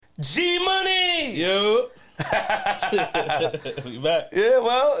G Money. Yo. We back. Yeah,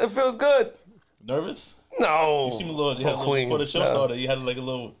 well, it feels good. Nervous? No. You seem a little, before the show started, you had like a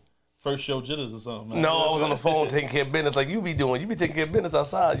little first show jitters or something. Man. No, I was on the phone taking care of business like you be doing. You be taking care of business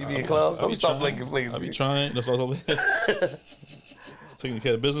outside. You be in clubs. Don't stop blinking, please. I be trying. That's all. Taking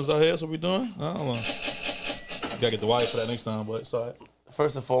care of business out here. That's what we doing. I don't know. Gotta get the wire for that next time, but it's all right.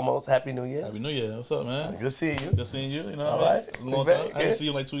 First and foremost, Happy New Year. Happy New Year. What's up, man? Good seeing you. Good seeing you. You know, all right. A long time. I haven't seen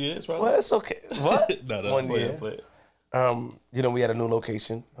you in like 2 years, probably. Well, it's okay. What? No, 1 year. Play it. You know, we had a new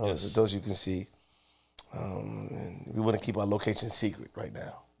location. Yes. Those you can see. And we want to keep our location secret right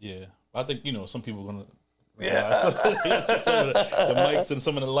now. Yeah. I think, some people are going to. Yeah. Some of the mics and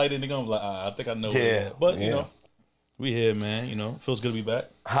some of the lighting, they're going to be like, I think I know. Yeah. But, we here, man. Feels good to be back.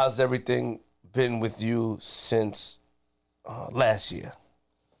 How's everything been with you since last year?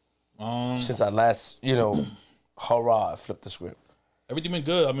 Since I last, hurrah, flipped the script. Everything been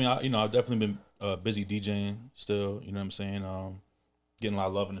good. I mean, I've definitely been busy DJing still. You know what I'm saying? Getting a lot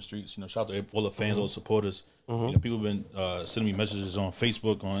of love in the streets. Shout out to all the fans, all the supporters. People have been sending me messages on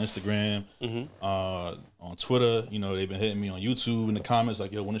Facebook, on Instagram, on Twitter. They've been hitting me on YouTube in the comments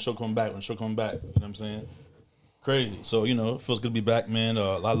like, yo, when the show coming back? When the show coming back? You know what I'm saying? Crazy. So, it feels good to be back, man.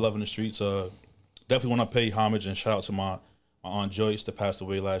 A lot of love in the streets. Definitely want to pay homage and shout out to my Aunt Joyce that passed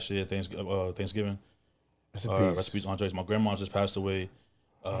away last year, Thanksgiving. Rest in peace, Aunt Joyce. My grandma just passed away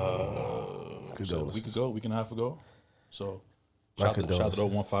a week and a half ago. So, shout out to the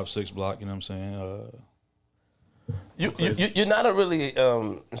 156 block, you know what I'm saying? You're not a really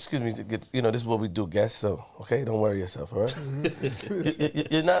excuse me to get this is what we do, guests. So okay, don't worry yourself, all right?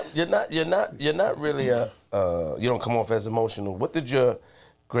 you're not really you don't come off as emotional. What did your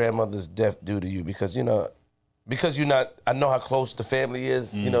grandmother's death do to you? Because you're not. I know how close the family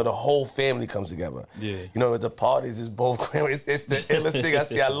is. The whole family comes together. Yeah. At the parties is both grandmas. It's the illest thing I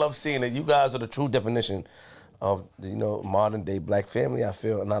see. I love seeing it. You guys are the true definition of modern day black family. I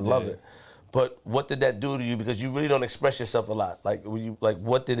feel, and I love it. But what did that do to you? Because you really don't express yourself a lot.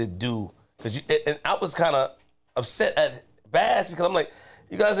 What did it do? And I was kind of upset at Bass because I'm like,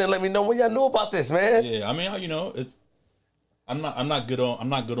 you guys didn't let me know when y'all knew about this, man. Yeah, I mean, it's. I'm not good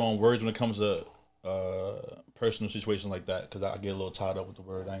on words when it comes to personal situations like that because I get a little tied up with the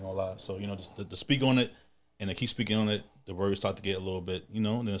word. I ain't gonna lie. So just to speak on it and to keep speaking on it, the words start to get a little bit, and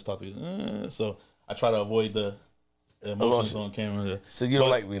then start to. So I try to avoid the emotions on camera. So you don't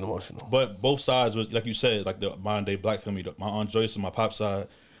like being emotional. But both sides was like you said, like the modern day black family. My Aunt Joyce on my pop side,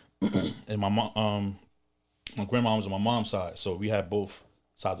 and my mom, my grandma was on my mom's side. So we had both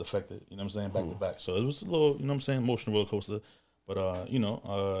sides affected. You know what I'm saying, back to back. So it was a little, emotional roller coaster. But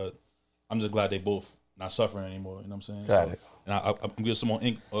I'm just glad they both not suffering anymore. You know what I'm saying? Got it. And I'm gonna get some more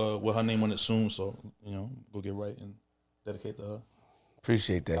ink with her name on it soon. So go get right and dedicate to her.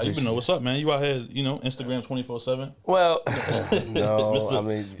 Appreciate that. How you been know? What's up, man? You out here, Instagram 24/7? Well, no,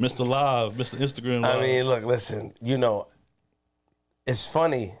 Mr. Live, Mr. Instagram Live. I mean, look, listen, it's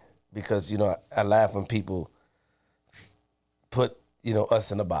funny because, I laugh when people put,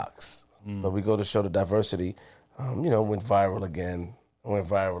 us in a box. But we go to show the diversity, went viral again. I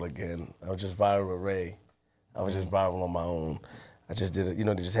was just viral with Ray. I was just viral on my own. I just did it,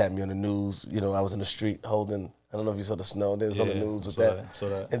 they just had me on the news. I was in the street holding, I don't know if you saw the snow. They was on the news with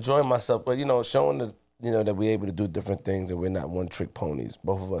that. Enjoying myself, but showing that we're able to do different things and we're not one-trick ponies,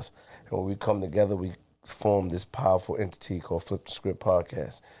 both of us. And when we come together, we form this powerful entity called Flip the Script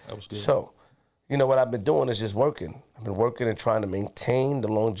Podcast. That was good. So, what I've been doing is just working. I've been working and trying to maintain the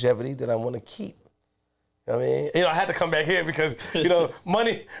longevity that I want to keep. I mean, I had to come back here because,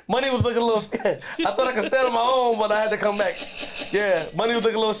 money was looking a little scared. I thought I could stand on my own, but I had to come back. Yeah, money was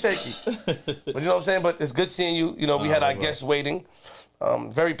looking a little shaky. But you know what I'm saying? But it's good seeing you. We had our guests waiting.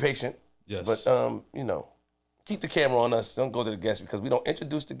 Very patient. Yes. But, keep the camera on us. Don't go to the guests because we don't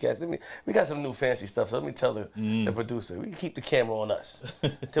introduce the guests. We got some new fancy stuff, so let me tell the producer. We can keep the camera on us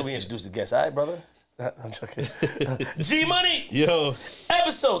until we introduce the guests. All right, brother? I'm joking. G Money. Yo.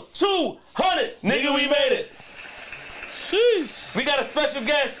 Episode 200. Nigga, we made it. Jeez. We got a special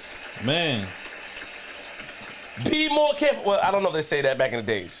guest. Man. Be more careful. Well, I don't know if they say that back in the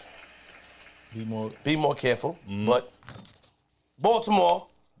days. Be more careful. But Baltimore.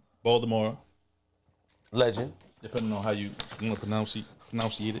 Legend. Depending on how you want to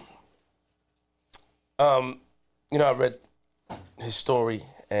pronunciate it. I read his story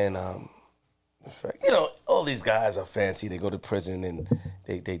and all these guys are fancy. They go to prison and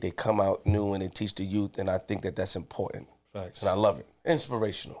they come out new and they teach the youth, and I think that that's important. Facts. And I love it.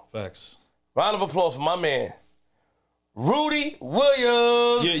 Inspirational. Facts. Round of applause for my man, Rudy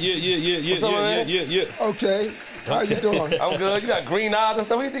Williams. Yeah. Okay. How you doing? I'm good. You got green eyes and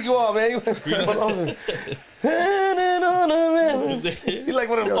stuff. Who you think you are, man? You like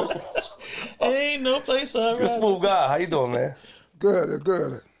one of those? Ain't no place I'd You're a rather. smooth guy. How you doing, man? Good,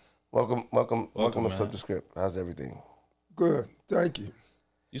 good, Welcome to man. Flip the Script. How's everything? good. Thank you.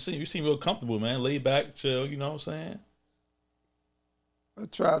 You seem real comfortable, man. Laid back, chill. You know what I'm saying? I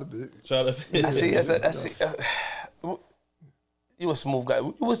try to be. Try to. I see. You a smooth guy.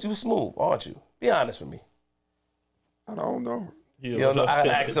 You was smooth, aren't you? Be honest with me. I don't know. You don't know. I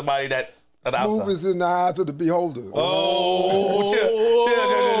asked somebody that. Smooth is in the eyes of the beholder. Oh,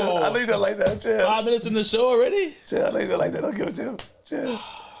 chill. I leave that like that. Chill. 5 minutes in the show already? Chill. I leave that like that. Don't give it to him. Chill.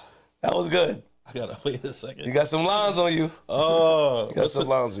 That was good. I gotta wait a second. You got some lines on you. Oh, You got some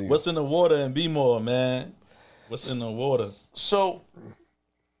lines on you. what's in the water and be more, man? What's in the water? So,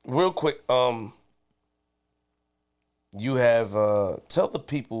 real quick, you have tell the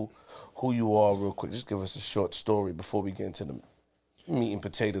people who you are real quick. Just give us a short story before we get into the meat and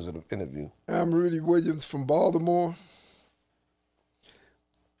potatoes of the interview. I'm Rudy Williams from Baltimore.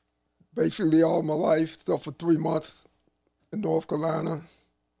 Basically all my life, except for 3 months in North Carolina.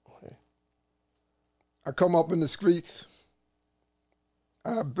 Okay. I come up in the streets.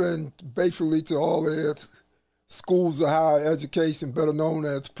 I've been basically to all the schools of higher education, better known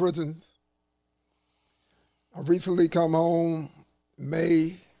as prisons. I recently come home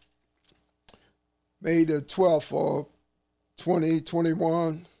May the 12th of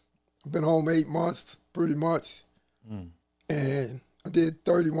 2021. I've been home 8 months, pretty much. And I did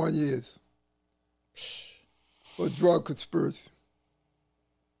 31 years for drug conspiracy.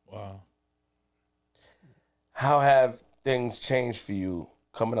 Wow. How have things changed for you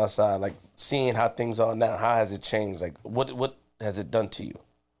coming outside? Like seeing how things are now. How has it changed? Like what has it done to you?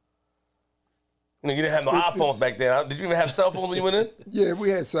 You know, you didn't have no iPhones back then. Did you even have cell phones when you went in? Yeah, we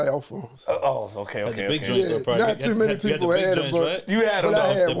had cell phones. Okay. The big joints, Yeah, though, probably. not too many people you had had the them, big but joints, right? You had them But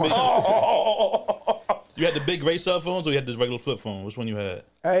I though. had one. You had the big gray cell phones, or you had this regular flip phone? Which one you had?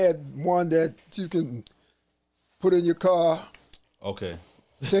 I had one that you can put in your car, Okay,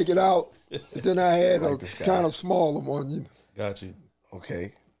 take it out. And then I had like a this guy. kind of smaller one. You know. got you.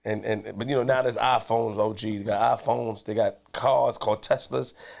 Okay. But you know, now there's iPhones, OG. They got iPhones, they got cars called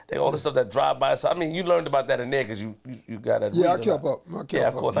Teslas. They got all this stuff that drive by. So I mean, you learned about that in there because you got to Yeah, I kept up. Yeah,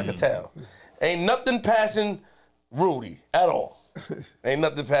 of course, I could tell. Ain't nothing passing Rudy at all. Ain't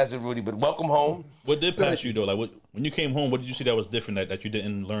nothing passing Rudy, but welcome home. What did pass you though? Like, when you came home, what did you see that was different that you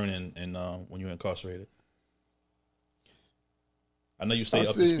didn't learn in when you were incarcerated? I know you stayed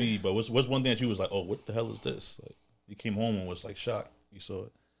up to speed, but what's one thing that you was like, oh, what the hell is this? Like, you came home and was like shocked. You saw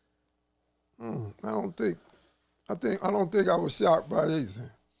it. I don't think I was shocked by anything.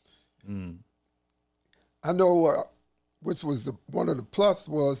 I know, which was one of the plus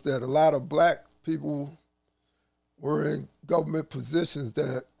was that a lot of black people were in government positions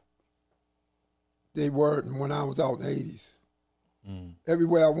that they weren't when I was out in the 80s.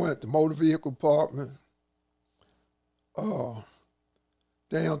 Everywhere I went, the motor vehicle department,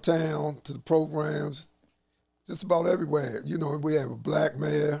 downtown to the programs, just about everywhere. You know, we have a black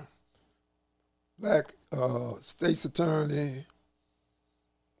mayor, black state's attorney,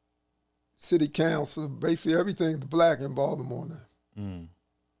 city council, basically everything's black in Baltimore now.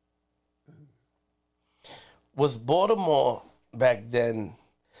 Was Baltimore back then?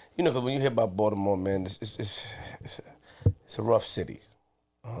 You know, because when you hear about Baltimore, man, it's a rough city.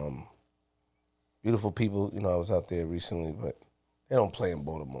 Beautiful people. You know, I was out there recently, but they don't play in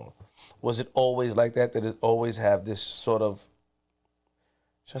Baltimore. Was it always like that? Did it always have this sort of,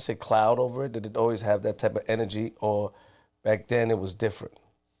 should I say, cloud over it? Did it always have that type of energy, or back then it was different?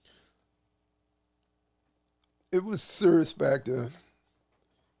 It was serious back then.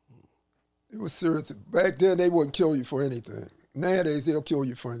 It was serious. Back then, they wouldn't kill you for anything. Nowadays, they'll kill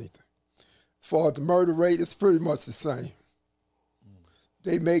you for anything. As far as the murder rate, it's pretty much the same.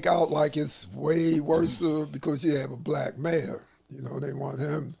 They make out like it's way worse because you have a black mayor. You know, they want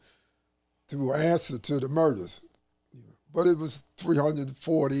him to answer to the murders. But it was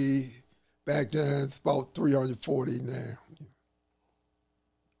 340 back then. It's about 340 now.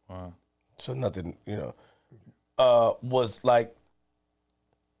 Wow. So nothing, you know, was like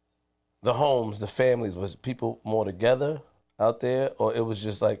the homes, the families, was people more together out there, or it was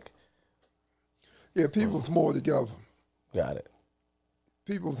just like, Yeah, people's more together. got it.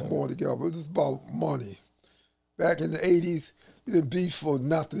 People's more together. It was about money. Back in the 80s, you didn't beef for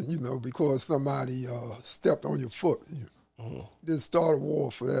nothing, you know, because somebody stepped on your foot. You didn't start a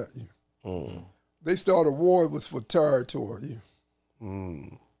war for that. They started a war, it was for territory,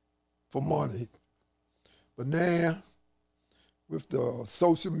 for money. But now, with the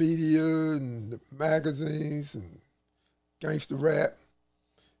social media and the magazines and gangster rap,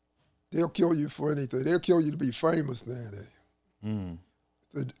 they'll kill you for anything. They'll kill you to be famous nowadays. Mm.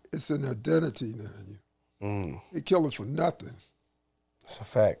 It's an identity now. They kill it for nothing. It's a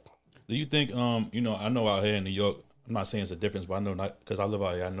fact. Do you think, you know, I know out here in New York, I'm not saying it's a difference, but I know not because I live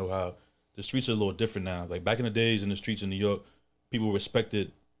out here. I know how the streets are a little different now. Like back in the days in the streets in New York, people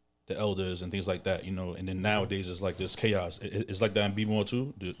respected the elders and things like that, you know. And then nowadays it's like this chaos. It's like that in B-More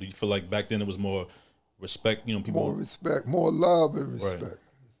too. Do you feel like back then it was more respect? You know, people More respect, more love and respect.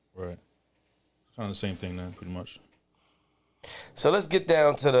 Right. Kind of the same thing then, pretty much. So let's get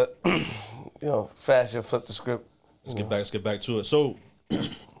down to the, you know, fashion, flip the script. Let's get back to it. So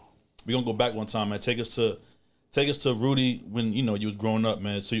we're gonna go back one time, man. Take us to Rudy when you know you was growing up,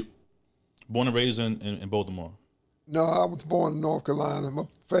 man. So you born and raised in Baltimore. No, I was born in North Carolina. My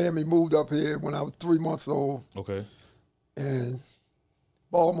family moved up here when I was 3 months old, Okay. and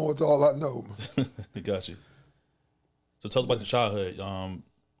Baltimore's all I know. Got you. So tell us about your childhood,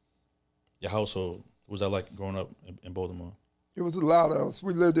 your household. What was that like growing up in Baltimore? It was a lot of us.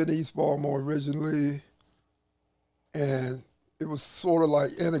 We lived in East Baltimore originally, and it was sort of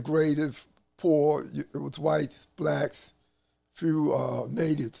like integrative, poor. It was whites, blacks, few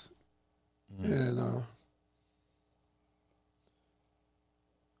natives, and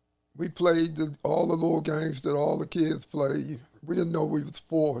we played all the little games that all the kids played. We didn't know we was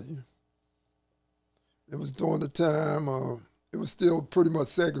poor. It was during the time. It was still pretty much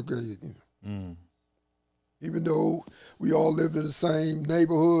segregated. Even though we all lived in the same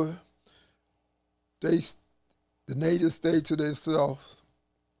neighborhood, the natives stayed to themselves,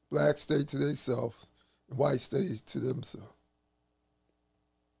 blacks stayed to themselves, and whites stayed to themselves.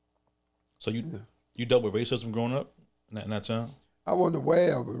 So you dealt with racism growing up in that time? I wasn't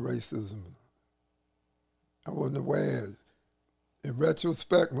aware of racism. I wasn't aware. In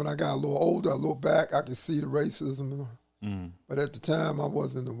retrospect, when I got a little older, I look back, I could see the racism. But at the time, I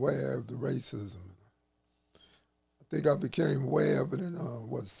wasn't aware of the racism. I think I became aware of it in,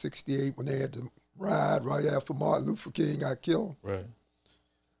 '68 when they had the ride right after Martin Luther King got killed. Right.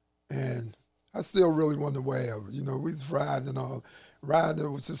 And I still really wasn't aware of it. You know, we was riding and all. Riding, it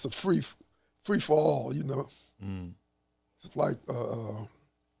was just a free for all, you know. It's like the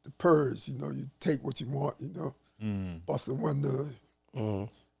Purge, you know, you take what you want, you know. Bust a window. I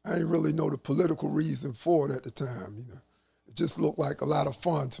didn't really know the political reason for it at the time, you know. It just looked like a lot of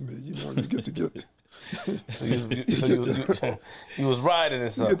fun to me, you know. You get to get... you was riding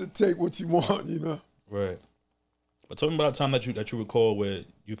and stuff. You get to take what you want, you know. Right. But tell me about a time that you recall where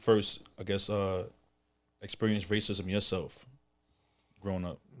you first, I guess, experienced racism yourself growing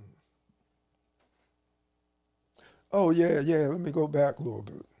up. Oh, yeah. Let me go back a little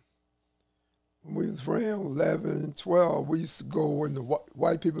bit. When we was around 11, 12, we used to go in the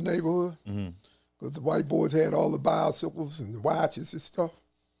white people neighborhood because the white boys had all the bicycles and the watches and stuff.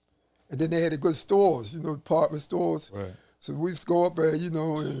 And then they had the good stores, you know, department stores. Right. So we used to go up there, you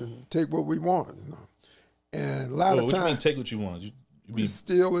know, and take what we want, you know. And a lot of What you mean times take what you want? we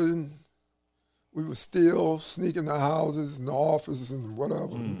were still sneaking the houses and the offices and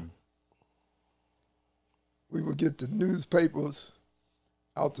whatever. We would get the newspapers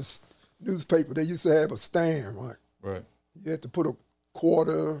out the newspaper. They used to have a stand, right? Right. You had to put a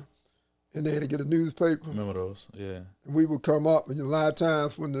quarter in there to get a newspaper. Remember those? Yeah. And we would come up, and a lot of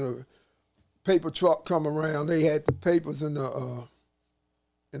times when the paper truck come around, they had the papers in a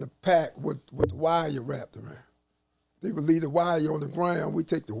pack with the wire wrapped around. They would leave the wire on the ground. We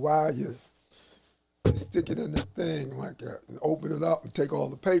take the wire and stick it in the thing like that, and open it up and take all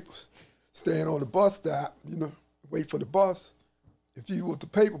the papers. Stand on the bus stop, you know, wait for the bus. If you was the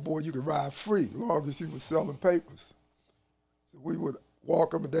paper boy, you could ride free, as long as you was selling papers. So we would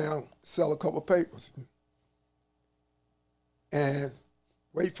walk up and down, sell a couple of papers, and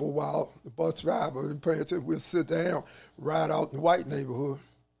wait for a while. The bus driver didn't pay attention. We'd sit down, ride out in the white neighborhood,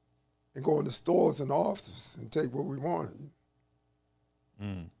 and go in the stores and the offices and take what we wanted.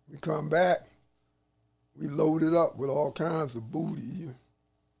 We come back, we loaded up with all kinds of booty.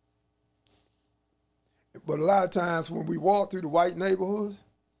 But a lot of times when we walked through the white neighborhoods,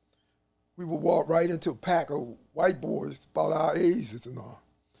 we would walk right into a pack of white boys about our ages and all.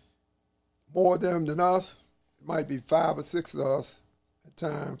 More of them than us. It might be 5 or 6 of us at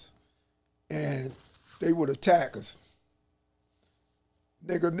times. And they would attack us.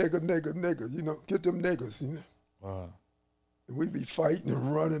 Nigger, you know, get them niggers, you know. Wow. And we'd be fighting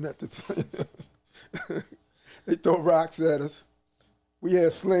and running at the time. They throw rocks at us. We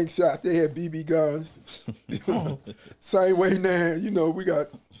had slingshots, they had BB guns. You know, same way now, you know, we got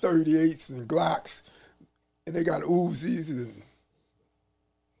 38s and Glocks, and they got Uzis, and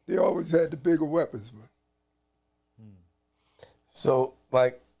They always had the bigger weapons, man. So,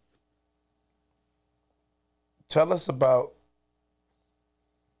 like, tell us about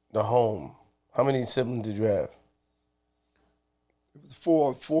the home. How many siblings did you have? It was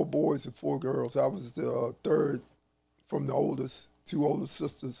four boys and 4 girls. I was the third from the oldest, 2 older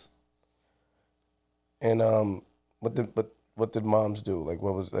sisters. And what did moms do? Like,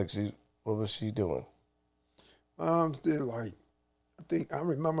 what was she doing? Moms did I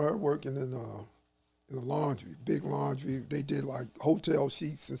remember her working in the laundry, big laundry. They did like hotel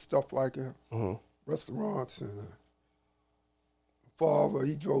sheets and stuff like that, restaurants. And father,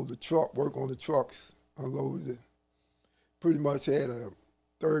 he drove the truck, worked on the trucks, unloaded it. Pretty much had a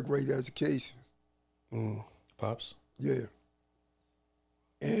 3rd grade education. Pops? Yeah.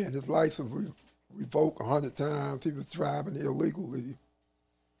 And his license was revoked 100 times. He was driving illegally,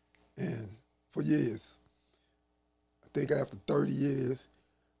 and for years. I think after 30 years,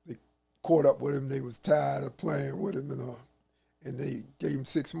 they caught up with him. They was tired of playing with him, and they gave him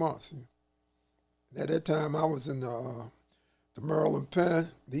 6 months. And at that time, I was in the Maryland pen.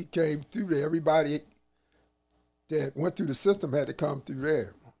 He came through there. Everybody that went through the system had to come through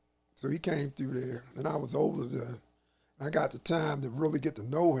there. So he came through there, and I was older then. I got the time to really get to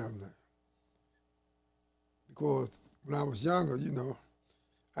know him then. Because when I was younger,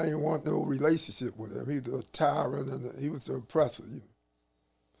 I didn't want no relationship with him. He was a tyrant, and he was an oppressor.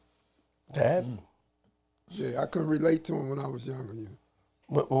 Dad? Yeah, I couldn't relate to him when I was younger.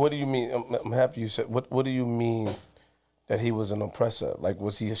 What do you mean? I'm happy you said. What do you mean that he was an oppressor? Like,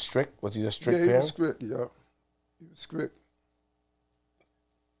 was he a strict parent? Yeah, he was strict, yeah. He was strict.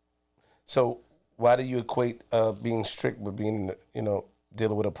 So why do you equate being strict with being,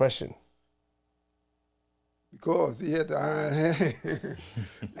 dealing with oppression? Because he had the iron hand.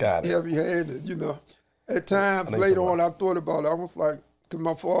 Got it. Heavy-handed, At times, later on, I thought about it. I was like, because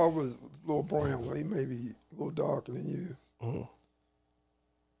my father was a little brown, he may be a little darker than you. Mm-hmm.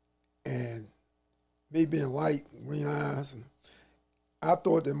 And me being light, green eyes, and I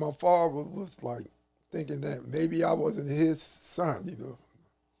thought that my father was like thinking that maybe I wasn't his son,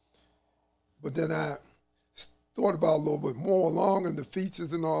 But then I thought about it a little bit more along in the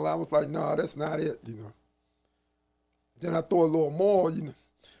features and all. I was like, nah, that's not it, Then I thought a little more, I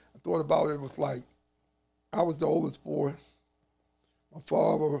thought about it was like I was the oldest boy. My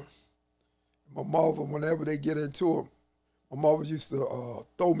father, my mother, whenever they get into it, my mother used to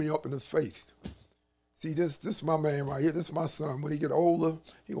throw me up in the face. See, this my man right here. This is my son. When he get older,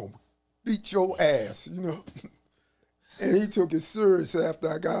 he gonna beat your ass, And he took it serious after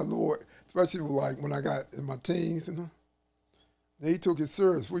I got a little, especially like when I got in my teens, He took it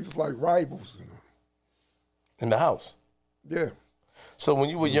serious. We was like rivals, In the house? Yeah. So when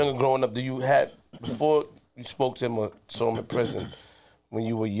you were younger growing up, before you spoke to him or saw him in prison, when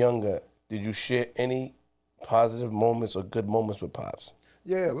you were younger, did you share any positive moments or good moments with Pops?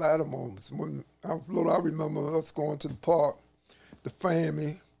 Yeah, a lot of moments. When I was little, I remember us going to the park, the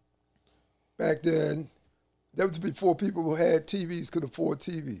family. Back then, that was before people who had TVs could afford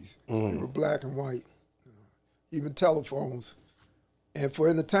TVs. They were black and white, even telephones. And for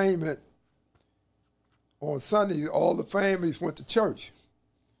entertainment, on Sunday, all the families went to church.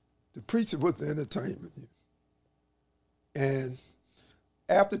 The preacher was the entertainment. And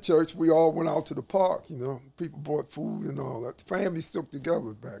after church, we all went out to the park, People brought food and all that. The family stuck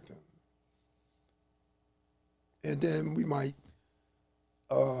together back then. And then we might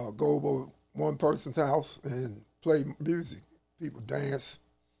go over one person's house and play music. People dance.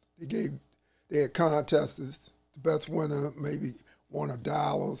 They had contests. The best winner maybe won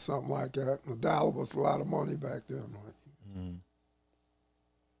 $1 or something like that. $1 was a lot of money back then. Right?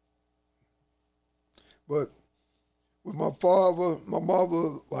 But with my father, my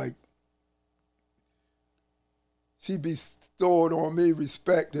mother, she bestowed on me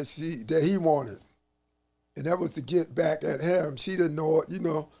respect that he wanted. And that was to get back at him. She didn't know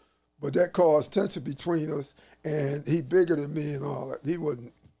it, but that caused tension between us, and he bigger than me and all that. He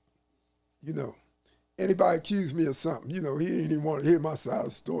wasn't, anybody accused me of something, he didn't even want to hear my side of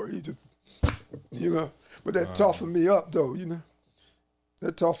the story. He just, but that toughened me up though,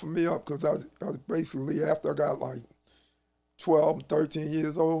 That toughened me up because I was basically, after I got like 12, 13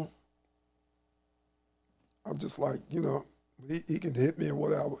 years old, I'm just like, he can hit me or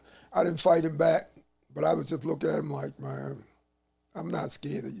whatever. I didn't fight him back, but I was just looking at him like, man, I'm not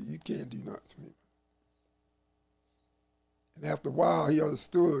scared of you. You can't do nothing to me. And after a while, he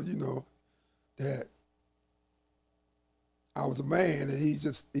understood, that I was a man, and he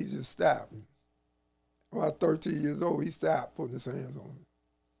just stopped. About 13 years old, he stopped putting his hands on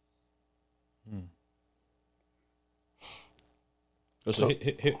me. So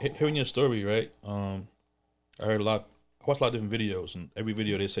hearing your story, right? I heard I watched a lot of different videos, and every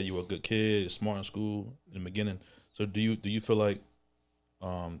video they say you were a good kid, smart in school in the beginning. So do you feel like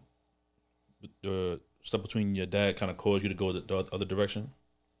the stuff between your dad kind of caused you to go the other direction?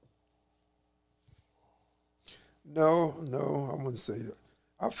 No, I wouldn't say that.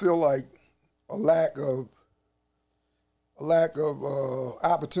 I feel like a lack of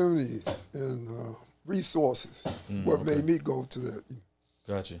opportunities and resources what made me go to that.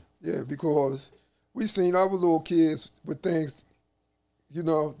 Gotcha. Yeah, because we seen other little kids with things,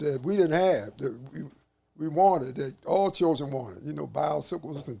 that we didn't have, that we wanted, that all children wanted,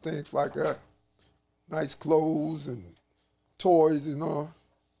 bicycles and things like that, nice clothes and toys and all.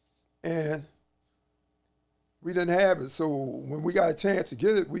 And we didn't have it, so when we got a chance to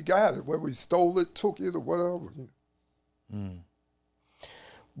get it, we got it, whether we stole it, took it, or whatever.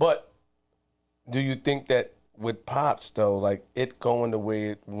 But do you think that with Pops, though, like it going the way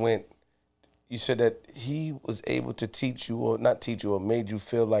it went, you said that he was able to teach you, or not teach you, or made you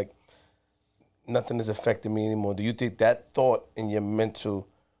feel like nothing is affecting me anymore. Do you think that thought in your mental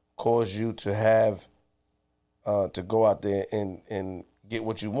caused you to have, to go out there and get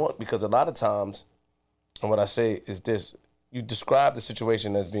what you want? Because a lot of times, and what I say is this, you describe the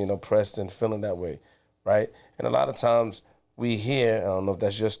situation as being oppressed and feeling that way, right? And a lot of times we hear, I don't know if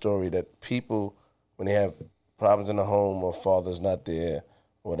that's your story, that people, when they have problems in the home or father's not there,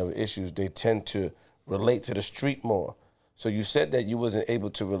 or whatever issues, they tend to relate to the street more. So you said that you wasn't able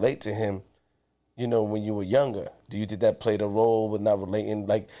to relate to him, when you were younger. Do you think that played a role with not relating?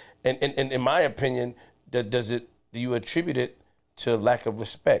 Like, and in my opinion, do you attribute it to lack of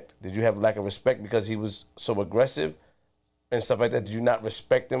respect? Did you have lack of respect because he was so aggressive and stuff like that? Did you not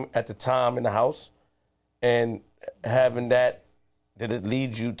respect him at the time in the house? And having that, did it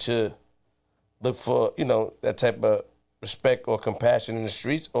lead you to look for, that type of respect or compassion in the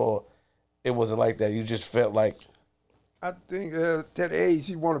streets, or it wasn't like that? You just felt like... I think at that age,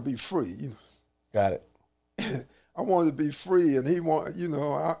 he wanted to be free, Got it. I wanted to be free, and he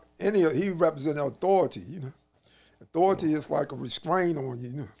he represented authority, Authority is like a restraint on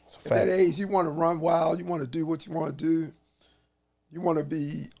you, At that age, you want to run wild, you want to do what you want to do. You want to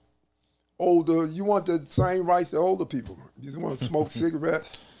be older, you want the same rights that older people. You just want to smoke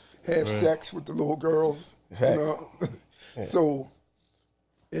cigarettes, have sex with the little girls, Yeah. So,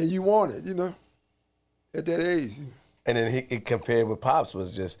 and you want it, at that age. And then it compared with Pops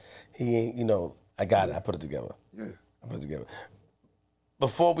was just, he ain't, I got it, I put it together. Yeah. I put it together.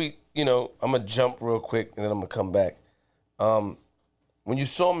 Before we, I'm going to jump real quick and then I'm going to come back. When you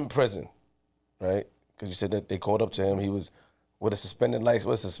saw him in prison, right, because you said that they called up to him, he was with a suspended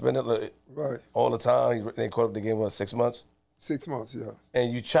license, right, all the time. They called up, they gave him, 6 months? 6 months, yeah.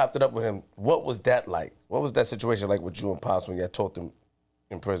 And you chopped it up with him. What was that like? What was that situation like with you and Pops when you had talked to him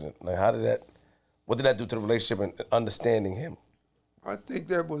in prison? Like, what did that do to the relationship and understanding him? I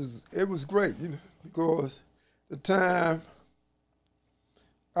think it was great, because the time,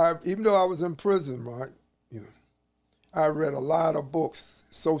 even though I was in prison, right, I read a lot of books,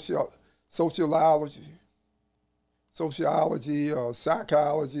 sociology, psychology,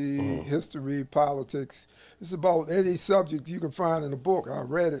 history, politics. It's about any subject you can find in a book. I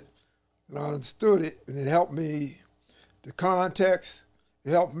read it and I understood it, and it helped me, the context,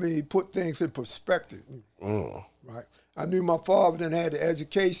 it helped me put things in perspective, right? I knew my father didn't have the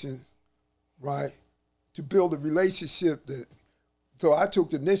education, right, to build a relationship so I took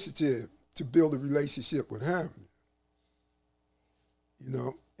the initiative to build a relationship with him,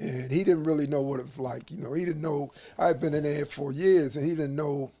 and he didn't really know what it was like. He didn't know, I had been in there for years, and he didn't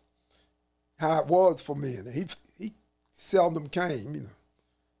know how it was for me. And he seldom came,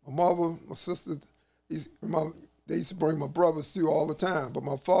 My mother, my sister, they used to bring my brothers through all the time, but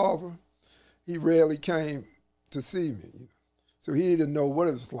my father, he rarely came to see me. So he didn't know what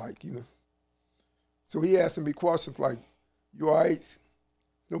it was like, So he asking me questions like, you all right?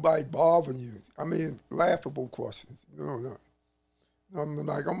 Nobody bothering you. I mean, laughable questions, No. I'm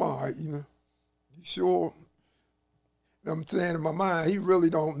like, I'm all right, You sure? And I'm saying in my mind, he really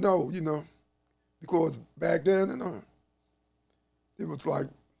don't know, because back then, it was like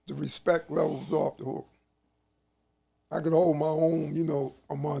the respect level was off the hook. I could hold my own,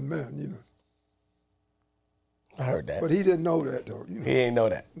 among men, I heard that. But he didn't know that, though. He didn't know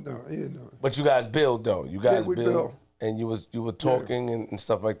that. No, he didn't know that. But you guys build, though. You guys we build. And you were talking and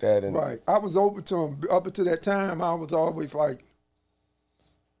stuff like that. And right. I was open to him. Up until that time, I was always like,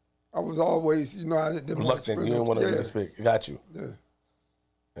 I didn't reluctant. You didn't want to speak. Got you.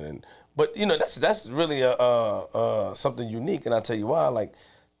 Yeah. But that's really something unique, and I'll tell you why. Like,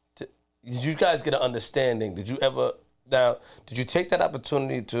 did you guys get an understanding? Did you ever, Now, did you take that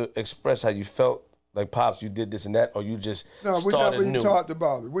opportunity to express how you felt? Like, Pops, you did this and that, or you just No, we started never even new? talked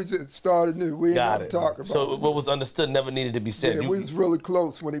about it. We just started new. We Got didn't it. talk about So it. what was understood never needed to be said. Yeah, You- we was really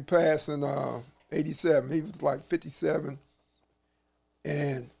close when he passed in '87. He was like 57,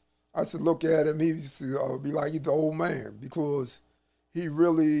 and I used to look at him. He used to be like he's the old man because he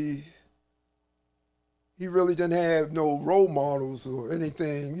really didn't have no role models or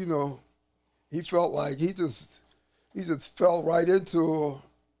anything. You know, he felt like he just fell right into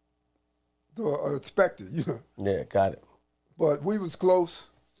the expected. You know. yeah, got it. But we was close.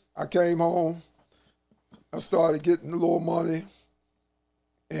 I came home. I started getting a little money,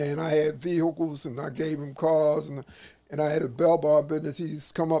 and I had vehicles, and I gave him cars, and I had a bell bar business. He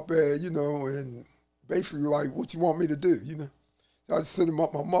used to come up there, you know, and basically like, what you want me to do, you know? So I just sent him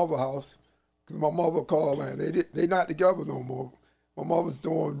up my mother's house, because my mother called, and they not together no more. My mother's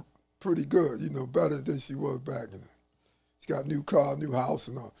doing pretty good, you know, better than she was back in. She got a new car, new house,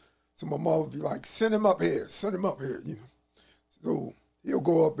 and all. So my mom would be like, send him up here, you know. So he'll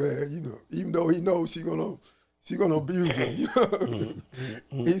go up there, you know, even though he knows she gonna abuse him. You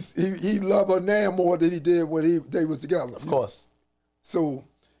know? He love her now more than he did when they was together. Of course. So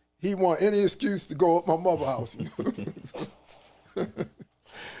he want any excuse to go up my mother's house. You know?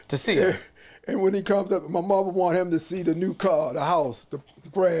 To see her. And when he comes up, my mother want him to see the new car, the house, the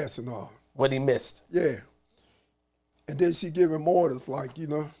grass and all. What he missed. Yeah. And then she give him orders like, you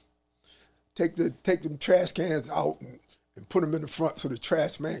know, take them trash cans out and put them in the front so the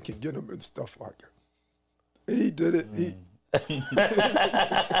trash man can get them and stuff like that. And he did it.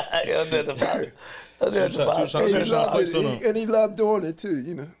 And he loved doing it too,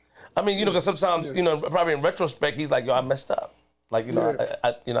 you know. I mean, you know, because sometimes, you know, probably in retrospect, he's like, yo, I messed up. Like, you know,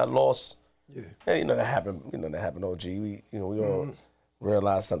 I lost. Yeah. And, you know, that happened. You know, that happened. OG. We all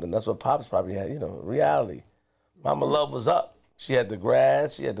realized something. That's what Pops probably had. You know, reality. Mama Love was up. She had the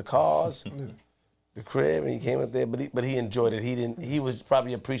grass. She had the cars, the crib, and he came up there. But he enjoyed it. He was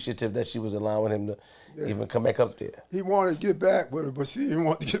probably appreciative that she was allowing him to even come back up there. He wanted to get back with her, but she didn't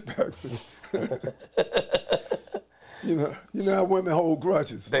want to get back with him. You know how women hold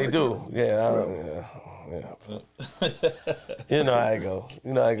grudges. They like, do. Yeah. You know how I go.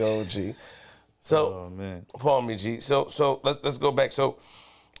 You know how I go, G. So, Oh man. pardon me, G. So let's go back. So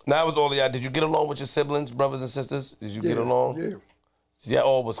now it was all of y'all. Did you get along with your siblings, brothers and sisters? Did you get along? Yeah, Yeah,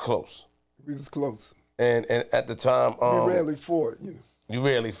 all was close. we was close. And at the time, We rarely fought, you know. you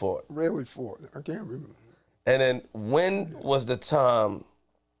rarely fought. Rarely fought. I can't remember. And then when was the time?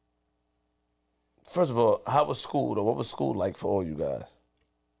 First of all, how was school? Or what was school like for all you guys?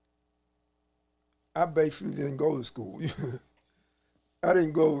 I basically didn't go to school. I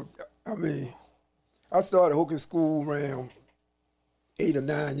didn't go. I mean, I started hooking school around 8 or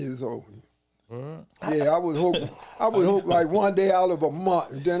 9 years old. Yeah, I would hook like one day out of a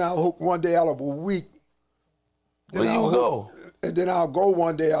month, and then I'll hook one day out of a week. Where you would go? And then I'll go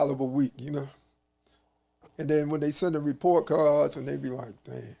one day out of a week, you know. And then when they send the report cards, and they be like,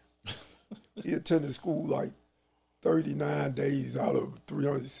 damn, he attended school like 39 days out of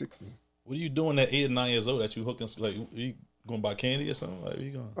 360. What are you doing at 8 or 9 years old that you hooking? Like, you going to buy candy or something? Like, where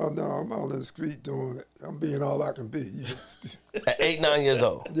you going? Oh, no, I'm out in the street doing it. I'm being all I can be. You know? At 8, 9 years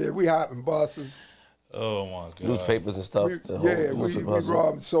old. Yeah, we hopping buses. Oh my God. Newspapers and stuff. We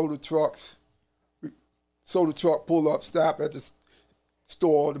robbing soda trucks. Soda truck pull up, stop at the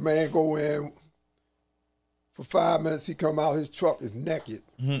store. The man go in. For 5 minutes, he come out. His truck is naked.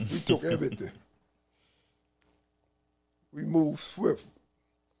 We took everything. We moved swift.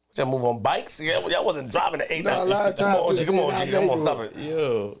 Y'all move on bikes? Yeah, y'all wasn't driving at 8, Nah, 9. a lot of times Come on, G. Come on, stop it.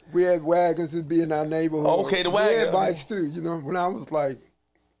 Yo. We had wagons that be in our neighborhood. Okay, the We wagon. had bikes too. You know, when I was like,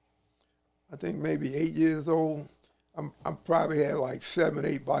 I think maybe 8 years old, I probably had like 7,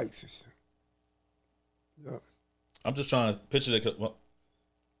 8 bikes. Yeah. I'm just trying to picture that. 'Cause, well,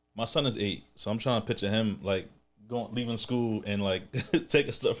 my son is 8, so I'm trying to picture him like leaving school and like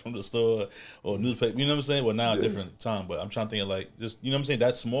taking stuff from the store or newspaper. You know what I'm saying? Well, now a different time, but I'm trying to think of like just, you know what I'm saying?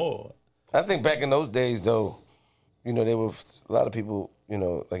 That's small. I think back in those days, though, you know, there were a lot of people, you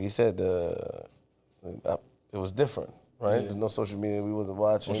know, like you said, it was different, right? There's no social media. We wasn't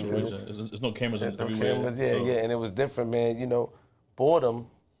watching. There's no cameras No everywhere. cameras, yeah, so. yeah, and it was different, man. You know, boredom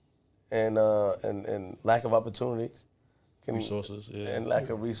and lack of opportunities Resources, yeah. and lack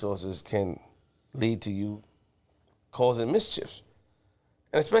of resources can lead to you causing mischiefs.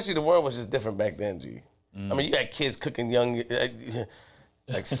 And especially the world was just different back then, G. I mean, you had kids cooking young,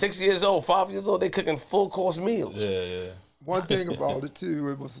 like 6 years old, 5 years old, they cooking full course meals. Yeah. One thing about it too,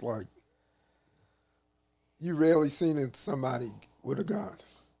 it was like you rarely seen somebody with a gun.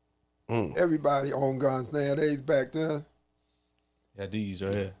 Everybody owned guns nowadays. Back then, Yeah, these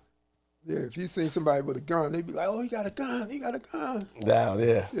right here. yeah, if you seen somebody with a gun, they'd be like, "Oh, he got a gun. He got a gun." Now,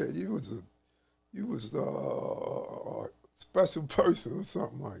 yeah. Yeah, you was a special person or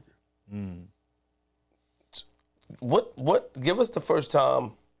something like that. What? Give us the first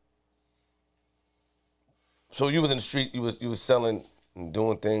time. So you was in the street. You was selling and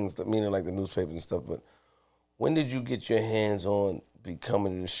doing things, meaning like the newspapers and stuff. But when did you get your hands on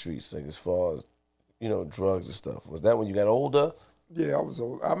becoming in the streets, like as far as drugs and stuff? Was that when you got older? Yeah, I was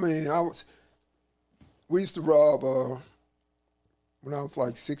old. I mean, we used to rob when I was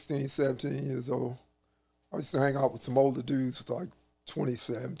like 16, 17 years old. I used to hang out with some older dudes, like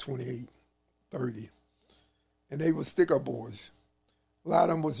 27, 28, 30. And they were stick-up boys. A lot of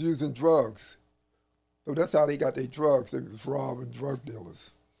them was using drugs. So that's how they got their drugs. They was robbing drug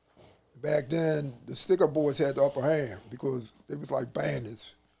dealers. Back then, the stick-up boys had the upper hand because they was like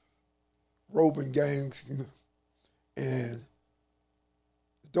bandits, roving gangs, and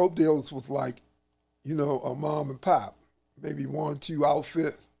the dope dealers was like, a mom and pop, maybe 1, 2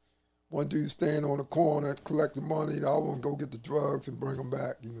 outfit. One dude stand on the corner, collect the money, the other one go get the drugs and bring them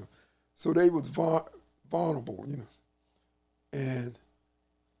back, So they was vulnerable, And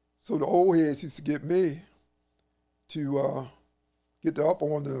so the old heads used to get me to get the up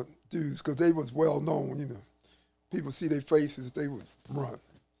on the dudes because they was well known, People see their faces, they would run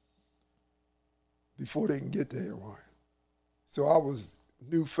before they can get there, right? So I was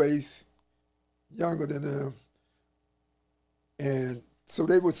new face, younger than them, and so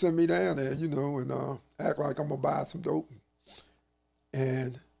they would send me down there, and act like I'm gonna buy some dope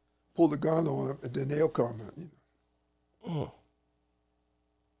and pull the gun on them, and then they'll come in,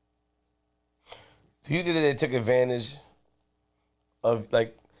 Do you think that they took advantage of,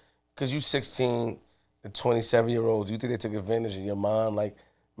 like, because you 16 and 27-year-olds, do you think they took advantage of your mind, like,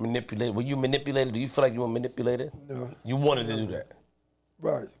 manipulate? Were you manipulated? Do you feel like you were manipulated? No. You wanted to do that?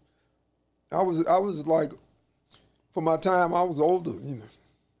 Right. I was like, for my time, I was older,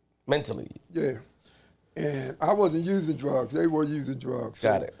 Mentally? Yeah. And I wasn't using drugs. They were using drugs.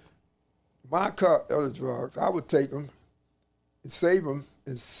 Got it. My cut of the drugs, I would take them and save them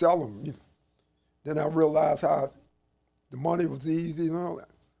and sell them. Then I realized how the money was easy and all that.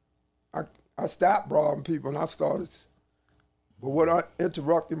 I stopped robbing people and I started. But what I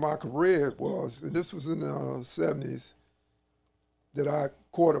interrupted my career was, and this was in the 70s, that I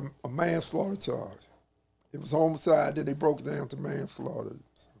caught a manslaughter charge. It was homicide, then they broke it down to manslaughter.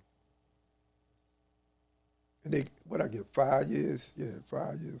 And I get 5 years? Yeah,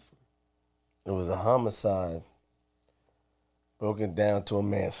 5 years. It was a homicide broken down to a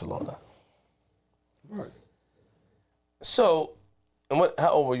manslaughter. Right. So, and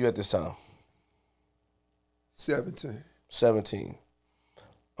how old were you at this time? 17. 17.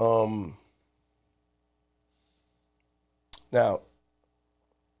 Now,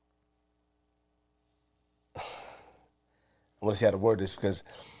 I want to see how to word this because,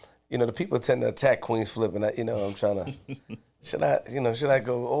 the people tend to attack Queens Flip, and I'm trying to, should I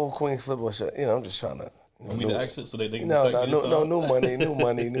go old Queens Flip or I'm just trying to. You mean the exit so they can No, attack you? new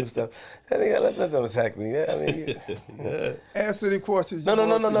money, new stuff. Let them attack me. Yeah, I mean, Answer the questions. No.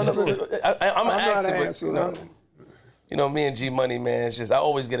 I'm not asking. Me and G Money, man. It's just I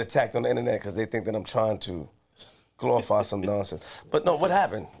always get attacked on the internet because they think that I'm trying to glorify some nonsense. But no, what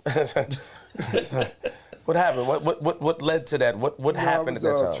happened? What happened? What led to that? What happened at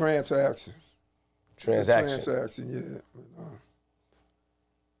that time? Transaction. Transaction, yeah.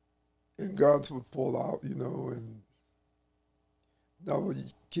 And guns would pull out, and another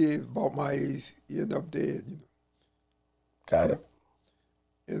kid about my age, he ended up dead, Got it.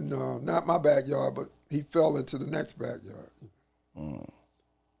 And not my backyard, but he fell into the next backyard.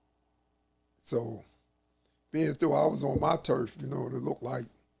 So, being through I was on my turf, it looked like,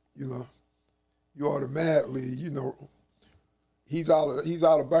 you automatically, he's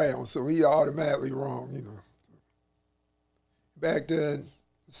out of bounds, so he automatically wrong, Back then,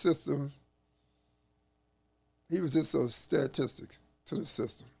 the system, he was just a statistic to the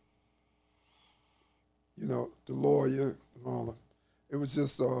system. The lawyer and all that. It was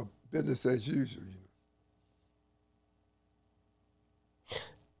just business as usual,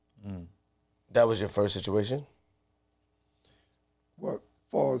 That was your first situation? What, as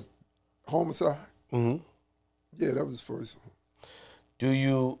far as homicide? Mm-hmm. Yeah, that was the first one. Do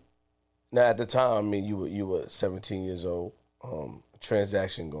you, now at the time, I mean, you were 17 years old,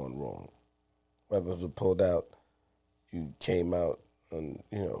 transaction going wrong. Weapons were pulled out, you came out, and,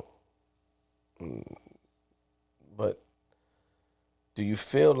 but do you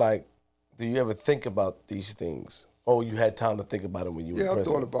feel like, do you ever think about these things? Oh, you had time to think about it when you were in prison? Yeah,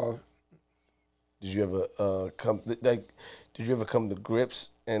 I thought about it. Did you ever Did you ever come to grips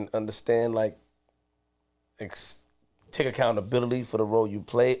and understand like take accountability for the role you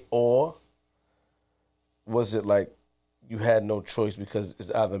play, or was it like you had no choice because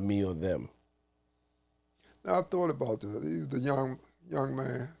it's either me or them? Now, I thought about that. He was a young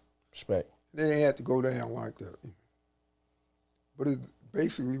man. Respect. They ain't had to go down like that. But it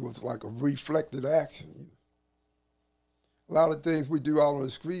basically was like a reflected action. A lot of things we do out on the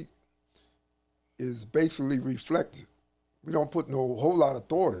street is basically reflected. We don't put no whole lot of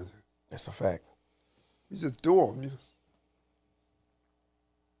thought in it. That's a fact. We just do them.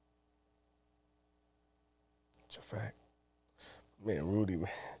 It's a fact. Man, Rudy,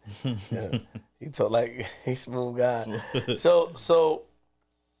 man. Yeah. He told like he's a smooth guy. So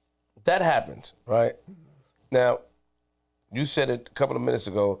that happened, right? Now, you said it a couple of minutes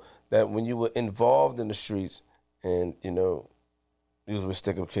ago that when you were involved in the streets and, you know, you was with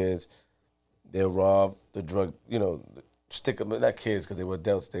stick-up kids, they'll rob the drug, you know, stick-up, not kids because they were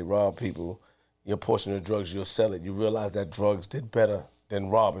adults, they rob people. Your portion of the drugs, you'll sell it. You realize that drugs did better than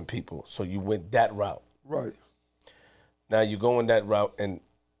robbing people, so you went that route. Right. Now you go in that route, and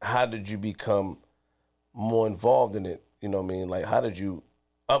how did you become more involved in it? You know what I mean? Like, how did you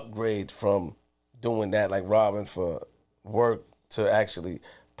upgrade from doing that, like robbing for work, to actually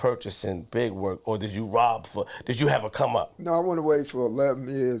purchasing big work? Or did you did you have a come up? No, I went away for 11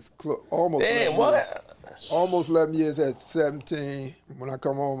 years, almost. Damn, 11 what? years. Almost 11 years at 17. When I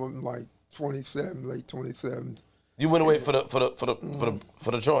come home, I'm like 27, late 27. You went away for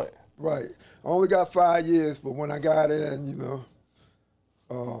the joint. Right. I only got 5 years, but when I got in, you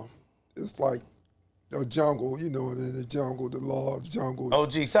know, it's like a jungle, you know, and in the jungle, the law of the jungle. Oh,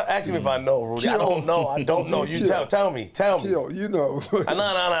 gee, stop asking me if I know, Rudy. I don't know. I don't know. You tell me. Kill, you know.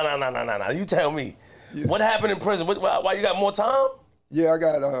 No. You tell me. Yeah. What happened in prison? Why you got more time? Yeah,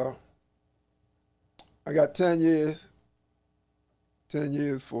 I got 10 years. 10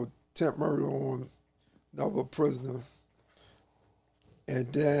 years for attempt murder on another prisoner. And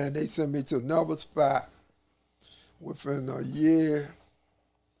then they sent me to another spot within a year.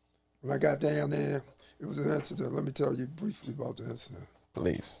 When I got down there, it was an incident. Let me tell you briefly about the incident.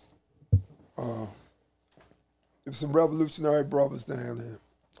 Please. There was some revolutionary brothers down there.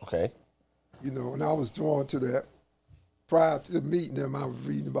 Okay. You know, and I was drawn to that. Prior to meeting them, I was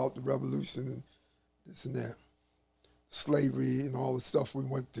reading about the revolution and this and that. Slavery and all the stuff we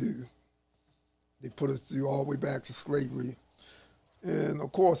went through. They put us through all the way back to slavery. And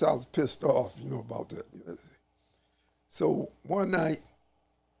of course, I was pissed off, you know, about that. So one night,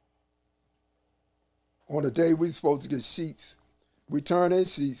 on the day we were supposed to get sheets, we turned in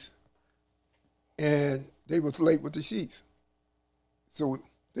sheets, and they was late with the sheets. So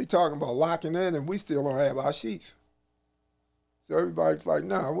they talking about locking in, and we still don't have our sheets. So everybody's like,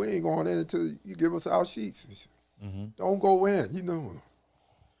 nah, we ain't going in until you give us our sheets. Mm-hmm. Don't go in, you know.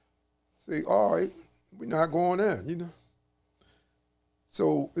 Say, all right, we're not going in, you know.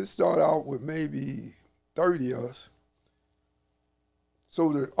 So it started out with maybe 30 of us.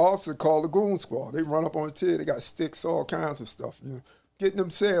 So the officer called the goon squad. They run up on the tier, they got sticks, all kinds of stuff, you know. Getting them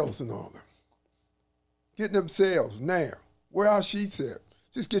cells and all that. Getting them cells now. Where our sheets at?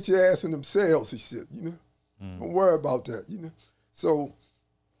 Just get your ass in them cells and shit, you know. Don't worry about that, you know. So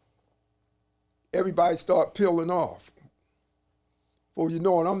everybody start peeling off. Before you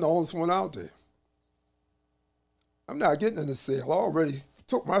know it, I'm the only one out there. I'm not getting in the cell. I already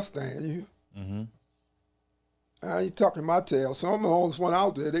took my stand. You. Mm-hmm. I ain't tucking my tail, so I'm the only one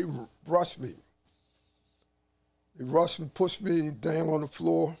out there. They rushed me. They rushed me, pushed me down on the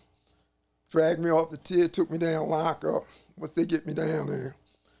floor, dragged me off the tier, took me down, lock up. Once they get me down there,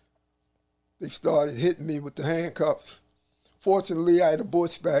 they started hitting me with the handcuffs. Fortunately, I had a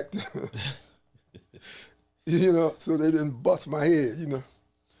bush back there. You know, so they didn't bust my head, you know.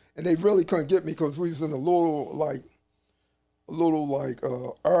 And they really couldn't get me because we was in a little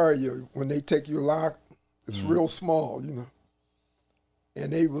area when they take you lock. It's real small, you know.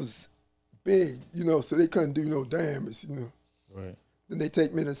 And they was big, you know, so they couldn't do no damage, you know. Right. Then they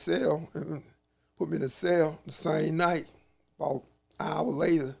take me in a cell and put me in a cell the same night. About an hour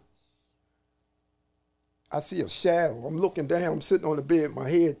later, I see a shadow. I'm looking down, I'm sitting on the bed, my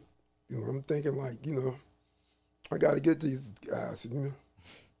head, you know, I'm thinking like, you know, I got to get these guys, you know.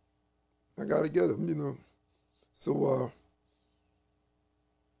 I got to get them, you know. So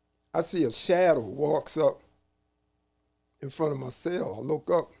I see a shadow walks up in front of my cell. I look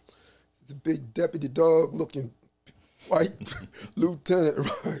up. It's a big deputy dog looking white lieutenant,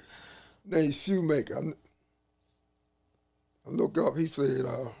 right? Named Shoemaker. I look up. He said,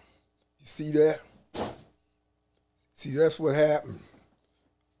 you see that? See, that's what happened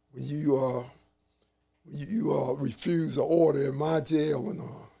when you You refuse an order in my jail and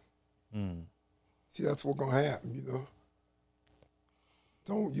all. See, that's what's gonna happen, you know.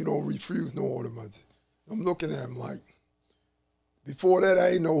 You don't refuse no order, my jail. I'm looking at him like, before that,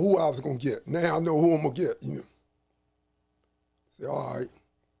 I didn't know who I was gonna get. Now I know who I'm gonna get, you know. Say, all right.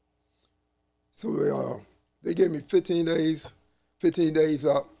 So they gave me 15 days. 15 days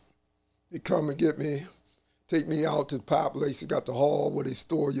up, they come and get me, take me out to the population, got the hall where they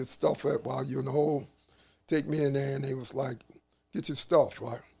store your stuff at while you're in the hole. Take me in there, and they was like, get your stuff,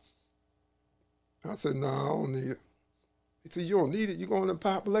 right? I said, no, I don't need it. He said, you don't need it. You go in the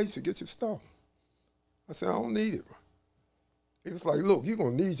population, get your stuff. I said, I don't need it. He was like, look, you're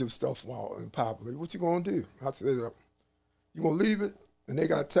going to need your stuff while in the population. What you going to do? I said, you going to leave it? And they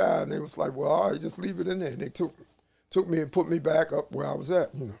got tired, and they was like, well, all right, just leave it in there. And they took me and put me back up where I was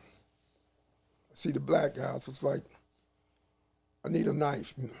at, you know. I see the black guys, was like, I need a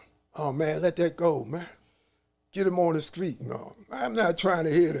knife, you know. Oh, man, let that go, man. Get him on the street, you know. I'm not trying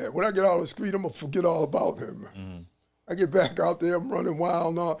to hear that. When I get out on the street, I'm going to forget all about him, man. I get back out there, I'm running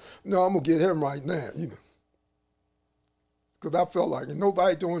wild. No, I'm going to get him right now, you know. Because I felt like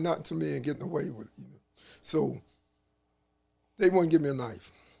nobody doing nothing to me and getting away with it, you know. So they wouldn't give me a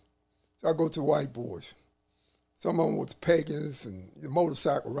knife. So I go to white boys. Some of them was pagans and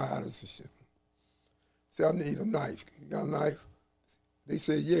motorcycle riders and shit. Say, I need a knife. You got a knife? They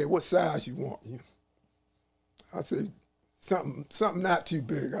said, yeah, what size you want? You know? I said, something not too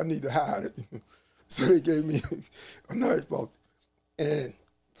big. I need to hide it. So they gave me a knife. And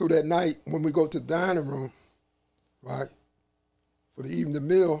so that night, when we go to the dining room, right, for the evening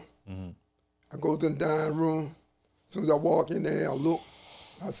meal, I go to the dining room. As soon as I walk in there, I look,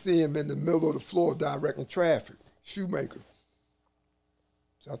 I see him in the middle of the floor directing traffic, shoemaker.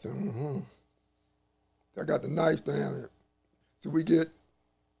 So I said, I got the knife down there. So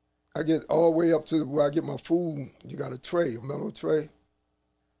I get all the way up to where I get my food. You got a tray, a metal tray.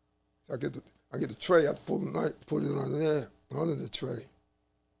 So I get the tray, I pull the knife, put it under the tray.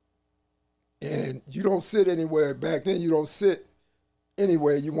 And you don't sit anywhere. Back then, you don't sit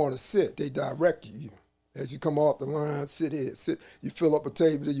anywhere you want to sit. They direct you. As you come off the line, sit here, sit. You fill up a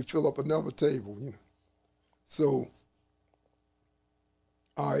table, then you fill up another table, you know. So,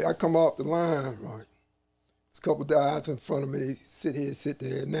 all right, I come off the line, right. There's a couple of guys in front of me, sit here, sit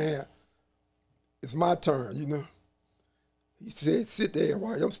there. Now, it's my turn, you know. He said, sit there,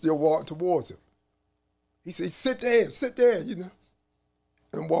 right? I'm still walking towards him. He said, sit there, you know,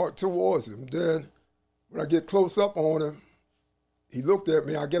 and walk towards him. Then, when I get close up on him, he looked at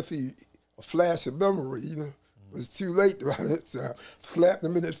me. I guess a flash of memory, you know. It was too late by that time. Slapped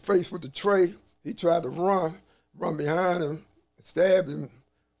him in his face with the tray. He tried to run behind him, stabbed him.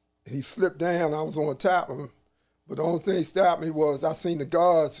 He slipped down. I was on top of him. But the only thing that stopped me was I seen the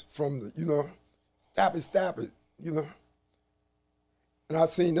guards from the, you know, stop it, you know. And I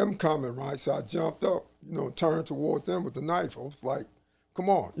seen them coming, right? So I jumped up, you know, turned towards them with the knife. I was like, come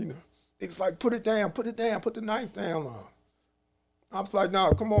on, you know. It was like, put it down, put the knife down. I was like,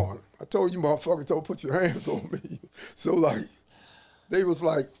 nah, come on. I told you motherfucker, don't put your hands on me. So like, they was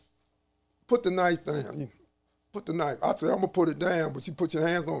like, put the knife down, you know. Put the knife. I said, I'm gonna put it down, but you put your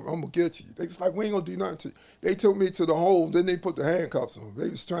hands on me, I'm gonna get you. They was like, we ain't gonna do nothing to you. They took me to the hole, then they put the handcuffs on me. They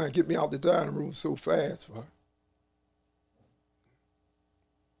was trying to get me out the dining room so fast, right?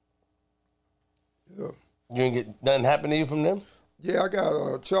 Yeah. You didn't get nothing happen to you from them? Yeah, I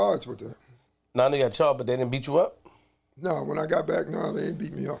got charged with that. Now they got charged, but they didn't beat you up? No, when I got back, no, they didn't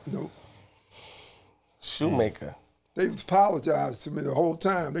beat me up, no. Shoemaker. They apologized to me the whole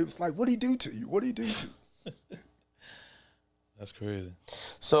time. They was like, what'd he do to you? What'd he do to you? That's crazy.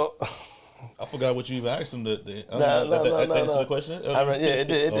 So I forgot what you even asked him. Answer the question. Yeah, it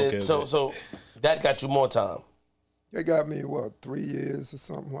did. Okay. So that got you more time. They got me, 3 years or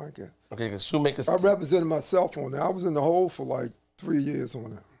something like that. Okay, because Shoemaker. I represented myself on that. I was in the hole for like 3 years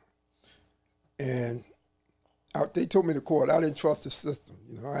on that. And they told me to court, I didn't trust the system.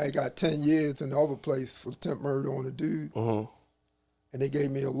 You know, I had got 10 years in the other place for attempt murder on a dude. And they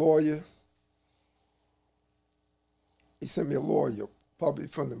gave me a lawyer. He sent me a lawyer, probably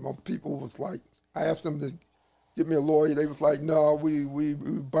from them. My people was like, I asked them to get me a lawyer. They was like, no, we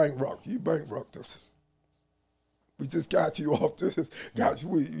bankrupt. You bankrupt us. We just got you off this. Got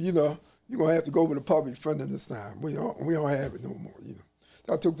you, you know, you're going to have to go with a public defender this time. We don't have it no more, you know.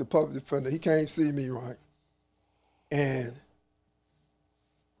 So I took the public defender. He came see me, right? And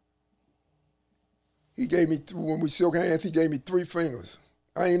he gave me, when we shook hands, he gave me 3 fingers.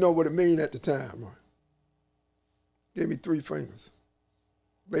 I didn't know what it mean at the time, right? Gave me 3 fingers.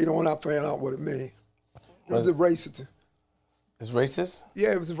 Later on, I found out what it meant. It was a racist. It's racist?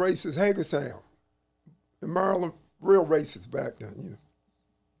 Yeah, it was a racist Hagerstown. in Maryland, real racist back then, you know.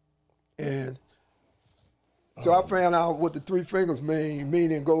 And so I found out what the three fingers mean,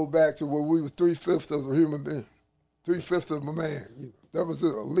 meaning go back to where we were 3/5 of a human being, 3/5 of a man. You know. That was a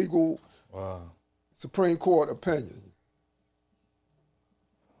legal Supreme Court opinion.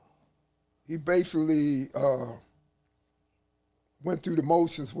 He basically went through the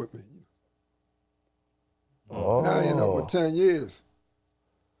motions with me. And I ended up with 10 years.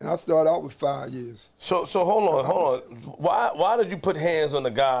 And I started out with 5 years. So hold on. Why did you put hands on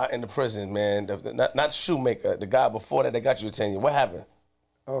the guy in the prison, man? Not Shoemaker, the guy before that got you a 10 year. What happened?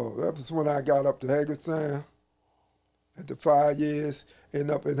 Oh, that was when I got up to Hagerstown. After 5 years,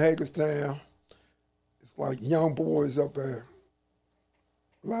 ended up in Hagerstown. It's like young boys up there.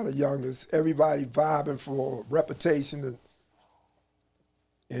 A lot of youngers. Everybody vibing for reputation.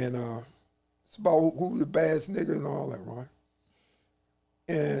 And it's about who the baddest nigga and all that, right?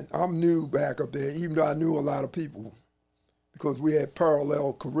 And I'm new back up there, even though I knew a lot of people, because we had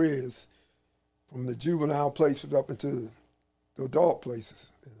parallel careers from the juvenile places up into the adult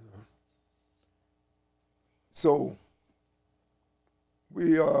places. So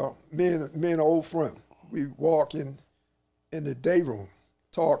we, me and an old friend, we walking in the day room,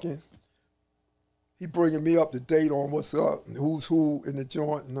 talking. He bringing me up to date on what's up and who's who in the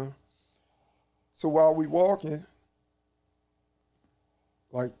joint. So while we walking,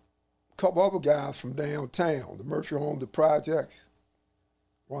 like a couple other guys from downtown, the Murphy Home, the projects,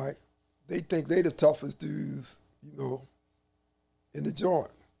 right? They think they the toughest dudes, you know, in the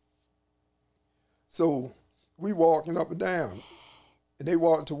joint. So we walking up and down, and they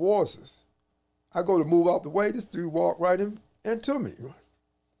walking towards us. I go to move out the way, this dude walked right into me, right?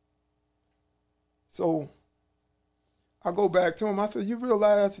 So I go back to him, I said, you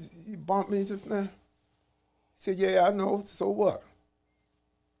realize you bumped me just now? He said, yeah, I know, so what?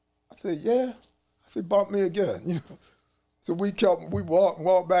 I said, yeah. I said, bump me again, you know. So we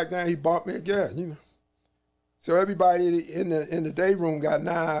walked back down, he bumped me again, you know. So everybody in the day room got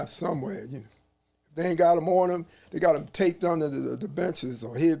knives somewhere, you know. If they ain't got them on them, they got them taped under the benches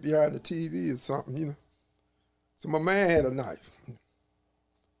or hid behind the TV or something, you know. So my man had a knife.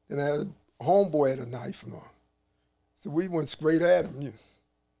 And I had a homeboy had a knife and all. So we went straight at him, you know.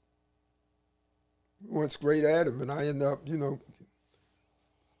 We went straight at him, and I ended up, you know,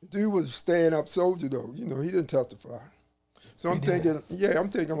 the dude was a stand-up soldier, though. You know, he didn't testify. So I'm thinking, like,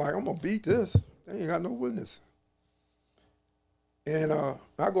 I'm going to beat this. They ain't got no witness. And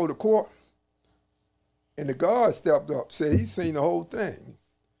I go to court, and the guard stepped up, said he seen the whole thing.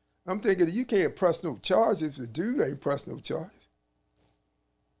 I'm thinking, you can't press no charge if the dude ain't pressed no charge.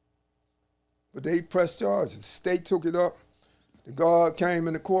 But they pressed charges. The state took it up. The guard came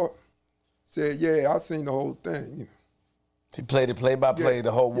in the court, said, yeah, I seen the whole thing, you know. He played it play-by-play,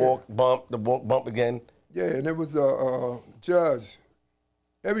 the whole walk, bump again. Yeah, and it was a judge.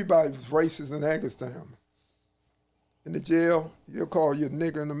 Everybody was racist in Hagerstown. In the jail, they'll call you a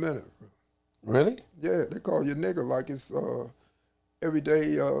nigger in a minute. Really? Yeah, they call you a nigger like it's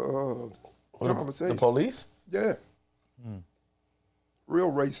everyday conversation. The police? Yeah.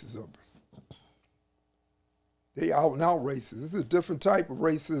 Real racism. They out and out racist. It's a different type of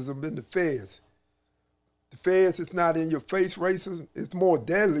racism than the feds. The feds, it's not in your face racism. It's more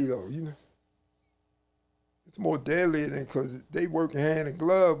deadly though, you know. It's more deadly than because they work hand in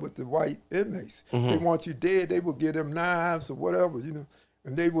glove with the white inmates. They want you dead, they would give them knives or whatever, you know.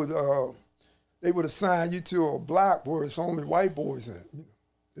 And they would assign you to a block where it's only white boys in. You know.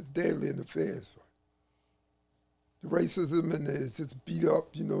 It's deadly in the feds. The racism in there is just beat up,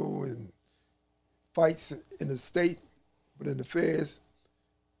 you know, and fights in the state, but in the feds,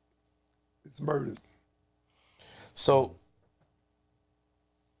 it's murdered. So,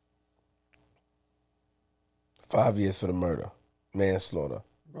 5 years for the murder, manslaughter.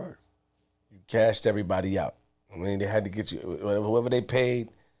 Right. You cashed everybody out. I mean, they had to get you, whoever they paid,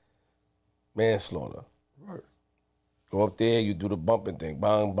 manslaughter. Right. Go up there, you do the bumping thing.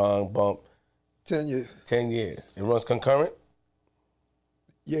 Bang, bang, bump. 10 years. 10 years. It runs concurrent?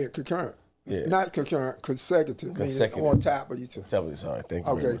 Yeah, concurrent. Yeah. Not concurrent, consecutive. Consecutive. On top of each other. Tell me, sorry. Thank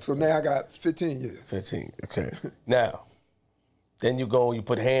you very Okay, much. so now I got 15 years. 15, okay. Now, then you go, you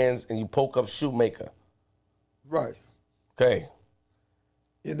put hands, and you poke up Shoemaker. Right. Okay.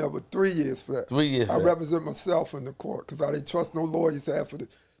 End up with 3 years for that. 3 years for I that. represent myself in the court because I didn't trust no lawyers after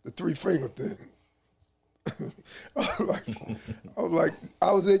the three-finger thing.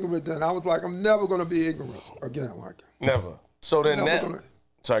 I was ignorant then. I was like, I'm never going to be ignorant again like that. Never. So then Never now, gonna-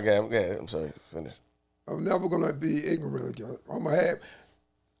 sorry, go ahead. I'm sorry, finish. I'm never going to be ignorant again. I'm going to have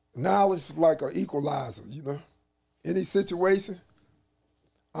knowledge is like an equalizer, you know. Any situation,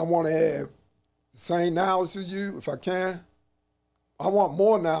 I want to have the same knowledge as you if I can. I want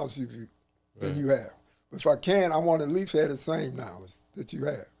more knowledge of you than you have. But if I can, I want to at least have the same knowledge that you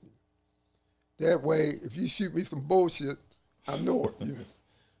have. That way, if you shoot me some bullshit, I know it. You know?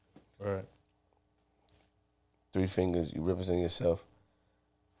 Right. 3 fingers, you represent yourself.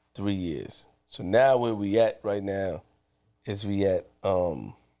 3 years. So now where we at right now is we at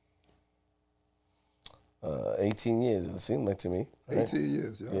 18 years, it seemed like to me. Right? 18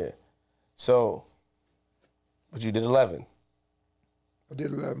 years, yeah. Yeah. So, but you did 11. I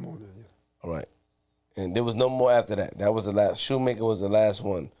did 11 more than you. All right. And there was no more after that. That was the last. Shoemaker was the last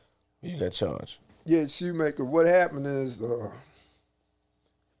one you got charged. Yeah, Shoemaker. What happened is,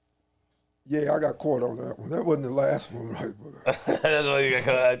 yeah, I got caught on that one. That wasn't the last one, right? But, That's why you got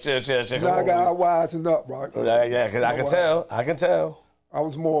caught. Chill. now I got wisened up, right? Yeah, because I can tell. I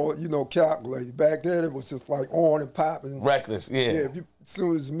was more, calculated. Back then, it was just like on and popping. Reckless, yeah. Yeah, as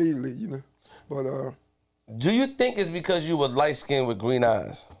soon as immediately, But do you think it's because you were light-skinned with green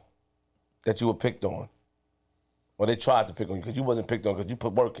eyes that you were picked on? Or they tried to pick on you because you wasn't picked on because you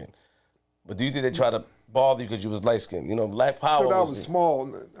put work in. But do you think they tried to bother you because you was light-skinned? Black power. because I was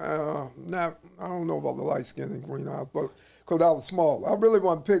small. I don't know about the light skin and green eyes, but because I was small. I really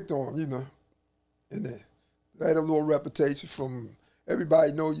wasn't picked on, And I had a little reputation from,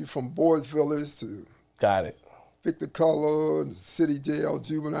 everybody know you from Boys Village to Got it. Victor Color and city jail,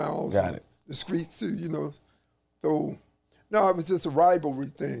 juveniles. Got it. The streets too, So, no, it was just a rivalry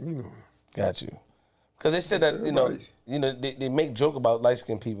thing, Got you. Because they said that, they make joke about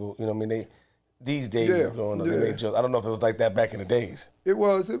light-skinned people. These days growing up, they make jokes. I don't know if it was like that back in the days. It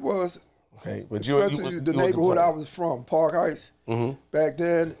was. Okay, but Especially the neighborhood I was from, Park Heights. Mm-hmm. Back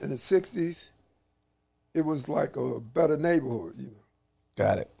then, in the 60s, it was like a better neighborhood,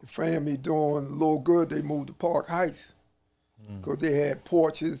 Got it. The family doing a little good, they moved to Park Heights because they had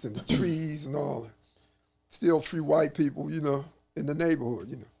porches and the trees and all that. Still few white people, in the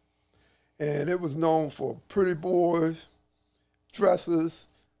neighborhood, And it was known for pretty boys, dressers,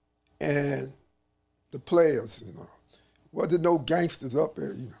 and the players, Wasn't no gangsters up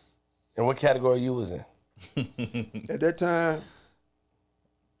there, And what category you was in? At that time,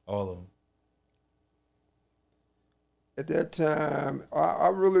 All of them. at that time, I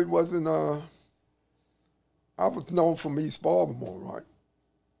really wasn't, I was known from East Baltimore, right?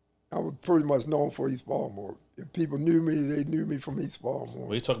 I was pretty much known for East Baltimore. If people knew me, they knew me from East Baltimore.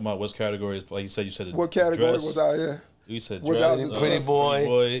 What you talking about? What categories? Like you said. What category dress. was I in? You said What dress. I was pretty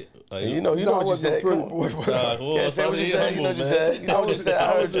boy. Like, You know No, I what you wasn't a said. pretty Come boy. on. Nah, Say what you said. You know what you said. You know what you said.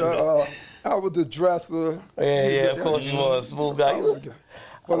 I heard you. I was the dresser. Yeah, of course you was. Smooth guy.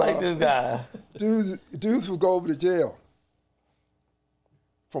 I like this guy. Dudes would go over to jail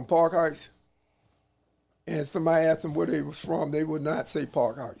from Park Heights, and somebody asked them where they was from, they would not say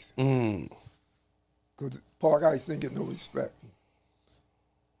Park Heights. Because Park Heights didn't get no respect.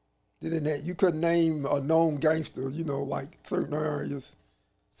 Then you couldn't name a known gangster, like certain areas,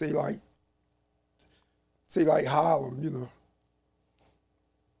 say like Harlem,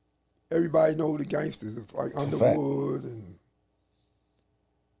 Everybody know the gangsters. It's like Underwood and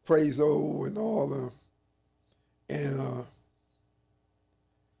Prezo and all them. And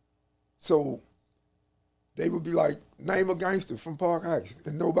so they would be like, name a gangster from Park Heights,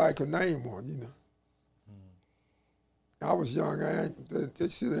 and nobody could name one, I was young,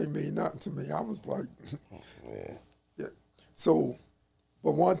 that shit ain't mean nothing to me. I was like, yeah. So,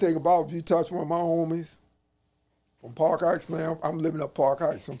 but one thing about if you touch one of my homies from Park Heights now, I'm living up Park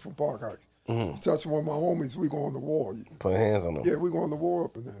Heights, I'm from Park Heights. You touch one of my homies, we go on the war. Put hands on them. Yeah, we go on the war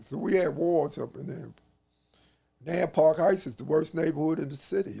up in there. So we had wars up in there. Now Park Heights is the worst neighborhood in the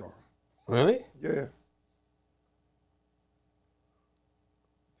city, y'all. Really? Yeah.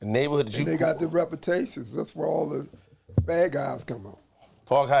 The neighborhood that And they got the reputations. That's where all the bad guys come out.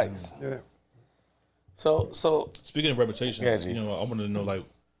 Park Heights. Yeah. So speaking of reputation, Yeah, G. I wanted to know, like,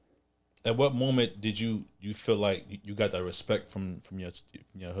 at what moment did you feel like you got that respect from your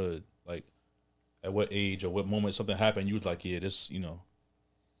hood? Like, at what age or what moment something happened, you was like, yeah, this,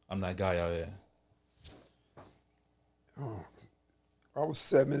 I'm that guy out there. I was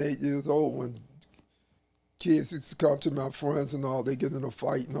 7, 8 years old when kids used to come to my friends and all. They get in a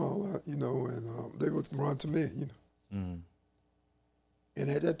fight and all that, and they would run to me, And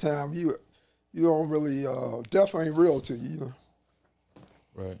at that time, you don't really, death ain't real to you,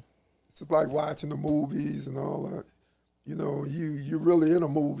 Right. It's like watching the movies and all that. You're really in the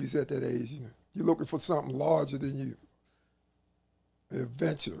movies at that age. You're looking for something larger than you, an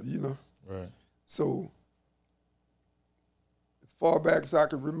adventure. Right. So as far back as I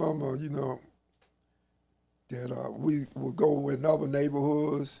can remember, that we would go in other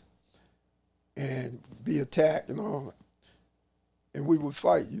neighborhoods, and be attacked and all. And we would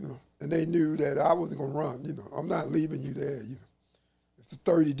fight, And they knew that I wasn't going to run, I'm not leaving you there, If the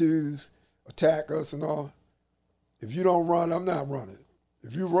 30 dudes attack us and all, if you don't run, I'm not running.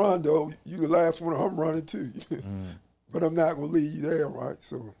 If you run, though, you the last one, I'm running too. But I'm not going to leave you there, right?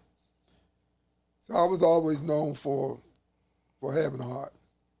 So I was always known for having a heart.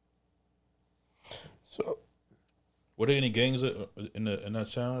 So, were there any gangs in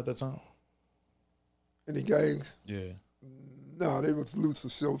that town at that time? Any gangs? Yeah. No, they was loose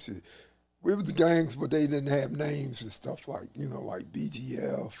associates. We was gangs, but they didn't have names and stuff like, like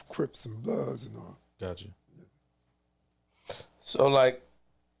BGF, Crips and Bloods and all. Gotcha. So, like,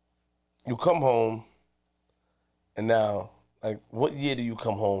 you come home, and now, like, what year do you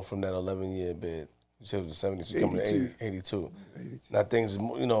come home from that 11-year bid? You said it was the 70s, so you come in 82. Now, things,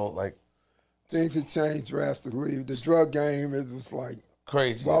 like... Things had changed drastically. The drug game, it was like...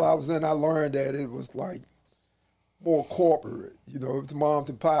 Crazy. While I was in, I learned that it was like more corporate. It was moms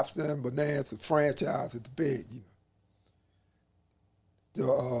and pops then, but now it's a franchise, it's big,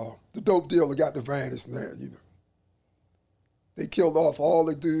 The dope dealer got the advantage now, They killed off all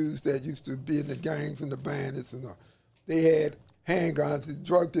the dudes that used to be in the gangs and the bandits, and they had handguns. The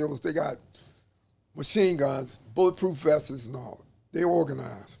drug dealers, they got machine guns, bulletproof vests and all. They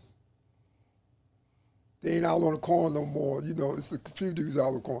organized. They ain't out on the corner no more. It's a few dudes out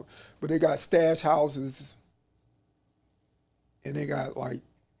on the corner. But they got stash houses, and they got, like,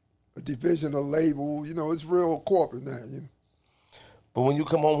 a division of label. It's real corporate now, But when you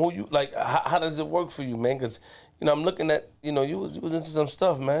come home, who you, like, how does it work for you, man? Because, I'm looking at, you was into some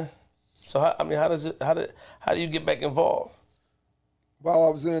stuff, man. So, how do you get back involved? While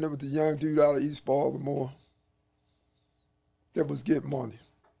I was in, there was a young dude out of East Baltimore that was getting money.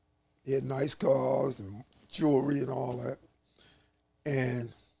 He had nice cars and jewelry and all that.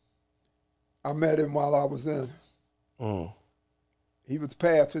 And I met him while I was in. He was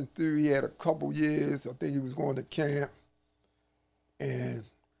passing through. He had a couple years. I think he was going to camp. And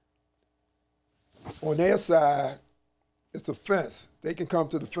on their side, it's a fence. They can come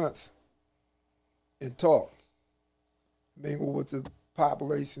to the fence and talk, mingle with the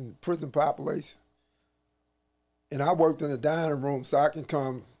population, prison population. And I worked in the dining room, so I can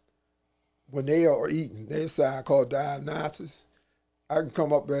come when they are eating. Their side called Dionysus. I can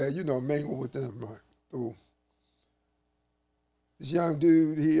come up there, mingle with them. Right? So this young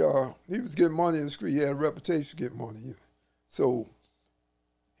dude, he was getting money in the street. He had a reputation for getting money. So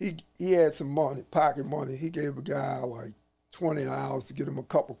he had some money, pocket money. He gave a guy like $20 to get him a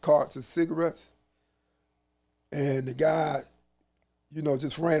couple carts of cigarettes. And the guy,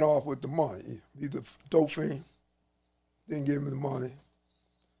 just ran off with the money. He's a dope fiend. Didn't give him the money.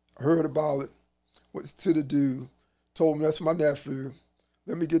 I heard about it, went to the dude, told him that's my nephew.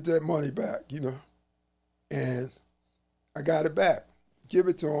 Let me get that money back, And I got it back. Give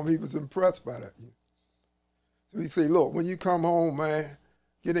it to him. He was impressed by that. So he said, look, when you come home, man,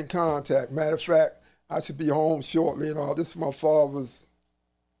 get in contact. Matter of fact, I should be home shortly and all. This is my father's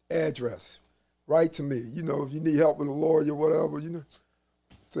address. Write to me, if you need help with a lawyer or whatever,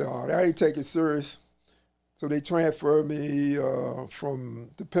 Say, all right, I ain't take it serious. So they transferred me from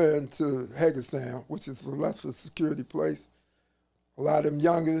the pen to Hagerstown, which is a lesser security place. A lot of them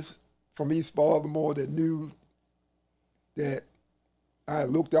youngers from East Baltimore that knew that I had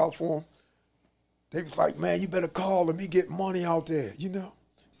looked out for them, they was like, man, you better call him. He get money out there,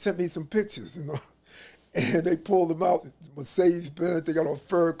 Sent me some pictures, And they pulled them out. Mercedes-Benz, they got on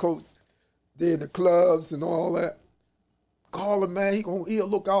fur coats. They're in the clubs and all that. Call him, man. He'll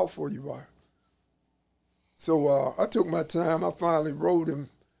look out for you, right? So I took my time. I finally wrote him,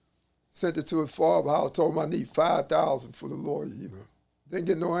 sent it to his father house, told him I need $5,000 for the lawyer, Didn't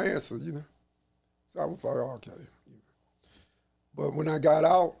get no answer, So I was like, okay. But when I got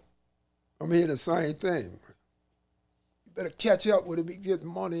out, I'm hearing the same thing. You better catch up with him. He getting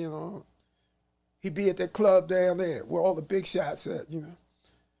money and all. He be at that club down there where all the big shots at,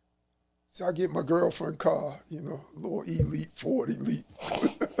 So I get my girlfriend car, little Elite, Ford Elite.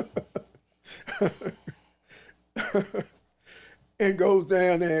 And goes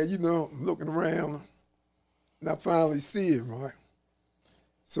down there, looking around. And I finally see him, right?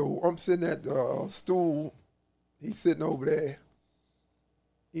 So I'm sitting at the stool. He's sitting over there.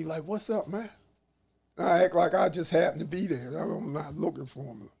 He's like, what's up, man? And I act like I just happened to be there. I'm not looking for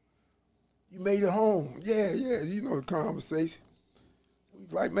him. You made it home. Yeah, the conversation. So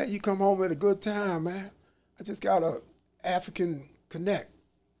he's like, man, you come home at a good time, man. I just got a African connect,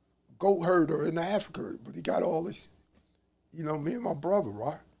 goat herder in Africa, but he got all this, me and my brother,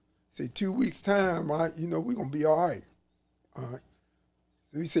 right? Say 2 weeks time, right? We're going to be all right. All right.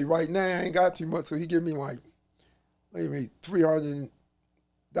 So he said, right now I ain't got too much, so he give me like maybe $300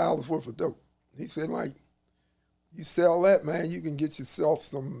 worth of dope. He said, like, you sell that, man, you can get yourself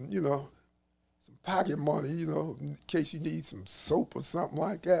some, you know, some pocket money, you know, in case you need some soap or something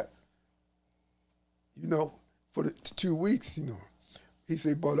like that, you know, for the 2 weeks, you know. He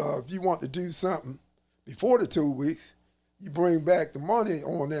said, but if you want to do something before the 2 weeks, you bring back the money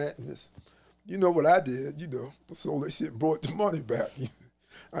on that. And this, you know what I did, you know, sold that shit and brought the money back.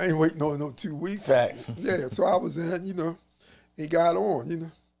 I ain't waiting on no 2 weeks. Facts. Yeah, so I was in, you know, he got on, you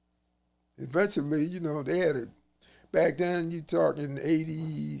know. Eventually, you know, they had it. Back then, you talking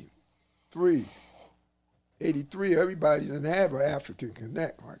 83. 83, everybody didn't have an African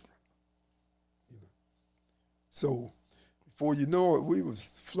Connect like that. You know. So before you know it, we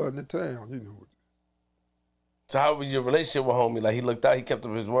was flooding the town, you know. So how was your relationship with homie? Like he looked out, he kept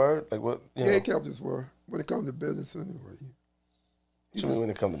up his word? Like what? You Yeah, know? he kept his word. When it comes to business anyway. What you mean when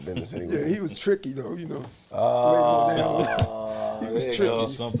it comes to business anyway? Yeah, he was tricky though, you know. Oh, He was there you tricky. go.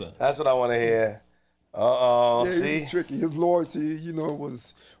 Something. That's what I want to hear. Uh-oh, Yeah, he see? was tricky. His loyalty, you know,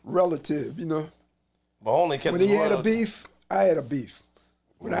 was relative, you know. But homie kept When his he had word. a beef, I had a beef.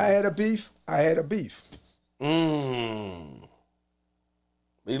 When I had a beef, I had a beef. But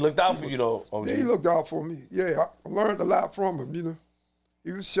he looked out for you though, OG. Yeah, he looked out for me. Yeah, I learned a lot from him, you know.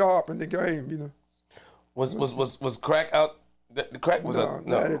 He was sharp in the game, you know. Was crack out? The crack was No, a,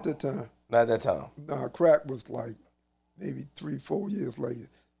 not at that time. not at that time. No, crack was like maybe 3-4 years later.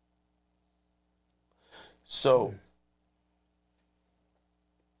 So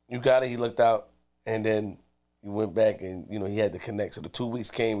you got it. He looked out, and then you went back, and you know he had to connect. So the 2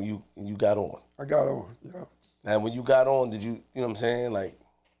 weeks came, and you got on. I got on, yeah. Now when you got on, did you know what I'm saying? Like,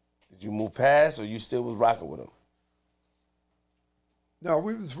 did you move past, or you still was rocking with him? No,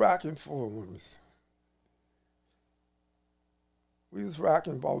 we was rocking for we was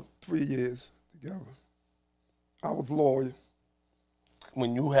rocking about 3 years together. I was loyal.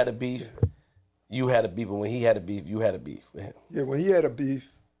 When you had a beef, you had a beef, and when he had a beef, you had a beef with him. Yeah, when he had a beef,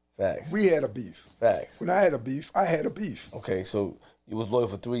 Facts. we had a beef. Facts. When I had a beef, I had a beef. Okay, so you was loyal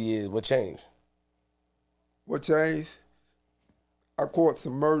for 3 years. What changed? What changed? I caught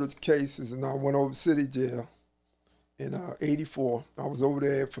some murder cases and I went over to city jail in 84. I was over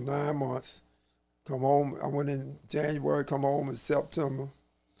there for 9 months. Come home, I went in January, come home in September.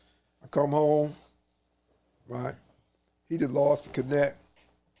 I come home, right? He just lost the connect.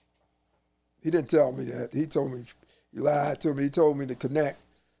 He didn't tell me that. He told me, he lied to me. He told me the connect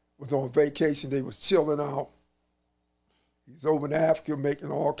was on vacation. They was chilling out. He's over in Africa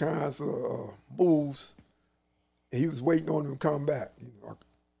making all kinds of moves. And he was waiting on him to come back. You know,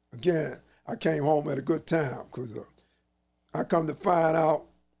 again, I came home at a good time because I come to find out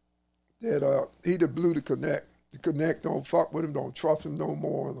that he just blew the connect. The connect don't fuck with him, don't trust him no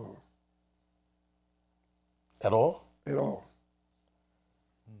more At all? at all.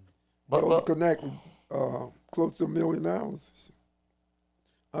 But, The but, connect close to $1 million.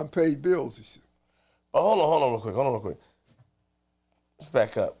 Unpaid bills and shit. but hold on real quick. Let's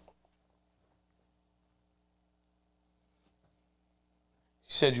back up.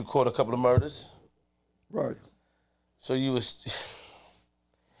 You said you caught a couple of murders. Right. So you was...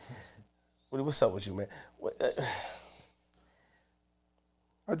 What's up with you, man?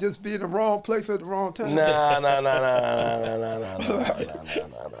 I just be in the wrong place at the wrong time. Nah. That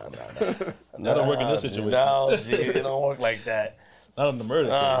don't work in this situation. No, G, it don't work like that. Not in the murder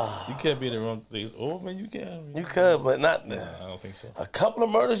case. You can't be in the wrong place. Oh, man, you can. You could, but not... I don't think so. A couple of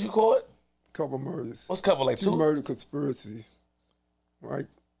murders you caught? Couple murders. What's a couple, like 2 two? murder conspiracies. Right?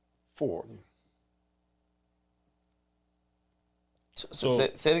 4. So-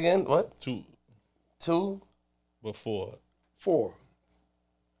 say it again, what? Two? Before. 4.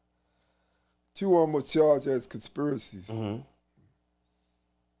 2 of them were charged as conspiracies. Mm-hmm.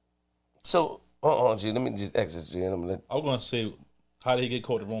 So, hold on, G, let me just exit, G, and I'm gonna let... I was going to say, how did he get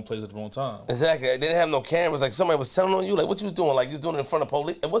caught at the wrong place at the wrong time? Exactly. They didn't have no cameras. Like, somebody was telling on you. Like, what you was doing? Like, you was doing it in front of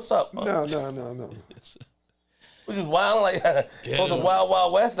police. Like, what's up? No. What you was wild? Like, on some Wild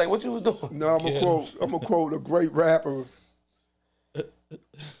Wild West? Like, what you was doing? No, I'm gonna quote a great rapper.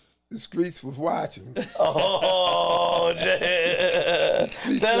 The streets was watching. Oh, Jay.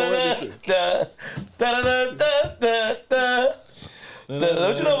 Streets know everything.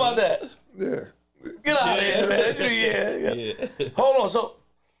 Don't you know about that? Yeah. Get out of here, man. Yeah. Hold on. So,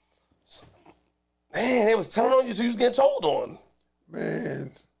 man, they was telling on you, so you was getting told on.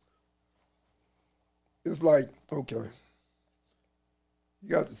 Man. It's like, okay. You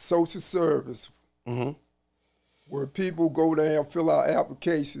got the social service where people go there and fill out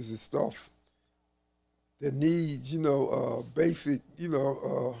applications and stuff that needs, basic,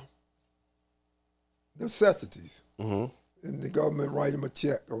 necessities. Mm-hmm. And the government write them a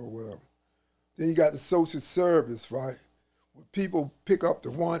check or whatever. Then you got the social service, right? Where people pick up the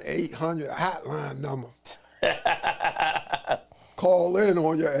 1-800 hotline number, call in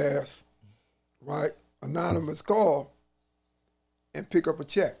on your ass, right? Anonymous call, and pick up a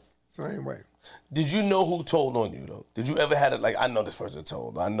check. Same way. Did you know who told on you though? Did you ever had it like I know this person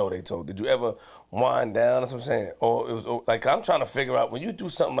told, I know they told. Did you ever wind down? That's what I'm saying. Or it was like I'm trying to figure out when you do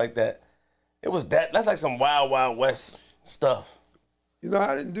something like that. That's like some Wild West stuff.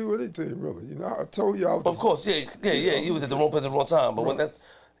 I didn't do anything really. I told you I was. Of course, yeah. You was at the wrong place at the wrong time. But when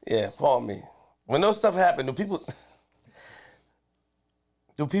pardon me. When those stuff happen, do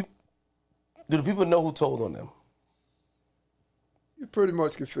the people know who told on them? You pretty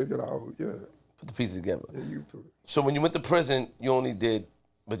much can figure it out, yeah. Put the pieces together. Yeah, you put it. So when you went to prison, you only did,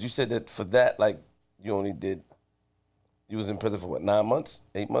 but you said that for that, like, you only did, you was in prison for what, 9 months?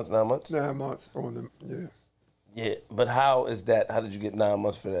 8 months, 9 months? 9 months on them, yeah. Yeah, but how is that? How did you get 9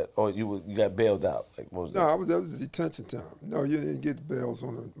 months for that? Or you got bailed out? Like, what was that? No, that was detention time. No, you didn't get bails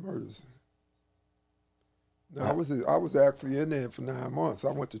on the murders. No, I was actually in there for 9 months.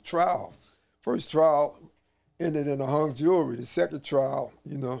 I went to trial. First trial ended in a hung jury. The second trial,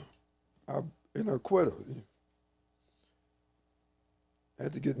 I in a acquittal. I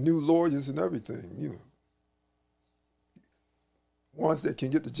had to get new lawyers and everything, Ones that can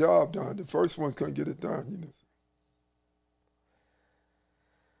get the job done. The first ones couldn't get it done,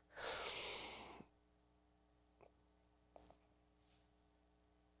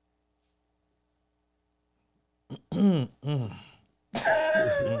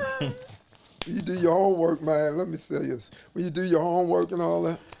 You do your homework, man. Let me say this: when you do your homework and all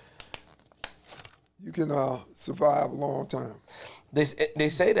that, you can survive a long time. They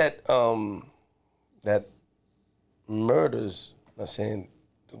say that that murders, not saying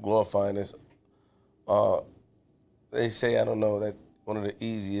glorifying this, they say, I don't know, that one of the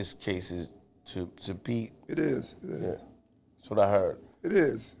easiest cases to beat. It is. Yeah, that's what I heard. It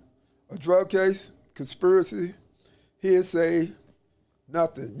is. A drug case, conspiracy, hearsay,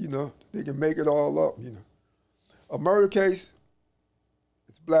 nothing, They can make it all up, A murder case,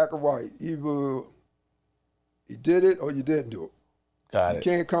 it's black or white. Either you did it or you didn't do it. Got it.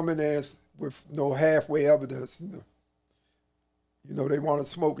 You can't come in there with no halfway evidence, They want a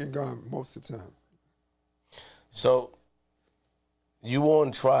smoking gun most of the time. So, you were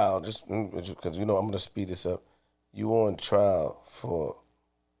on trial, just because, I'm going to speed this up. You were on trial for,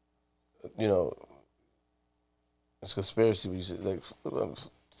 it's conspiracy, but you said, like,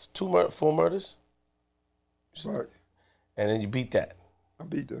 4 murders? Right. And then you beat that. I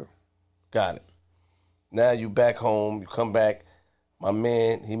beat that. Got it. Now you back home, you come back. My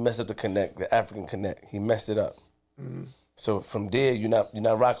man, he messed up the African Connect. He messed it up. Mm-hmm. So from there, you're not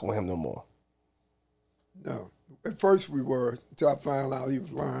rocking with him no more. No. At first we were, until I found out he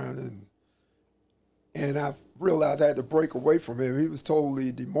was lying, and I realized I had to break away from him. He was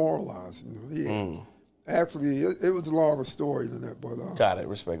totally demoralized. Actually, it was a longer story than that, but got it.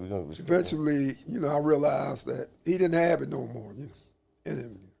 Respect. We're gonna respect. Eventually, I realized that he didn't have it no more, in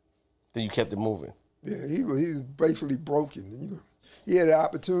him. Then you kept it moving. Yeah, he was basically broken. He had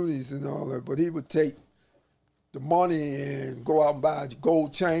opportunities and all that, but he would take the money and go out and buy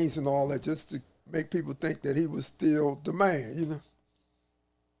gold chains and all that just to make people think that he was still the man,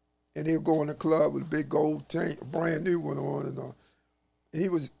 And he'll go in the club with a big gold chain, a brand new one on, and all. He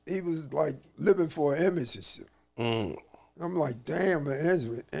was like living for an image and shit. I'm like, damn,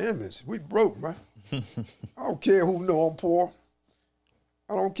 the image. We broke, man. I don't care who know I'm poor.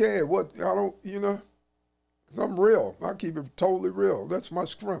 I don't care because I'm real. I keep it totally real. That's my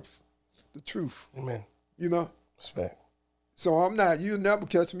strength, the truth. Amen. Respect. So I'm not, you'll never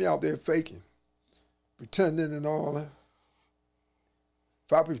catch me out there faking, pretending and all that.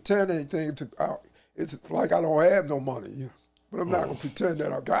 If I pretend anything, it's like I don't have no money, But I'm not going to pretend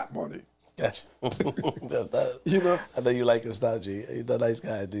that I got money. Gotcha. I know you like him, Stop G. He's a nice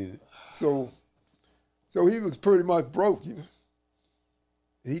guy, dude. So he was pretty much broke,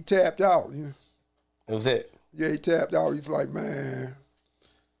 He tapped out, That was it? Yeah, he tapped out. He's like, man,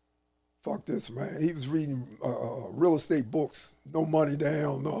 fuck this, man. He was reading real estate books, no money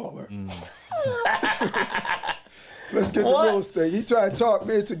down and all that. Let's get into real estate. He tried to talk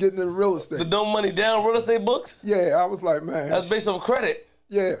me into getting into real estate. The no money down real estate books? Yeah, I was like, man. That's based on credit.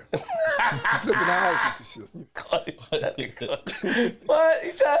 Yeah. Flipping the houses and shit. What?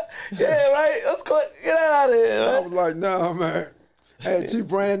 You try? Yeah, right? Let's go. Get out of here, man. I was like, nah, man. I had 2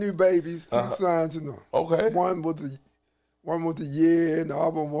 brand new babies, 2 sons, Okay. One was a year, and the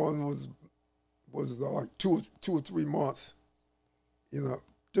other one was was like two or 3 months. You know,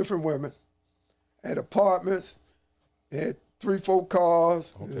 different women, had apartments, had 3-4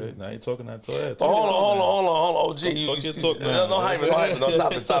 cars. Okay, now you're talking that talk. Hold on, OG. Talk your talk now. No hype.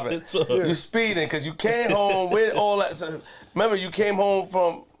 No, stop it. Yeah. You speeding because you came home with all that. So, remember, you came home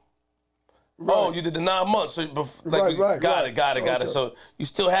from. Right. Oh, you did the 9 months. So Right. Got it. Okay. So you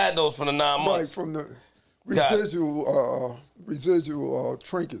still had those for the 9 Right, months. from the Got it. residual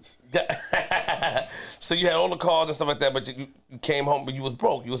trinkets. So you had all the cars and stuff like that, but you came home, but you was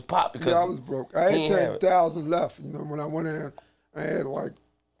broke. You was popped because Yeah, I was broke. I he had ain't have it. 10,000 left. You know, when I went in, I had like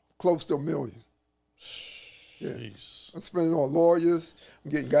close to $1 million. Yeah. Jeez. I'm spending on lawyers. I'm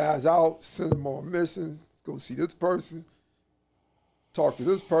getting guys out, sending them on a mission. Go see this person, talk to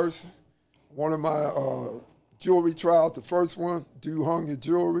this person. One of my jewelry trials, the first one, dude hung his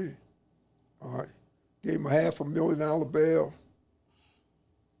jewelry. All right. Gave him a $500,000 bail.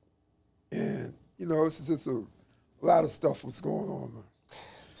 And, you know, it's just a lot of stuff was going on, man.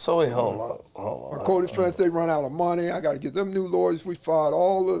 So wait, hold on. My co-defense, they run out of money. I got to get them new lawyers. We fired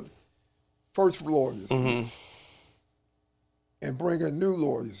all the first lawyers and bring in new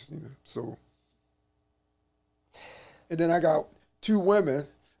lawyers, you know. So, and then I got 2 women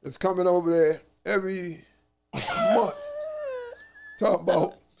that's coming over there every month talking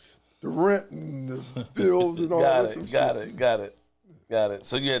about the rent and the bills and all Got this. it. Got it.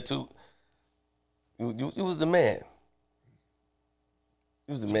 So you had 2. You was the man.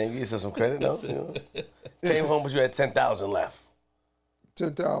 You was the man. You get some credit, though. You know? Came home, but you had 10,000 left.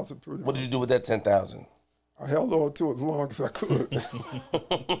 10,000 pretty What much. did you do with that 10,000? I held on to it as long as I could.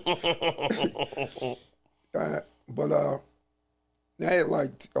 But I had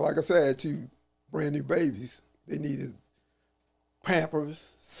like I said, I had 2 brand new babies. They needed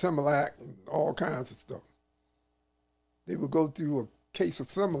Pampers, Similac, and all kinds of stuff. They would go through a case of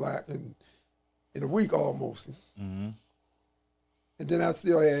Similac in a week almost. Mm-hmm. And then I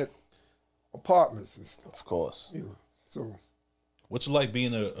still had apartments and stuff, Of course. you know. So What's it like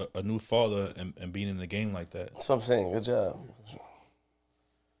being a new father and being in the game like that? That's what I'm saying. Good job.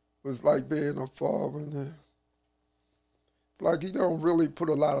 it was like being a father. And it's like you don't really put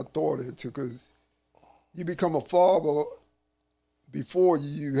a lot of thought into because you become a father before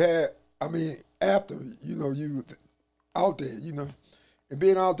after, you know, you out there, you know. And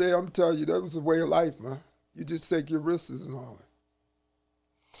being out there, I'm telling you, that was a way of life, man. You just take your risks and all that.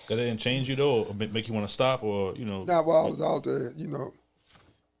 That didn't change you though, or make you want to stop, or you know? Not while I was out there, you know.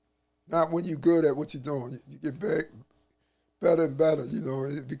 Not when you're good at what you're doing. You get back better and better, you know.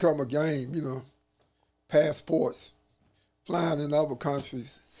 It become a game, you know. Passports, flying in other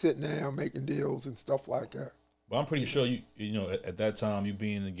countries, sitting down, making deals and stuff like that. But I'm pretty sure you know at that time, you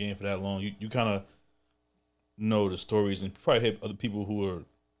being in the game for that long, you kind of know the stories and probably hit other people who are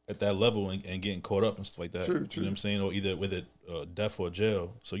at that level and getting caught up and stuff like that. True, You know true. what I'm saying? Or either with it death or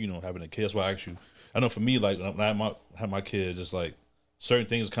jail. So, you know, having a kid, that's why I asked you. I know for me, like, when I had my kids, it's like certain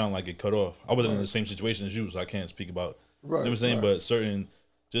things kind of like get cut off. I wasn't in the same situation as you, so I can't speak about, you know what I'm saying? Right. But certain,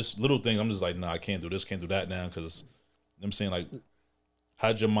 just little things, I'm just like, nah, I can't do this, can't do that now, because, you know what I'm saying? Like,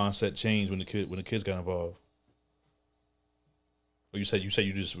 how'd your mindset change when the kids got involved? Or you said you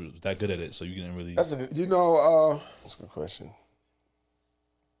just was that good at it, so you didn't really. That's a good, You know, that's a good question.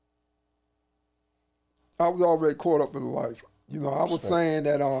 I was already caught up in life. You know, I was saying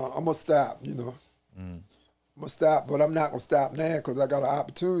that I'm going to stop, you know. I'm going to stop, but I'm not going to stop now because I got an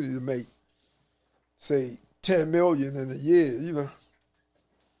opportunity to make, say, $10 million in a year, you know.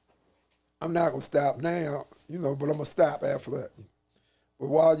 I'm not going to stop now, you know, but I'm going to stop after that. But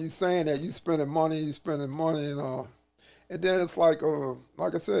while you're saying that, you're spending money, and then it's like I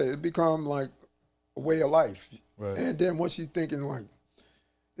said, it become like a way of life. Right. And then once you're thinking like,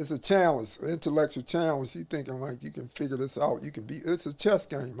 it's a challenge, an intellectual challenge. You thinking like you can figure this out. You can be. It's a chess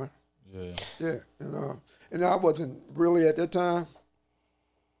game, man. Yeah. Yeah, and I wasn't really at that time.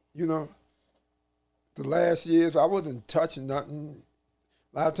 You know, the last years I wasn't touching nothing.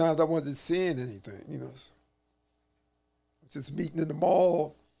 A lot of times I wasn't seeing anything. You know, just meeting in the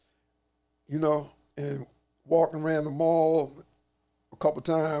mall. You know, and walking around the mall a couple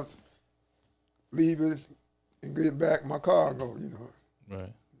times, leaving and getting back in my car and go. You know.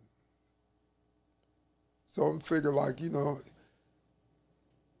 Right. So I'm figuring like, you know,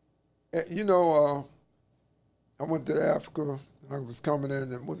 I went to Africa. I was coming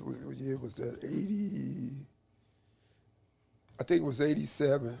in, and what year was that? 80, I think it was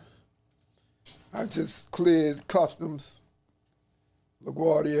 87. I just cleared customs,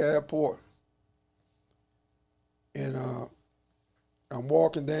 LaGuardia Airport, and I'm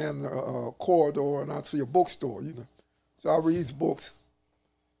walking down the corridor, and I see a bookstore, you know. So I read books.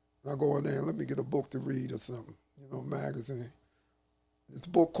 And I go in there and let me get a book to read or something, magazine. This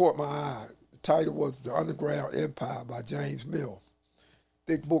book caught my eye. The title was The Underground Empire by James Mill.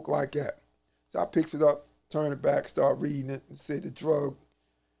 Thick book like that. So I picked it up, turned it back, start reading it, and say the drug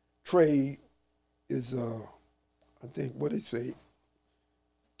trade is, I think, what they say,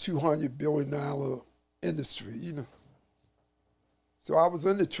 $200 billion industry, So I was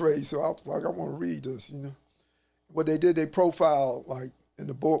in the trade, so I was like, I want to read this, What they did, they profiled, like in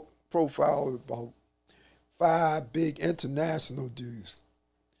the book, profiled about 5 big international dudes.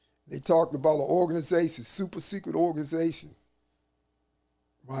 They talked about an organization, super secret organization,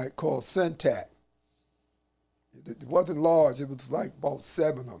 right, called Syntac. It wasn't large, it was like about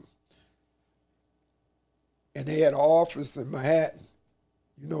 7 of them. And they had an office in Manhattan,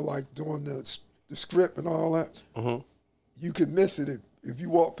 like doing the script and all that. Mm-hmm. You could miss it if you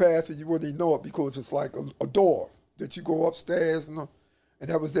walk past it, you wouldn't even know it because it's like a door that you go upstairs, and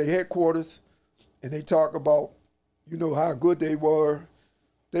that was their headquarters. And they talk about, how good they were.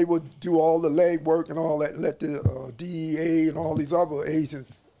 They would do all the legwork and all that, and let the DEA and all these other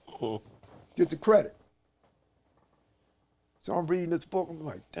agents get the credit. So I'm reading this book, I'm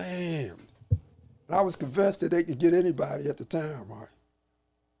like, damn. And I was convinced that they could get anybody at the time, right?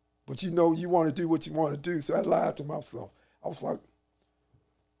 But you want to do what you want to do, so I lied to myself. I was like,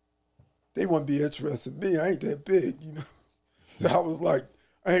 they wouldn't be interested in me. I ain't that big, So I was like,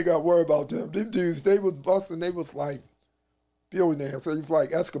 I ain't got to worry about them. Them dudes, they was busting, they was like billionaires. So it was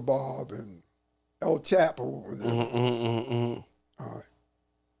like Escobar and El Chapo. And all right.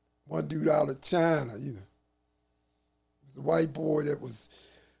 One dude out of China, It was a white boy that was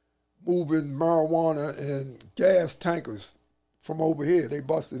moving marijuana and gas tankers from over here. They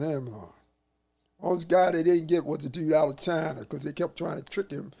busted him and all. Only guy they didn't get was the dude out of China because they kept trying to trick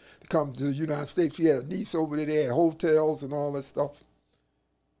him to come to the United States. He had a niece over there. They had hotels and all that stuff.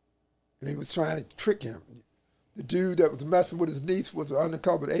 And they was trying to trick him. The dude that was messing with his niece was an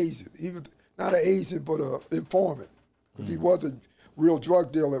undercover agent. He was not an agent, but an informant. Because he was a real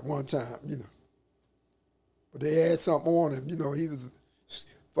drug dealer at one time, But they had something on him, he was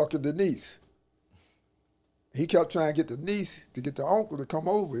fucking the niece. He kept trying to get the niece to get the uncle to come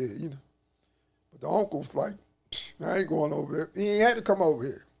over here, But the uncle was like, I ain't going over there. He ain't had to come over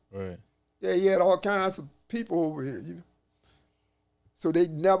here. Right. Yeah, he had all kinds of people over here, So they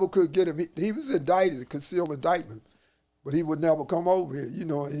never could get him. He was indicted, concealed indictment, but he would never come over here,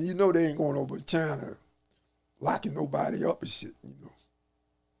 And they ain't going over to China, locking nobody up and shit,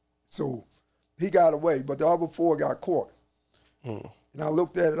 So he got away, but the other 4 got caught. And I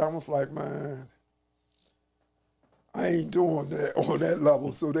looked at it, I was like, man, I ain't doing that on that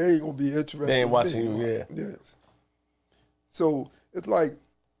level, so they ain't gonna be interested. They ain't watching you, yeah. Yes. So it's like,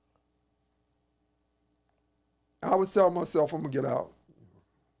 I was telling myself I'm gonna get out.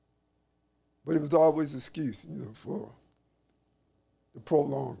 But it was always an excuse, for to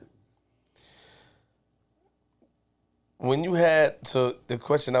prolong it. When you had, so the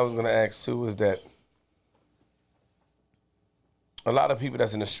question I was gonna ask too is that a lot of people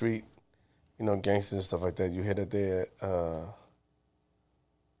that's in the street, gangsters and stuff like that, you hear that they're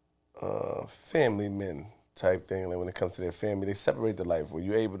family men type thing. Like when it comes to their family, they separate the life. Were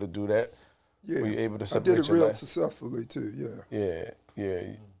you able to do that? Yeah, were you able to I did it real successfully too. Yeah. Yeah.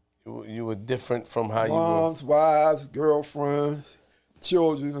 You were different from how Moms, wives, girlfriends,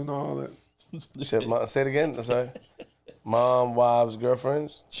 children, and all that. Say it again. I'm sorry. Mom, wives,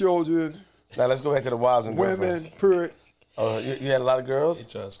 girlfriends, children. Now let's go back to the wives and women. Girlfriends. Period. Oh, you had a lot of girls? You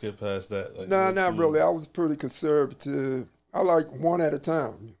try to skip past that. Like, no, not really. I was pretty conservative. I like one at a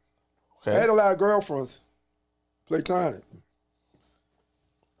time. Okay. I had a lot of girlfriends, platonic.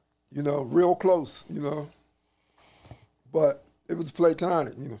 Real close, But it was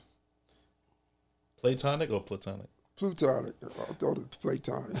platonic, Platonic or platonic? Plutonic. I thought it was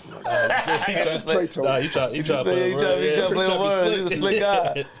platonic. Plato. Nah, you try to play words. He's a slick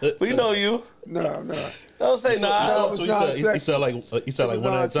guy. We know you. No. Don't say nah. No, it was not he said like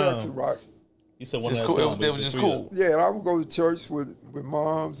one at a time. Right. He said one Just at cool. a time. It was just cool. Yeah, I would go to church with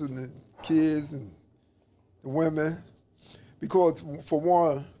moms and the kids and the women because for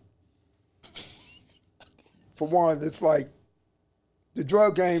one, it's like the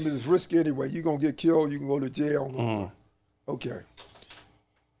drug game is risky anyway. You're gonna get killed. You can go to jail. Okay.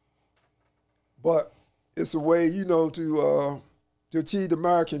 But it's a way, to achieve the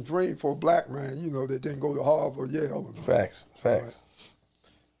American dream for a black man, that didn't go to Harvard or Yale. Facts. Right.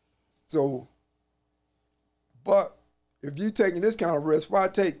 So, but if you're taking this kind of risk, why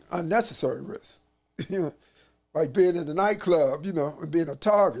take unnecessary risks? Like being in the nightclub, and being a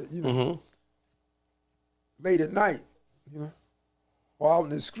target, late at night, or out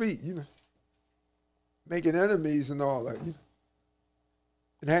in the street, making enemies and all that, and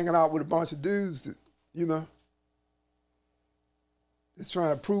hanging out with a bunch of dudes that, that's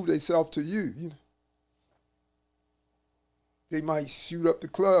trying to prove themselves to you, They might shoot up the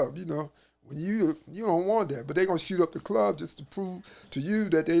club, when you don't want that, but they're going to shoot up the club just to prove to you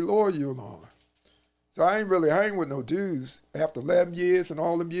that they loyal and all that. So I ain't really hang with no dudes after 11 years and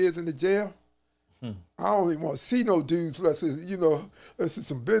all them years in the jail. I don't even want to see no dudes unless it's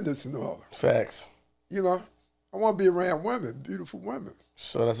some business and all. Facts. I want to be around women, beautiful women.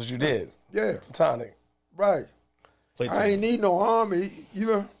 So that's what you did. Yeah. Platonic. Right. I ain't need no army,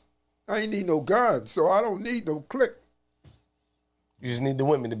 I ain't need no guns, so I don't need no clique. You just need the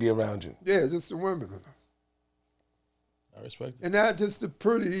women to be around you. Yeah, just the women. I respect it. And not just the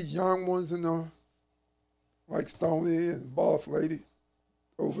pretty young ones, like Stoney and Boss Lady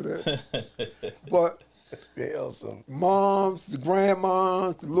over there. But Yeah, awesome. moms, the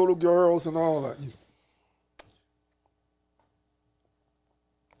grandmas, the little girls and all that.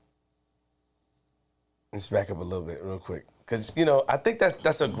 Let's back up a little bit real quick. Because, I think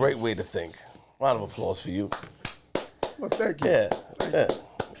that's a great way to think. Round of applause for you. Well, thank you. Yeah.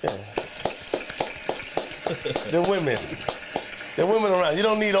 The women around. You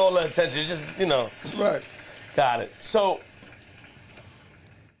don't need all the attention. Just, Right. got it. So,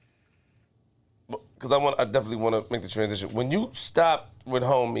 because I definitely want to make the transition. When you stopped with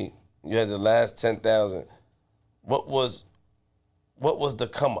Homie, you had the last 10,000. What was the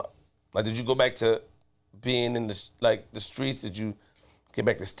come up? Like, did you go back to being in the streets? Did you get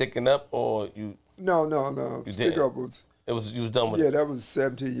back to sticking up, or you? No. You Stick didn't? up was, You was done with it. yeah, that was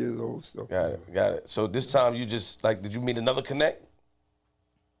 17 years old stuff. Got it. So this time you just did you meet another connect?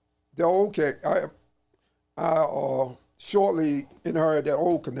 The old connect, I shortly inherited that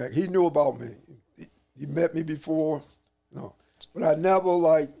old connect. He knew about me. He met me before, but I never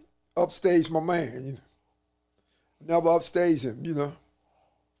upstaged my man. Never upstaged him.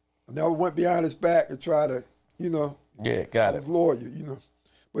 I never went behind his back and tried to, Yeah, got I it. was loyal,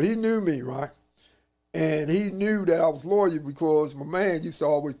 But he knew me, right? And he knew that I was loyal because my man used to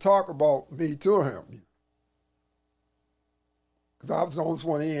always talk about me to him. Because I was the only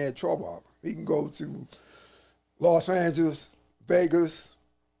one he had trouble with. He can go to Los Angeles, Vegas,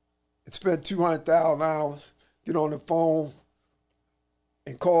 and spend $200,000, get on the phone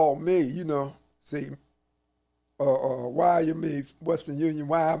and call me, say, wire me, Western Union,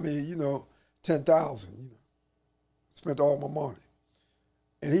 wire me, 10,000, Spent all my money.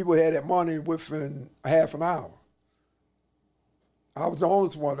 And he would have that money within half an hour. I was the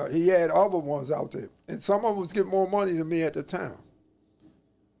only one. He had other ones out there. And some of them was getting more money than me at the time.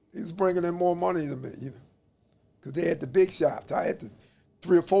 He was bringing in more money than me, Because they had the big shops. I had the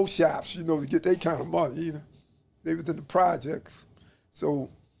 3 or 4 shops, to get that kind of money, They was in the projects.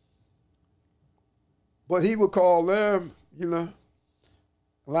 So, but he would call them, A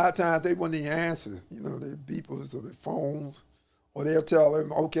lot of times they wouldn't even answer, their beepers or their phones. Or they'll tell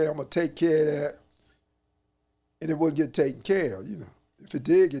him, okay, I'm going to take care of that. And it wouldn't get taken care of, If it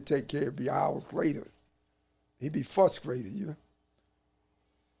did get taken care of, it'd be hours later. He'd be frustrated,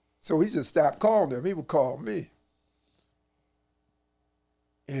 So he just stopped calling them. He would call me.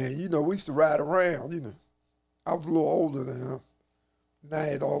 And, we used to ride around, I was a little older than him. And I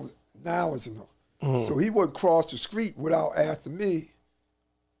had all the knowledge, So he wouldn't cross the street without asking me,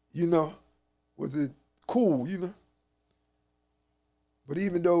 was it cool, But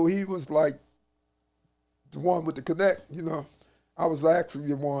even though he was like the one with the connect, I was actually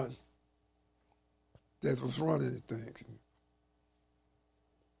the one that was running the things.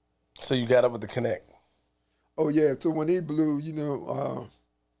 So you got up with the connect. Oh yeah, so when he blew,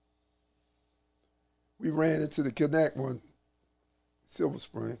 we ran into the connect one, Silver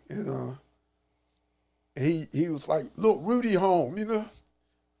Spring, and he was like, look, Rudy home,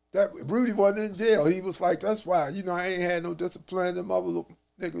 That Rudy wasn't in jail. He was like, that's why, I ain't had no discipline. Them other little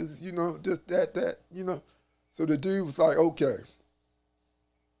niggas, just that, So the dude was like, okay,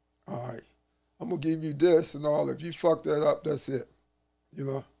 all right, I'm going to give you this and all. If you fuck that up, that's it,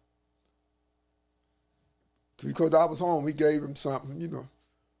 Because I was home, we gave him something,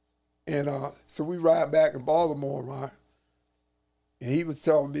 And so we ride back in Baltimore, right? And he was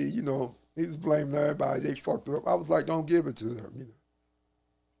telling me, he was blaming everybody. They fucked it up. I was like, don't give it to them,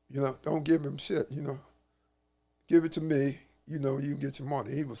 don't give him shit, Give it to me, you get your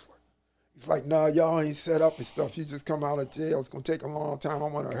money. He's like, nah, y'all ain't set up and stuff. You just come out of jail. It's going to take a long time. I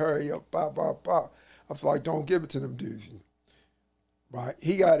want to hurry up, I was like, don't give it to them dudes. Right?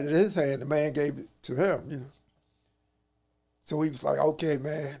 He got it in his hand. The man gave it to him, So he was like, okay,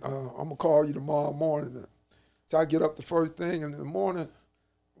 man, I'm going to call you tomorrow morning. So I get up the first thing in the morning,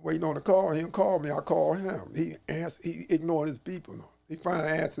 waiting on the call. He didn't call me. I call him. He ignored his beeper. He finally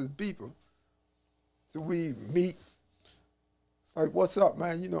answered his beeper. So we meet. It's like, what's up,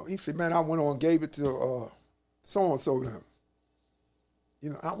 man? You know, he said, man, I went on and gave it to so-and-so them. You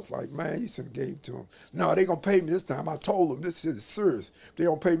know, I was like, man, you should have gave it to him. No, they gonna pay me this time. I told them this shit is serious. If they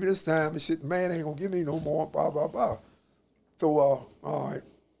don't pay me this time, this shit, man, they ain't gonna give me no more, blah, blah, blah. So, all right.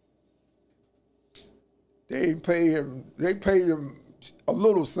 They ain't pay him. They paid him a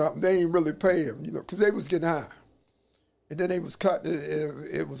little something. They ain't really pay him, you know, because they was getting high. And then they was cutting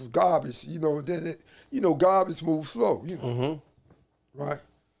it was garbage, you know. Then garbage moves slow, you know, right?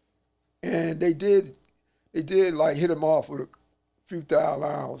 And they did like hit him off with a few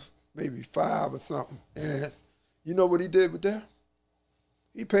 $1,000, maybe $5 or something. And you know what he did with that?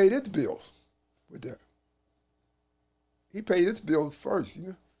 He paid his bills with that. He paid his bills first, you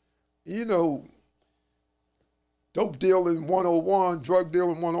know. You know, dope dealing 101, drug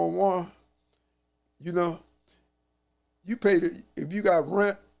dealing 101, you know. You paid it, if you got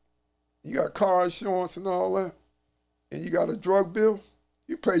rent, you got car insurance and all that, and you got a drug bill,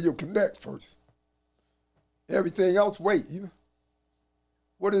 you pay your connect first. Everything else wait, you know.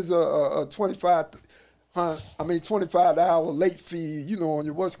 What is a $25 late fee, you know, on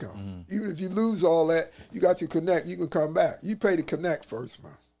your what's coming? Even if you lose all that, you got your connect, you can come back. You pay the connect first,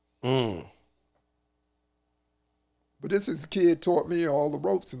 man. But this is kid taught me all the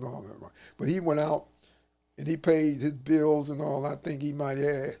ropes and all that, right? But he went out and he paid his bills and all. I think he might have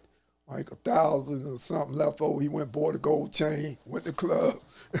had like $1,000 or something left over. He went and bought a gold chain, went to the club,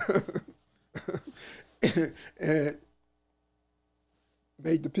 and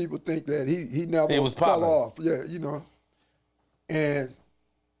made the people think that he never fell off. Yeah, you know. And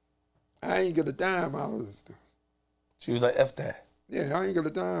I ain't get a dime out of this. She was like, F that. Yeah, I ain't get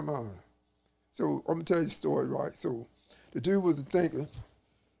a dime out of it. So I'm gonna tell you the story, right? So the dude was a thinker,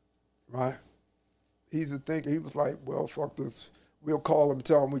 right? He's a thinker. He was like, well, fuck this. We'll call him and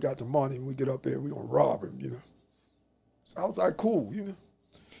tell him we got the money and we get up there and we're gonna rob him, you know. So I was like, cool, you know.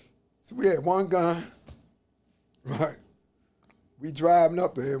 So we had one gun, right? We driving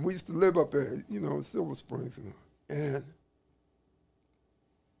up there and we used to live up there, you know, in Silver Springs. And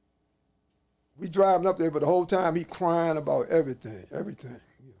we driving up there, but the whole time he crying about everything. You know.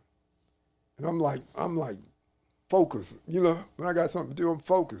 And I'm like, focused, you know. When I got something to do, I'm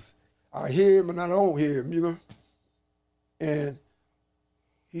focused. I hear him and I don't hear him, you know. And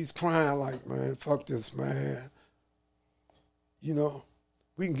he's crying like, man, fuck this, man. You know,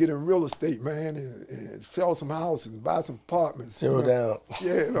 we can get in real estate, man, and sell some houses, buy some apartments. Zero down.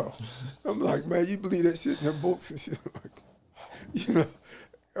 Yeah, you know. I'm like, man, you believe that shit in the books and shit? Like, you know,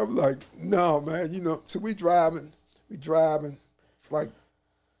 I'm like, no, man, you know. So we driving. It's like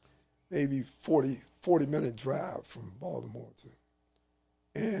maybe 40-minute drive from Baltimore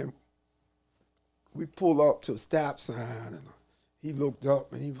and we pull up to a stop sign, and he looked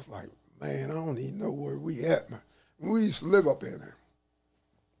up, and he was like, man, I don't even know where we at, man. We used to live up in there.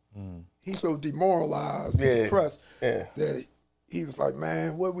 He's so demoralized and depressed that he was like,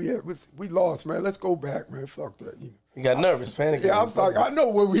 man, where we at? We lost, man. Let's go back, man. Fuck that. You know? He got nervous, panicking. Yeah, I was like, I know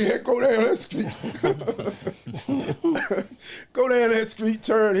where we at. Go down that street. Go down that street,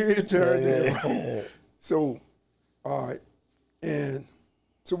 turn here, turn there. Right? So, all right. And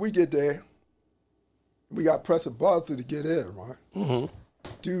so we get there. We got press a buzzer to get in, right?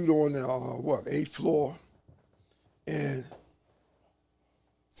 Dude on the, 8th floor. And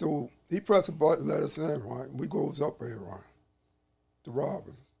so he pressed a button, let us in, right? We goes up there, right, to rob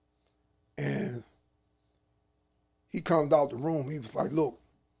him. And he comes out the room. He was like, look,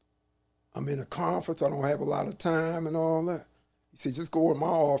 I'm in a conference. I don't have a lot of time and all that. He said, just go in my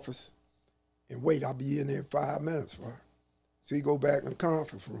office and wait. I'll be in there in 5 minutes, right? So he go back in the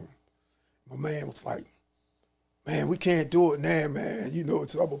conference room. My man was like, man, we can't do it now, man. You know,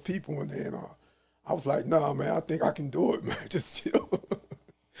 it's other people in there and all. I was like, nah, man, I think I can do it, man. Just chill.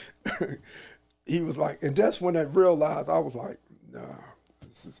 He was like, and that's when I realized, I was like, nah,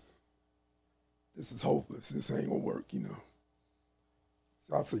 this is hopeless. This ain't gonna work, you know.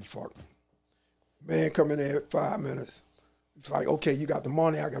 So I said, fuck. Man come in there at 5 minutes. He was like, okay, you got the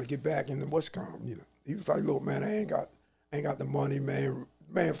money. I got to get back in the Westcom, you know. He was like, look, man, I ain't got the money, man.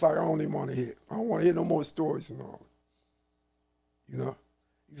 Man, it's like I don't even want to hear. I don't want to hear no more stories and all. You know?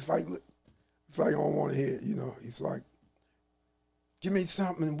 He was like, I don't want to hear it, you know. He was like, give me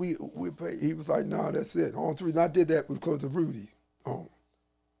something and we'll pay. He was like, nah, that's it. On three. And I did that because of Rudy.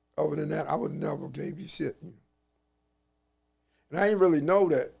 Other than that, I would never gave you shit. You know? And I didn't really know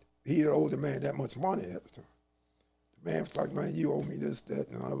that he owed the man that much money at the time. The man was like, man, you owe me this, that,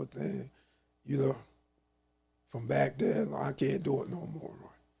 and other thing, you know. from back then, I can't do it no more. Right?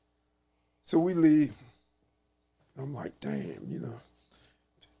 So we leave. I'm like, damn, you know.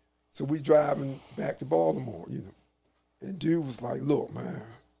 So we driving back to Baltimore, you know. And dude was like, look, man.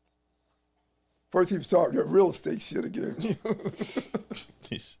 First he was talking that real estate shit again. You know?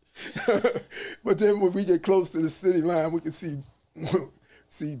 But then when we get close to the city line, we can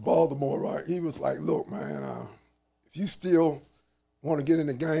see Baltimore, right? He was like, look, man, if you still want to get in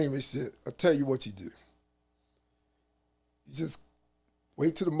the game and shit, I'll tell you what you do. You just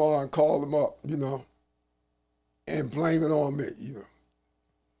wait till tomorrow and call them up, you know, and blame it on me, you know.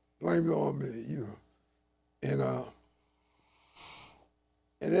 Blame it on me, you know.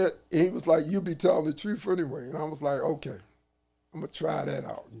 And he was like, you be telling the truth anyway. And I was like, okay, I'm going to try that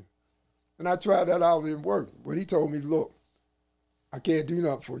out. You know? And I tried that out and it worked. But he told me, look, I can't do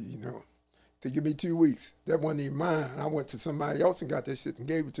nothing for you, you know. To give me 2 weeks. That wasn't even mine. I went to somebody else and got that shit and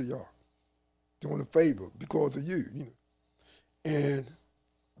gave it to y'all. Doing a favor because of you, you know. And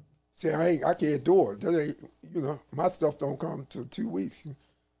said, I can't do it. That ain't, you know, my stuff don't come till 2 weeks.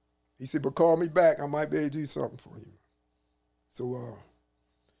 He said, but call me back. I might be able to do something for you. So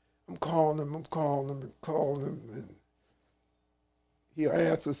I'm calling him, and he'll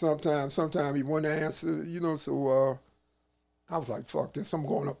answer sometimes. Sometimes he wouldn't answer, you know, so I was like, fuck this, I'm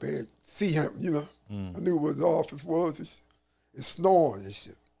going up there and see him, you know. I knew where his office was. It's snowing and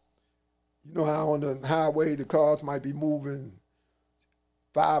shit. You know how on the highway the cars might be moving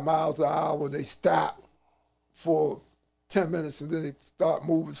 5 miles an hour, they stop for 10 minutes and then they start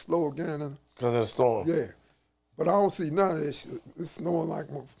moving slow again. Because of the storm. Yeah. But I don't see none of that shit. It's snowing like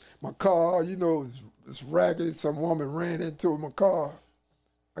my car, you know, it's ragged. Some woman ran into my car.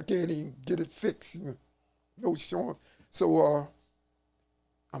 I can't even get it fixed, you know. No insurance. So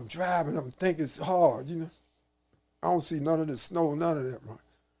I'm driving, I'm thinking it's hard, you know. I don't see none of the snow, none of that, right?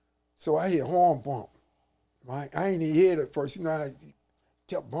 So I hear horn bump, right? I ain't even hear it at first. You know, I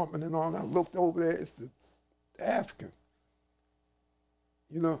kept bumping and all, and I looked over there, it's the African,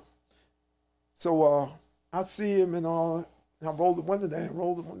 you know. So I see him and all, and I rolled the window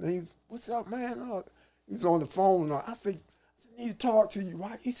down, he, what's up, man? He was on the phone, and I said, I need to talk to you,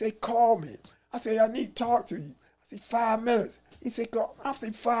 right? He said, call me. I said, I need to talk to you. I said, 5 minutes. He said, call. I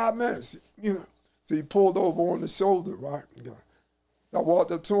said, 5 minutes, you know. So he pulled over on the shoulder, right? I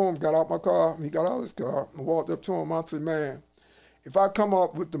walked up to him, got out my car, he got out of his car, I walked up to him, I said, man, if I come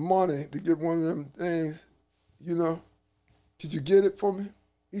up with the money to get one of them things, you know, could you get it for me?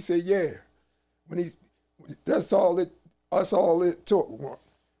 He said, yeah. That's all it took.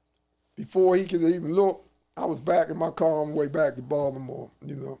 Before he could even look, I was back in my car on the way back to Baltimore,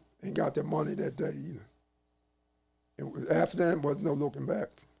 you know, and got that money that day, you know. And after that, there was no looking back.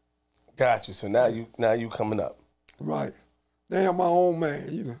 Got you. So now you coming up. Right. Now I'm my own man,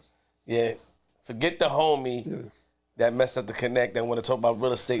 you know. Yeah. Forget the homie that messed up the connect that want to talk about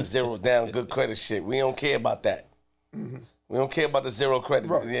real estate, zero down, good credit shit. We don't care about that. Mm-hmm. We don't care about the zero credit.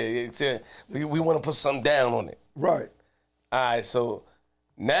 Right. Yeah, we want to put something down on it. Right. All right, so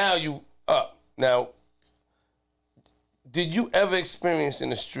now you up. Now, did you ever experience in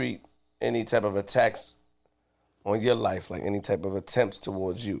the street any type of attacks on your life, like any type of attempts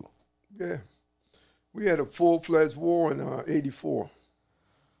towards you? Yeah. We had a full-fledged war in '84.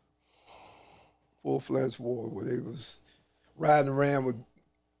 Full-fledged war where they was riding around with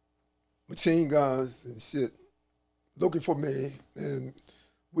machine guns and shit, looking for me, and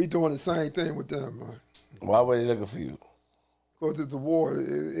we doing the same thing with them, man. Why were they looking for you? Because it's a war.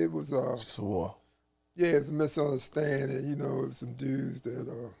 It was just a war. Yeah, it's a misunderstanding. You know, it was some dudes that it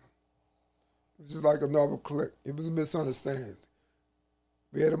was just like another clique. It was a misunderstanding.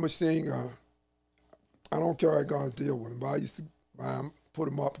 We had a machine gun. I don't carry guns, deal with them, but I used to buy them, put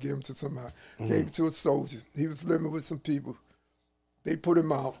them up, give them to somebody. Gave it to a soldier. He was living with some people. They put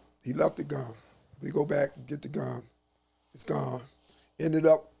him out. He left the gun. We go back and get the gun. It's gone. Ended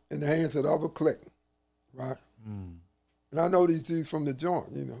up in the hands of the other clique, right? Mm. And I know these dudes from the joint,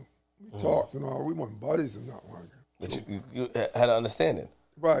 you know. We talked and all. We weren't buddies or nothing like that. But so, you had an understanding.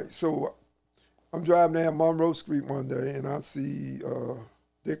 Right. So I'm driving down Monroe Street one day and I see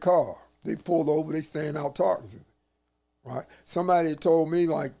their car. They pulled over, they stand out talking to me, right? Somebody had told me,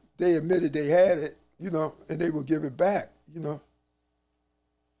 like, they admitted they had it, you know, and they would give it back, you know.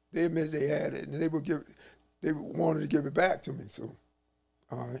 They admitted they had it, and they wanted to give it back to me, so,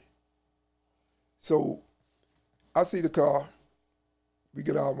 all right. So I see the car. We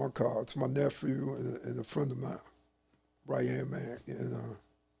get out of my car. It's my nephew and a friend of mine, right-hand man, and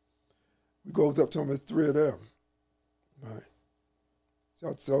we goes up to them, it's 3 of them, right? So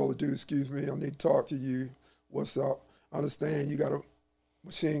I told the dude, excuse me, I need to talk to you. What's up? I understand you got a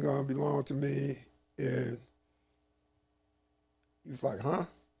machine gun belong to me, and He was like, huh?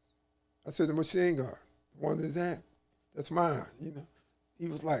 I said, the machine gun. One is that? That's mine, you know. He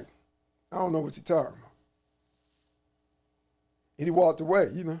was like, I don't know what you're talking about. And he walked away,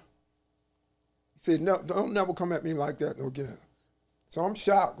 you know. He said, no, don't never come at me like that no again. So I'm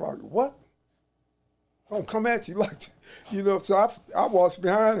shocked, like, what? I don't come at you like that. You know, so I walked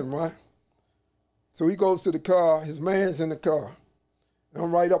behind him, right? So he goes to the car, his man's in the car. And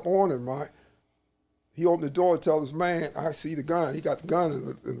I'm right up on him, right? He opened the door and tells his man, I see the gun. He got the gun in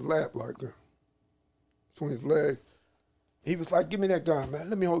the lap like that, between his legs. He was like, give me that gun, man.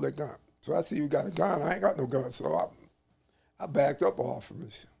 Let me hold that gun. So I see you got a gun. I ain't got no gun. So I backed up off him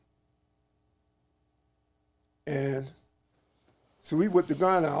and shit. And so we whipped the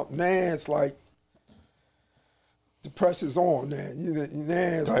gun out. Now it's like, the pressure's on now. Now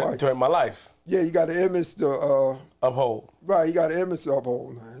it's like, Threaten my life. yeah, you got an image to Uphold. right, you got an image to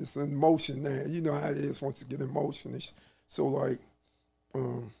uphold now. It's in motion now. You know how it is once you get in motion. So like,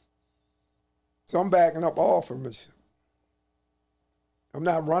 so I'm backing up off him and shit. I'm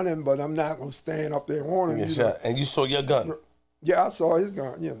not running, but I'm not gonna stand up there on him. Get shot. And you saw your gun. Yeah, I saw his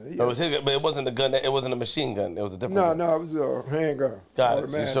gun. Yeah, It was his gun, but it wasn't a gun. It wasn't a machine gun. It was a different gun. no, it was a handgun. Got it.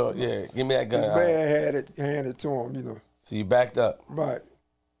 So you saw, yeah, give me that gun. His All right. man had it handed to him. You know. So you backed up. Right.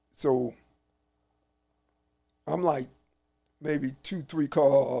 So I'm like maybe 2-3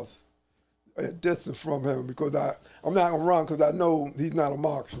 cars at distance from him because I'm not gonna run because I know he's not a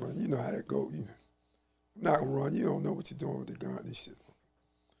marksman. You know how that go. You know. I'm not gonna run. You don't know what you're doing with the gun and shit.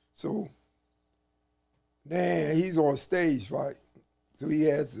 So now he's on stage, right? So he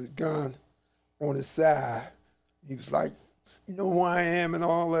has his gun on his side. He was like, you know who I am and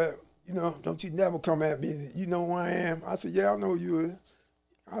all that. You know, don't you never come at me. You know who I am? I said, yeah, I know who you is.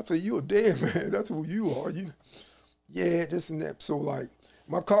 I said, you a dead man. That's who you are. Yeah, this and that. So like,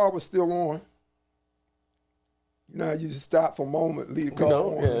 my car was still on. You know, you just stop for a moment, leave the car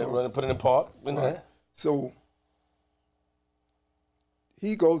on. Yeah, run and put it in park. Right. So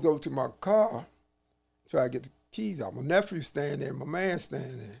he goes over to my car, try to get the keys out. My nephew's standing there, my man's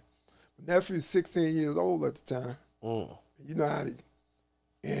standing there. My nephew's 16 years old at the time. You know how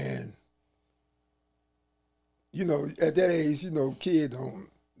and you know, at that age, you know, kids don't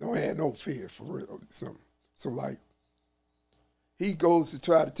have no fear for real or something. So like, he goes to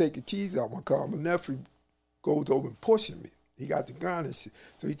try to take the keys out of my car. My nephew goes over and pushing me. He got the gun and shit.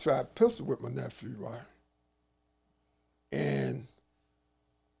 So he tried to pistol with my nephew, right? And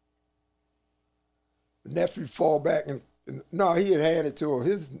the nephew fall back and no, he had it to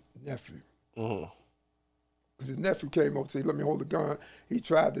his nephew. Because his nephew came up and said, let me hold the gun. He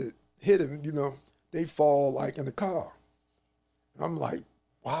tried to hit him, you know, they fall like in the car. And I'm like,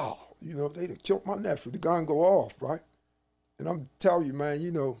 wow, you know, they done killed my nephew. The gun go off, right? And I'm telling you, man,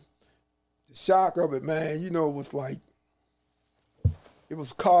 you know, the shock of it, man, you know, was like, it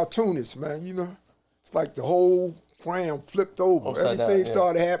was cartoonish, man, you know? It's like the whole frame flipped over. Upside Everything down,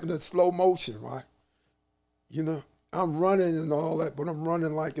 started happening in slow motion, right? You know, I'm running and all that, but I'm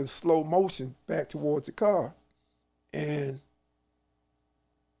running like in slow motion back towards the car. And,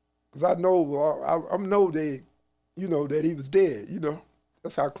 because I know that, you know, that he was dead, you know?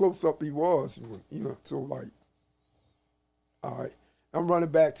 That's how close up he was, you know? So like, all right, I'm running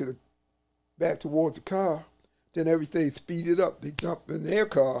back towards the car. Then everything speeded up. They jumped in their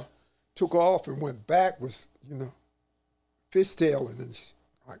car, took off, and went backwards, you know, fishtailing and shit,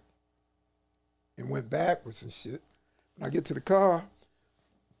 like, and went backwards and shit. When I get to the car,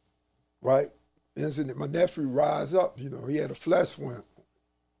 right, and my nephew rise up, you know, he had a flesh wound.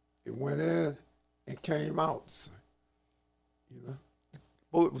 It went in and came out, so, you know. The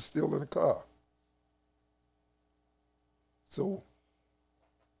bullet was still in the car. So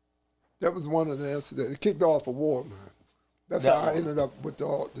that was one of the incidents. It kicked off a war, man. That's how I ended up with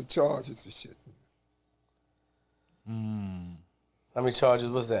the charges and shit. How many charges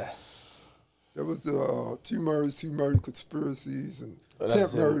was that? There was 2 murder conspiracies, and that's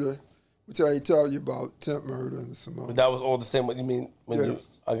attempt it. murder, which I ain't tell you about, attempt murder and some other. But that was all the same. What you mean when Yeah. you?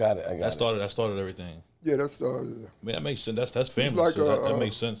 I got it. That started everything. Yeah, that started. I mean, that makes sense. That's family. like So that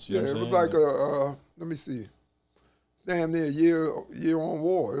makes sense. You Yeah, know it what was I'm like saying? let me see, damn near a year on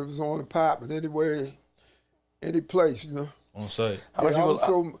war. It was on the pipe and anywhere, any place, you know. On site. How many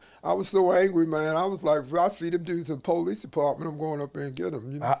people? I was so angry, man. I was like, if I see them dudes in the police department, I'm going up there and get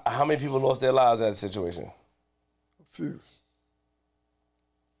them. You know, How many people lost their lives in that situation? a few.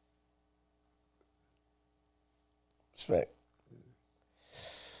 Respect.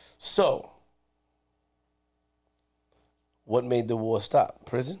 So, what made the war stop?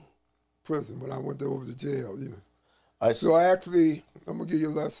 Prison? Prison when I went over to jail, you know. All right, So actually, I'm gonna give you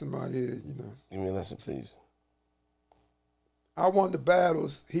a lesson in my head, you know. give me a lesson, please. I won the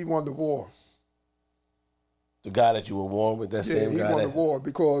battles. He won the war. The guy that you were warm with, that Yeah, same he guy. won the war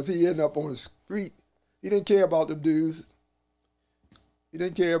because he ended up on the street. He didn't care about the dudes. He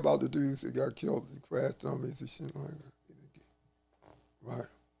didn't care about the dudes that got killed in crash dummies and shit like that. Right.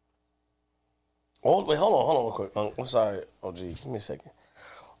 Wait, hold on real quick. I'm sorry, OG. Give me a second.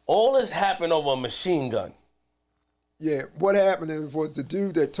 All this happened over a machine gun. Yeah, what happened was the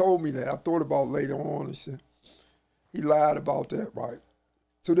dude that told me that, I thought about later on and shit. He lied about that, right?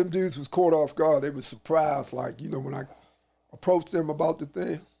 So them dudes was caught off guard. They was surprised, like, when I approached them about the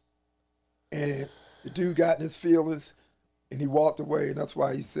thing. And the dude got in his feelings and he walked away, and that's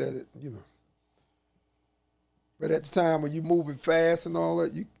why he said it. But at the time when you moving fast and all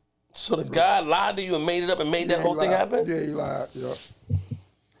that, So the guy lied to you and made it up and made that whole thing happen? Yeah, he lied, yeah.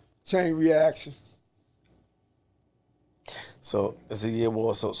 Chain reaction. So it's a year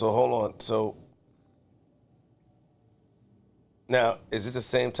war. So hold on. So now, is this the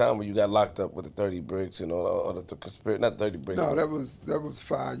same time when you got locked up with the 30 bricks and all the conspiracy? Not 30 bricks. No, that was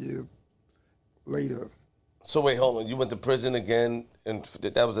 5 years later. So wait, hold on. You went to prison again, and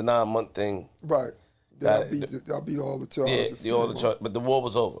that was a 9-month thing. Right. Got Then I beat all the charges. Yeah, all the charges. But the war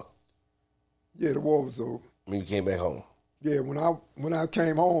was over. Yeah, the war was over. When you came back home. Yeah, when I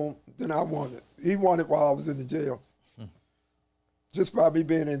came home, then I won it. He won it while I was in the jail. Just by me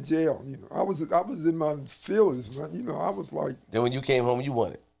being in jail, I was in my feelings, man. I was like. Then when you came home, you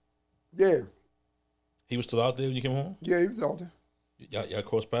won it. Yeah. He was still out there when you came home? Yeah, he was out there. Y'all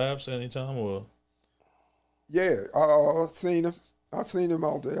crossed paths at any time, or? Yeah, I seen him. I seen him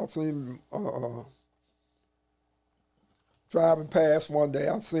out there. I seen him driving past one day.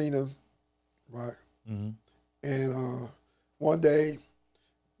 I seen him, right? Mm-hmm. And one day,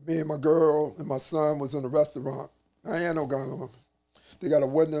 me and my girl and my son was in a restaurant. I ain't had no gun on him. They got a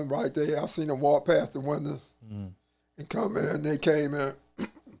window right there. I seen them walk past the window and come in. They came in,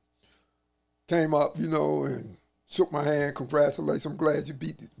 came up, and shook my hand, congratulations. I'm glad you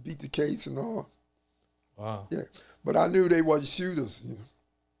beat the case and all. Wow. Yeah, but I knew they wasn't shooters.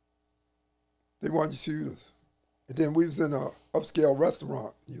 They wasn't shooters. And then we was in a upscale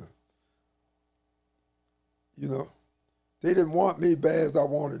restaurant. They didn't want me bad as I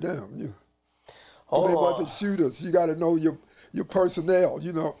wanted them. They wasn't shooters. You got to know your personnel.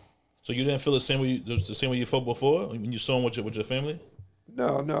 So you didn't feel the same way you felt before when you saw him with your family?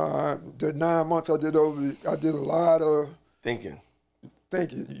 No. The 9 months I did I did a lot of thinking,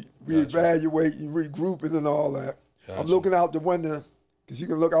 reevaluating, regrouping, and all that. Gotcha. I'm looking out the window because you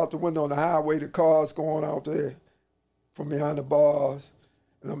can look out the window on the highway. The cars going out there from behind the bars,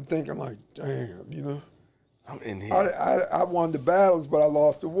 and I'm thinking like, damn, I'm in here. I won the battles, but I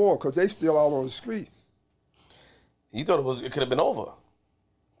lost the war because they still out on the street. You thought it could have been over?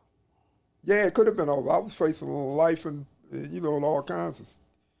 Yeah, it could have been over. I was facing life and and all kinds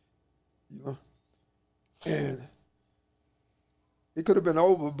of, and it could have been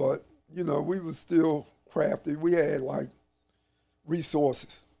over, but we was still crafty. We had like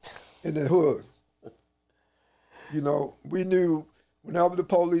resources in the hood. We knew whenever the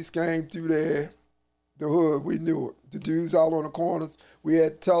police came through there, the hood, we knew it. The dudes out on the corners, we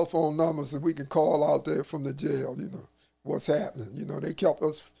had telephone numbers that we could call out there from the jail, what's happening. They kept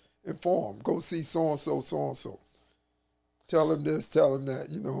us informed. Go see so-and-so, so-and-so. Tell him this, tell him that,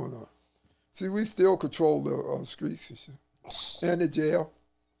 see, we still control the streets and shit. And the jail.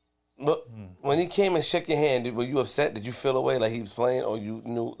 But when he came and shook your hand, were you upset? Did you feel away like he was playing, or you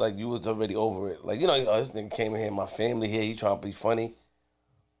knew like you was already over it? Like, this nigga came in here, my family here, he trying to be funny?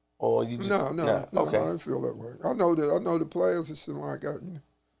 Or you just No, okay. I didn't feel that way. I know the players and shit like that,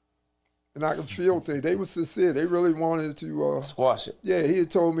 and I can feel things. They were sincere. They really wanted to squash it. Yeah, he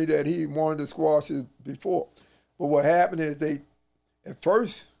had told me that he wanted to squash it before. But what happened is at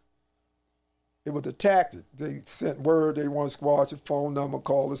first, it was a tactic. They sent word they want to squash it, phone number,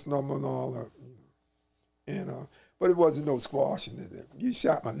 call this number and all that. And but it wasn't no squashing it. You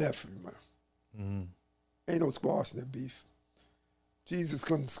shot my nephew, man. Mm-hmm. Ain't no squashing that beef. Jesus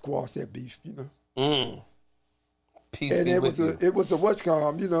couldn't squash that beef, Peace and be it with was you. It was a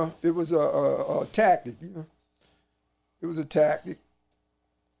it was a tactic, It was a tactic.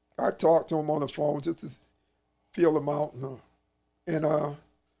 I talked to him on the phone just to feel him out, and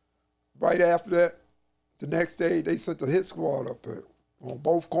right after that, the next day they sent the hit squad up there on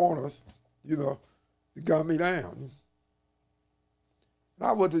both corners, to gun me down. And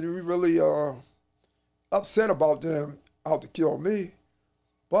I wasn't really upset about them out to kill me,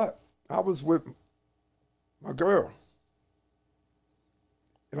 but I was with my girl.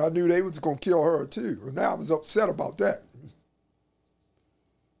 And I knew they was going to kill her too. And I was upset about that.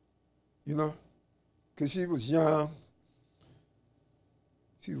 Because she was young.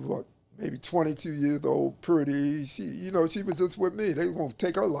 She was what, maybe 22 years old, pretty. She, you know, she was just with me. They were gonna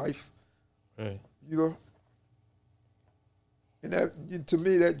take her life. Right. You know. And that, to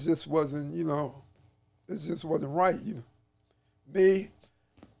me, that just wasn't, you know, it just wasn't right, you know. Me,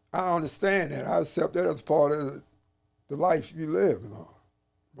 I understand that. I accept that as part of the life you live, you know,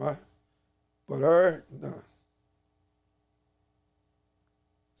 right? But her, no.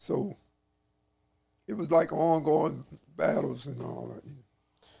 So it was like ongoing battles and all that. You know.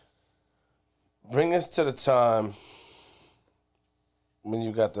 Bring us to the time when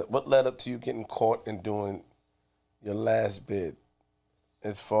you got what led up to you getting caught and doing your last bid,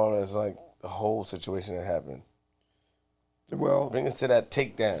 as far as like the whole situation that happened. Well, bring us to that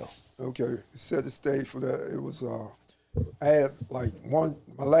takedown. Okay, set the stage for that. It was I had like my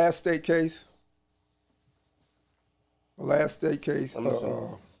last state case. The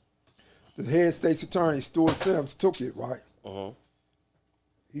head state's attorney, Stuart Sims, took it, right?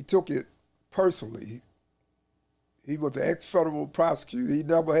 He took it personally. He was the ex-federal prosecutor. He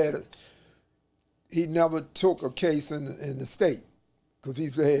never took a case in the state because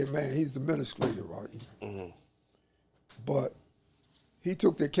he's the head man. He's the administrator, right? But he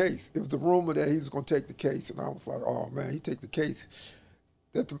took the case. It was a rumor that he was going to take the case, and I was like, oh, man, he take the case.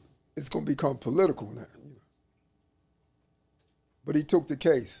 It's going to become political now. You know? But he took the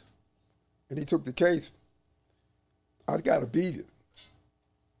case. And he took the case. I got to beat it.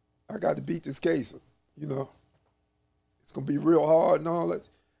 I got to beat this case, you know. It's going to be real hard and all that.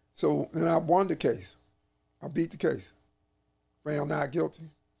 So then I won the case. I beat the case. Found not guilty.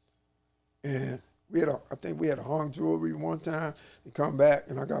 And I think we had a hung jury one time and come back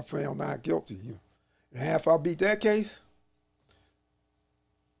and I got found not guilty. You know. And after I beat that case,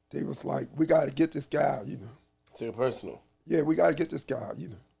 they was like, we got to get this guy, you know. To your personal. Yeah, we got to get this guy, you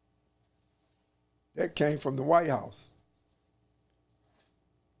know. That came from the White House.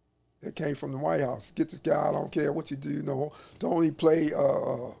 That came from the White House. Get this guy, I don't care what you do, no. Don't only play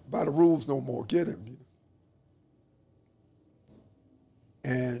by the rules no more. Get him, you know.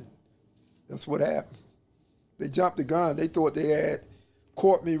 And that's what happened. They jumped the gun. They thought they had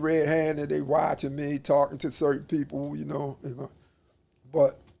caught me red-handed. They watching me, talking to certain people, you know.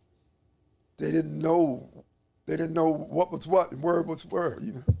 But they didn't know. They didn't know what was what and word was word,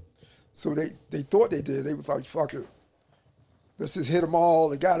 you know. So they thought they did. They was like, fuck it. Let's just hit them all.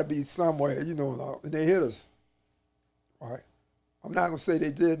 It got to be somewhere, you know. And they hit us, right? I'm not going to say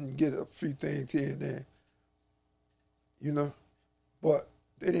they didn't get a few things here and there, you know. But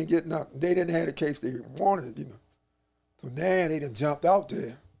they didn't get nothing. They didn't have the case they wanted, you know. So now they done jumped out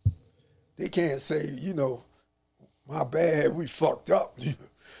there. They can't say, you know, my bad, we fucked up.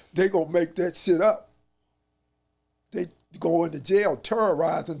 They going to make that shit up. They go into jail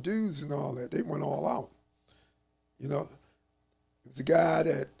terrorizing dudes and all that. They went all out. You know, it was a guy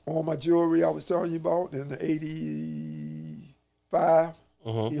that on my jewelry I was telling you about in the 85.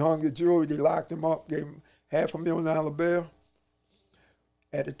 He hung the jewelry. They locked him up, gave him $500,000 bail.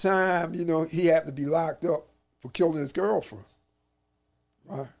 At the time, you know, he happened to be locked up for killing his girlfriend,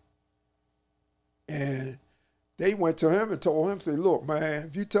 right? And they went to him and told him, say, look, man,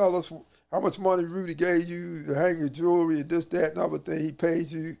 if you tell us how much money Rudy gave you to hang your jewelry and this, that, and other thing he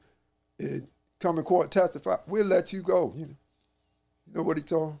paid you and come in court and testify, we'll let you go. You know what he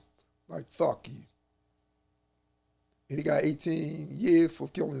told him? Like, fuck you. And he got 18 years for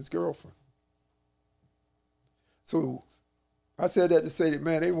killing his girlfriend. So I said that to say that,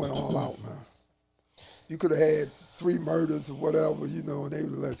 man, they went all out, man. You could have had 3 murders or whatever, you know, and they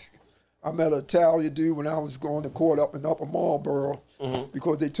would have let you. I met an Italian dude when I was going to court up in Upper Marlboro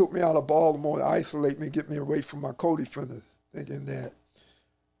because they took me out of Baltimore to isolate me, get me away from my co-defendants, thinking that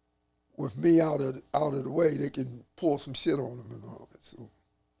with me out of the way, they can pull some shit on them and all that. So,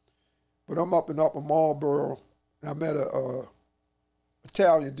 but I'm up in Upper Marlboro, and I met a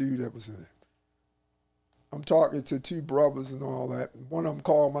Italian dude that was in it. I'm talking to 2 brothers and all that, and one of them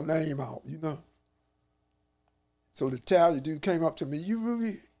called my name out, you know. So the Italian dude came up to me, you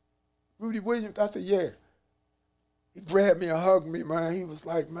Rudy Williams? I said, yeah. He grabbed me and hugged me, man. He was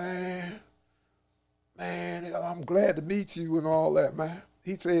like, man, I'm glad to meet you and all that, man.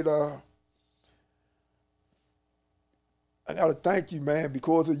 He said, I got to thank you, man.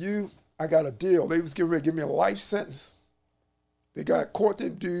 Because of you, I got a deal. They was getting ready to give me a life sentence. They got caught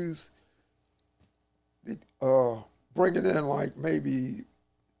them dudes bringing in like maybe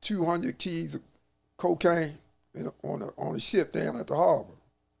 200 keys of cocaine on a ship down at the harbor.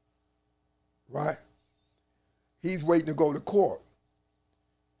 Right? He's waiting to go to court.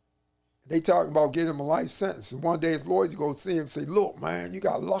 They talking about getting him a life sentence. And one day his lawyers go see him and say, look, man, you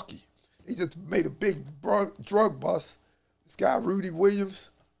got lucky. They just made a big drug bust. this guy Rudy Williams,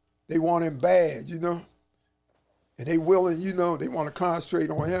 they want him bad, you know. And they willing, you know, they want to concentrate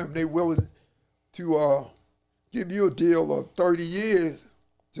on him. They willing to give you a deal of 30 years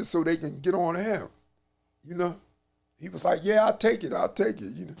just so they can get on him, you know. He was like, yeah, I'll take it,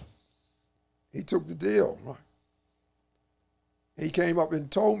 you know. He took the deal, right? He came up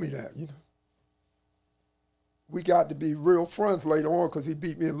and told me that, you know. We got to be real friends later on because he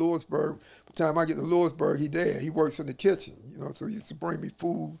beat me in Lewisburg. By the time I get to Lewisburg, he there. He works in the kitchen, you know, so he used to bring me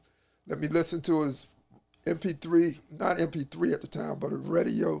food, let me listen to his MP3, not MP3 at the time, but a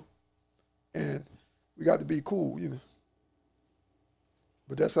radio, and we got to be cool, you know.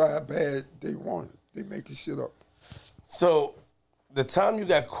 But that's how bad they want it. They making shit up. So, the time you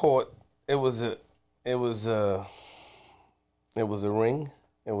got caught, it was a ring,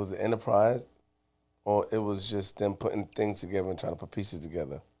 it was an enterprise, or it was just them putting things together and trying to put pieces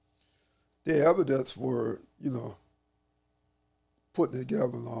together? The evidence were, you know, putting it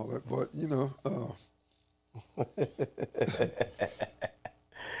together and all that, but, you know.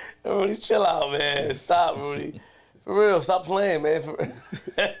 Rudy, chill out, man. Stop, Rudy. For real, stop playing, man.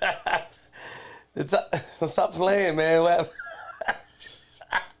 Stop playing, man. What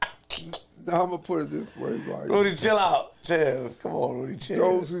Now I'm going to put it this way, like. Rudy, chill out. Chill. Come on, Rudy, chill.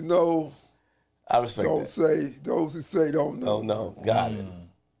 Those who know I respect don't that. say, those who say don't know. Oh, no. Got it.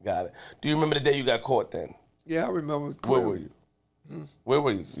 Got it. Do you remember the day you got caught then? Yeah, I remember. Where were you? Where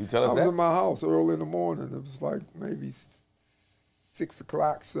were you? You tell us I was that? in my house early in the morning. It was like maybe 6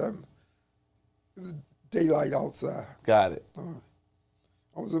 o'clock, 7. It was daylight outside. Got it.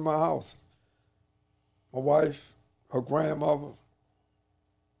 I was in my house. My wife, her grandmother,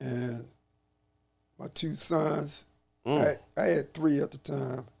 and my 2 sons. I had 3 at the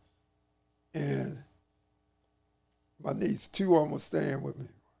time. And my niece, 2 of them were staying with me.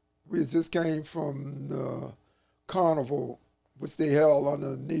 We just came from the carnival, which they held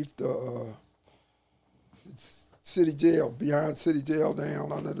underneath the city jail, behind city jail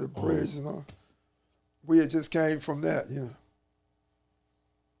down under the bridge, you know. We had just came from that, you know.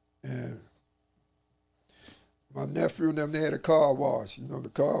 And my nephew and them, they had a car wash. You know, the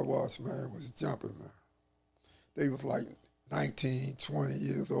car wash, man, was jumping, man. They was like 19, 20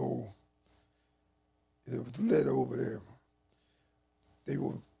 years old. And it was lit over there. They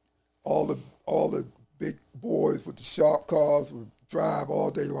were, all the big boys with the sharp cars would drive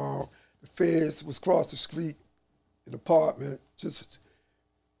all day long. The feds was across the street, an apartment, just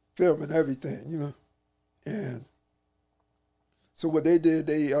filming everything, you know. And so what they did,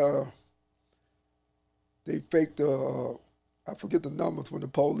 they faked I forget the numbers when the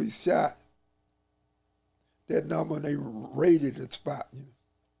police shot that number, and they raided the spot, you know.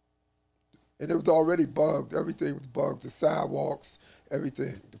 And it was already bugged. Everything was bugged. The sidewalks,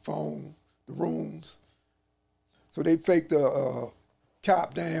 everything, the phone, the rooms. So they faked a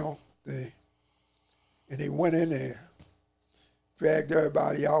cop down there, and they went in there, dragged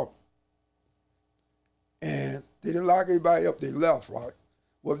everybody out, and they didn't lock anybody up. They left, right?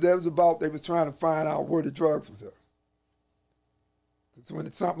 What that was about, they was trying to find out where the drugs was at. Because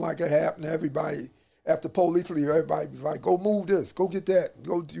when something like that happened, everybody, after police leave, everybody was like, go move this, go get that,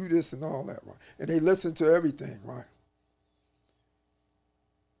 go do this and all that, right? And they listened to everything, right?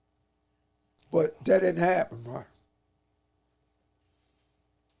 But that didn't happen, right?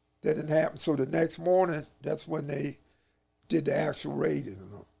 That didn't happen. So the next morning, that's when they did the actual raiding. You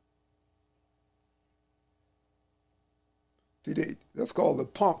know? See, that's called the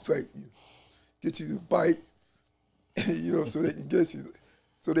pump fake. Get you to bite, you know, so they can get you.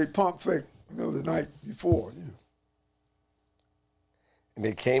 So they pump fake, you know, the night before, you know. And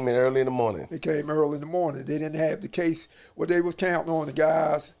they came in early in the morning. They came early in the morning. They didn't have the case. What they was counting on the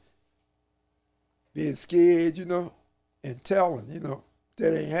guys being scared, you know, and telling, you know,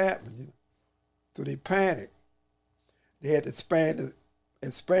 that ain't happening, you know. So they panicked. They had to expand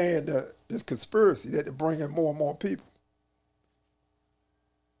this conspiracy. They had to bring in more and more people.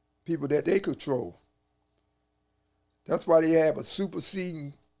 People that they control. That's why they have a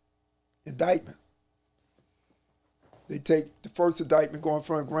superseding indictment. They take the first indictment going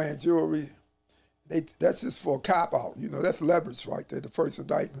from a grand jury. That's just for a cop-out. You know, that's leverage right there, the first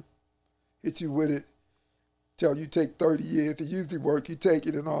indictment. Hit you with it, tell you take 30 years to usually work, you take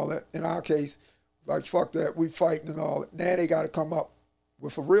it and all that. In our case, like, fuck that, we fighting and all that. Now they got to come up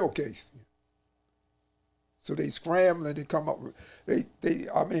with a real case. So they scrambling to come up with,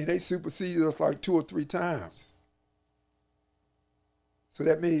 they superseded us like 2 or 3 times. So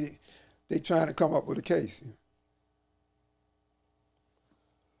that means they trying to come up with a case.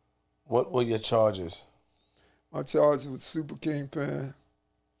 What were your charges? My charges was super kingpin,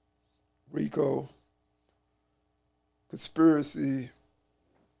 RICO, conspiracy,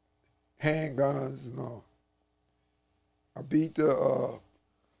 handguns and all. I beat the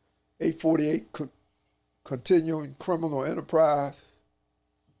 848 continuing criminal enterprise.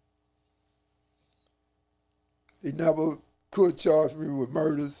 They never could charge me with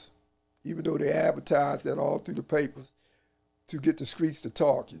murders, even though they advertised that all through the papers to get the streets to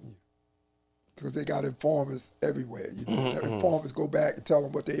talk. Because they got informers everywhere. Informers go back and tell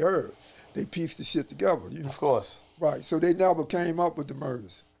them what they heard. They piece the shit together. Of course. Right. So they never came up with the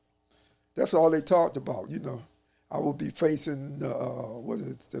murders. That's all they talked about. I would be facing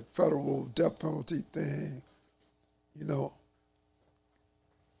the federal death penalty thing. In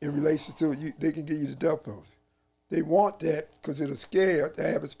relation to they can give you the death penalty. They want that because it'll scare the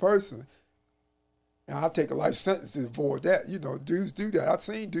average person. And I'll take a life sentence to avoid that. Dudes do that. I've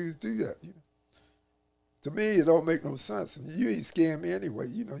seen dudes do that. To me, it don't make no sense. You ain't scaring me anyway.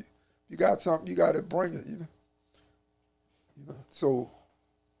 You got something, you got to bring it. So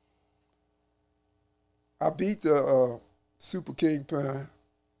I beat the Super Kingpin.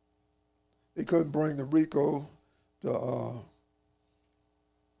 They couldn't bring the RICO.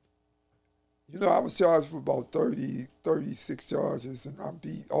 I was charged with about 36 charges, and I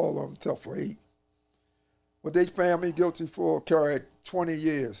beat all of them except for 8. What they found me guilty for carried 20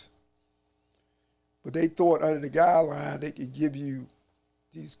 years. But they thought under the guideline they could give you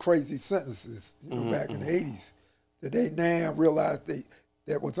these crazy sentences, back in the 80s. That they now realized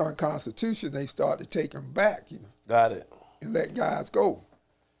that was unconstitutional. They started to take them back, Got it. and let guys go.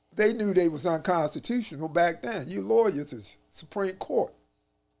 They knew they was unconstitutional back then. You lawyers is Supreme Court.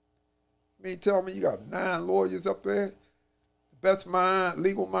 Tell me you got 9 lawyers up there, the best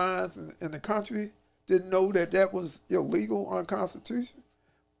legal minds in the country, didn't know that was illegal, unconstitutional.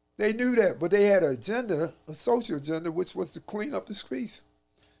 They knew that, but they had an agenda, a social agenda, which was to clean up the streets.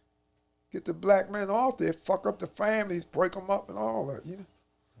 Get the black men off there, fuck up the families, break them up and all that,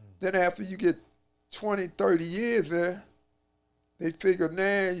 Then after you get 20, 30 years there, they figure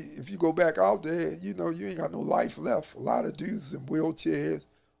now if you go back out there, you ain't got no life left. A lot of dudes in wheelchairs,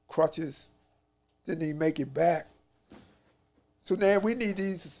 crutches, didn't even make it back. So now we need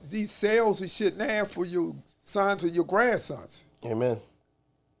these sales and shit now for your sons and your grandsons. Amen.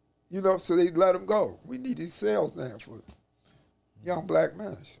 So they let them go. We need these sales now for young black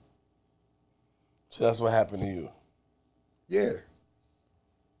men. So that's what happened to you. Yeah.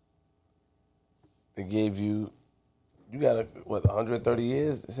 They gave you got 130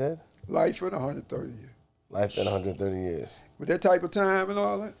 years, they said? Life and 130 years. Life and 130 years. With that type of time and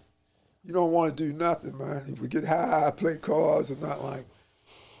all that, you don't want to do nothing, man. If we get high, play cards, and not like.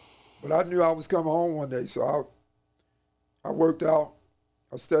 But I knew I was coming home one day, so I worked out.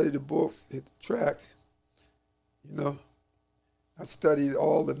 I studied the books, hit the tracks. I studied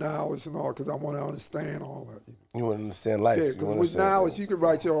all the knowledge and all because I want to understand all that. You want to understand life. Yeah, because with knowledge, you can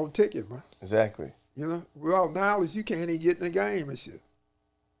write your own ticket, man. Exactly. Without knowledge, you can't even get in the game and shit.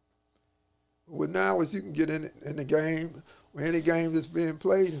 With knowledge, you can get in the game, or any game that's being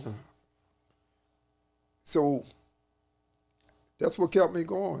played. So that's what kept me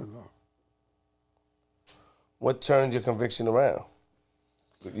going. What turned your conviction around?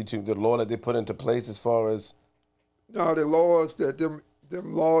 The law that they put into place as far as? No, the laws them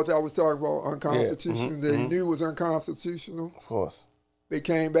laws I was talking about unconstitutional. Yeah. They knew was unconstitutional. Of course. They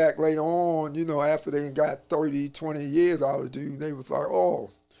came back later on, after they got 30, 20 years out of dude, they was like, oh,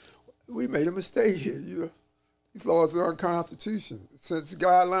 we made a mistake here, These laws are unconstitutional. Since the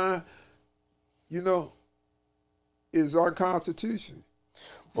guideline, is unconstitutional.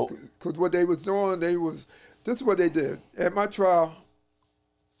 Because what they was doing, this is what they did. At my trial,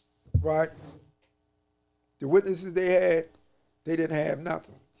 right, the witnesses they had, they didn't have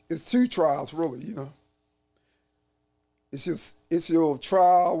nothing. It's 2 trials, really, It's your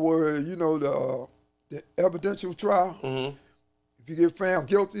trial where, the evidential trial. Mm-hmm. If you get found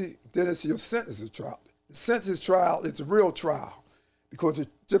guilty, then it's your sentencing trial. The sentencing trial, it's a real trial because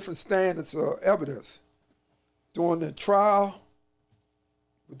it's different standards of evidence. During the trial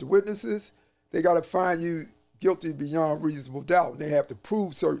with the witnesses, they got to find you guilty beyond reasonable doubt. And they have to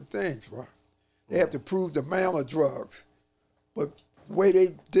prove certain things, right? They have to prove the amount of drugs. But the way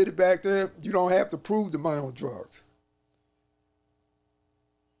they did it back then, you don't have to prove the amount of drugs.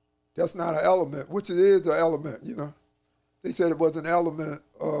 That's not an element, which it is an element, They said it was an element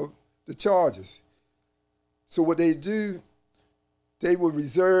of the charges. So what they do, they will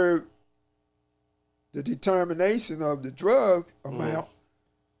reserve the determination of the drug amount.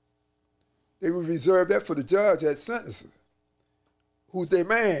 They will reserve that for the judge at sentencing. Who's their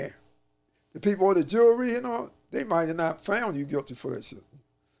man? The people on the jury, they might have not found you guilty for that shit.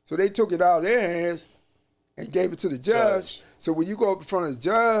 So they took it out of their hands and gave it to the judge. So when you go up in front of the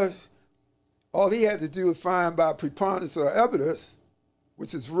judge, all he had to do was find by preponderance of evidence,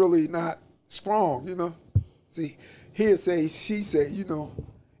 which is really not strong, you know. See, he'll say, she say, you know,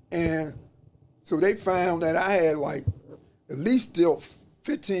 and so they found that I had like at least dealt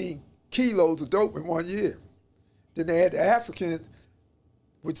 15 kilos of dope in 1 year. Then they had the African,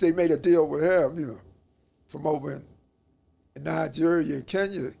 which they made a deal with him, you know, from over in Nigeria and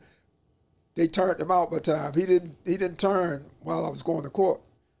Kenya. They turned him out by the time. He didn't turn while I was going to court.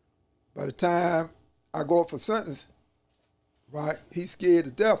 By the time I go up for sentence, right, he's scared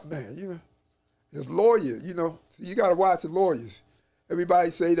to death, man, you know. His lawyer, you know, so you got to watch the lawyers. Everybody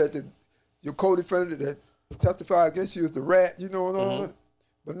say that your co-defendant that testified against you is the rat, you know, and all that.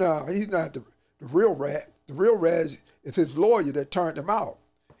 But no, he's not the real rat. The real rat is his lawyer that turned him out.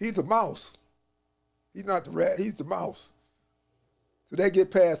 He's a mouse. He's not the rat, he's the mouse. So they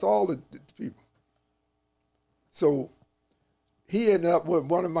get past all the people. So he ended up with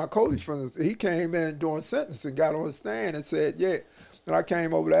one of my co-defendants. He came in during sentencing, got on the stand and said, yeah. And I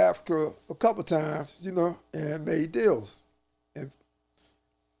came over to Africa a couple times, you know, and made deals. And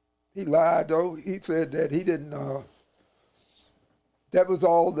he lied, though. He said that he didn't, that was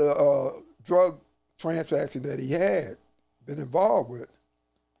all the drug transaction that he had been involved with.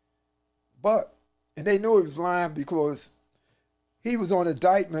 But, and they knew he was lying because he was on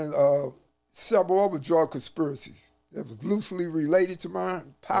indictment of several other drug conspiracies that was loosely related to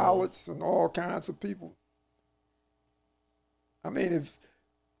mine, pilots and all kinds of people. I mean,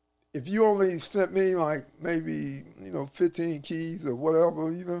 if you only sent me like maybe, you know, 15 keys or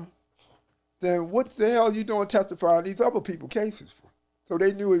whatever, you know, then what the hell are you doing testifying these other people's cases for? So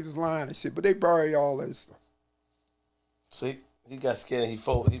they knew he was lying and shit, but they buried all that stuff. So he got scared and he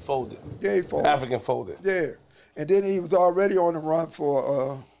folded. Yeah, he folded. African folded. Yeah. And then he was already on the run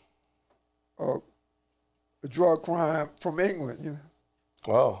for a drug crime from England, you know.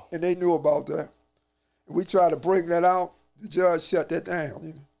 Wow. And they knew about that. And we tried to bring that out. The judge shut that down,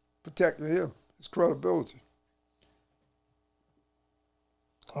 you know, protecting him, his credibility.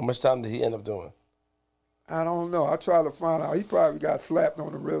 How much time did he end up doing? I don't know. I tried to find out. He probably got slapped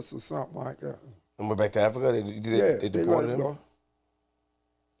on the wrist or something like that. And went back to Africa? They They let deported him him? go.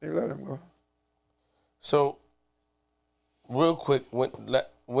 They let him go. So, real quick,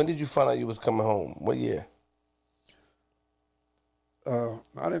 when did you find out you was coming home? What year? I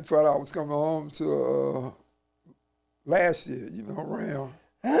didn't find out I was coming home till last year, you know, around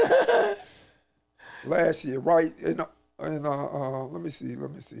last year, right in let me see,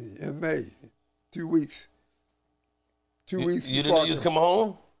 in May, 2 weeks. 2 weeks. You didn't know you was coming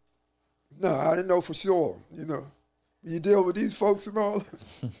home? No, I didn't know for sure. You know, you deal with these folks and all.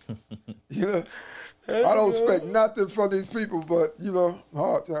 You know, I don't expect nothing from these people, but you know,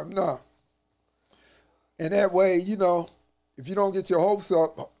 hard time. No. And that way, you know, if you don't get your hopes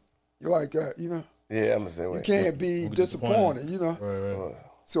up, you're like that. You know. Yeah, I'm the same way. You can't be disappointed, you know. Right.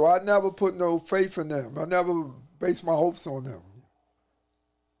 So I never put no faith in them. I never based my hopes on them.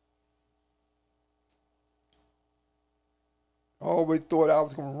 I always thought I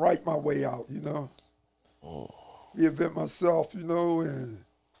was going to write my way out, you know. Reinvent myself, you know, and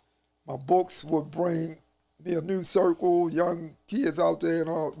my books would bring me a new circle, young kids out there and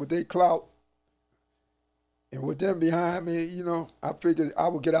all with their clout. And with them behind me, you know, I figured I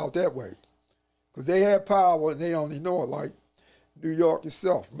would get out that way. Because they had power and they don't even know it, like New York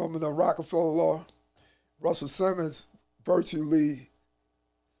itself. Remember the Rockefeller law? Russell Simmons virtually,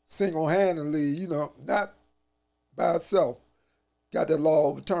 single-handedly, you know, not by itself, got that law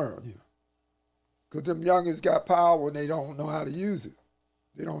overturned, you know. Because them youngins got power and they don't know how to use it.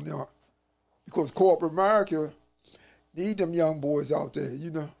 They don't know. Because corporate America need them young boys out there, you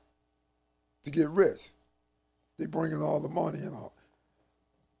know, to get rich. They bringing all the money and all.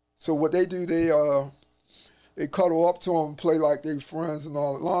 So what they do, they cuddle up to them, play like they friends and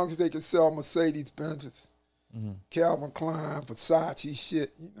all. As long as they can sell Mercedes Benzes, Calvin Klein, Versace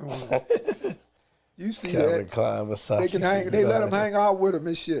shit, you know. You see Calvin that? Klein, Versace. They can hang. They let them hang out with them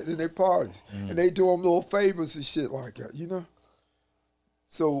and shit in their parties, and they do them little favors and shit like that, you know.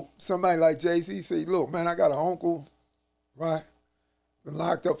 So somebody like Jay-Z say, "Look, man, I got an uncle, right? Been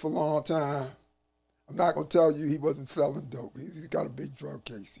locked up for a long time. I'm not gonna tell you he wasn't selling dope. He's got a big drug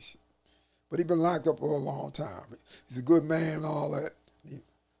case and shit. But he's been locked up for a long time. He's a good man and all that.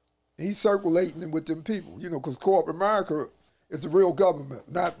 He's circulating with them people, you know, because corporate America is the real government,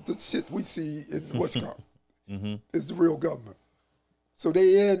 not the shit we see in what's called. It's the real government. So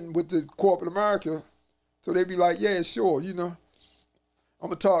they in with the corporate America, so they be like, yeah, sure, you know. I'm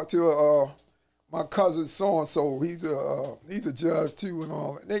gonna talk to my cousin so and so, he's a judge too and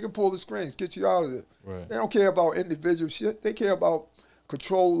all that. They can pull the strings, get you out of it. Right. They don't care about individual shit. They care about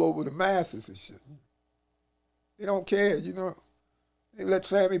control over the masses and shit. They don't care, you know. They let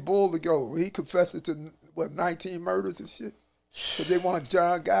Sammy Bull go. He confessed to 19 murders and shit because they want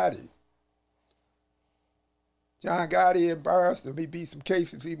John Gotti. John Gotti embarrassed him. He beat some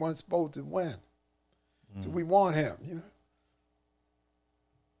cases he wasn't supposed to win. So we want him, you know.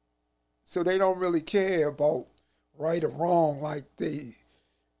 So they don't really care about right or wrong like they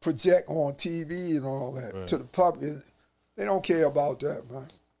project on TV and all that to the public. They don't care about that, man.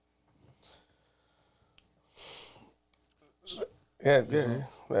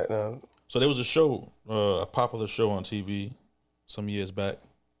 Yeah. So there was a show, a popular show on TV some years back,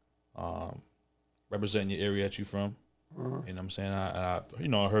 representing your area that you from. You know what I'm saying? I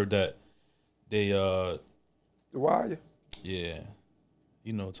heard that they The Wire? yeah,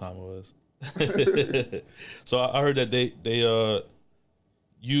 you know what time it was. So I heard that they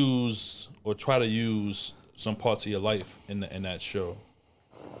use or try to use some parts of your life in that show.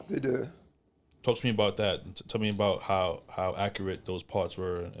 They did. Talk to me about that. Tell me about how accurate those parts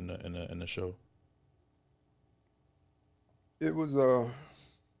were in the show. It was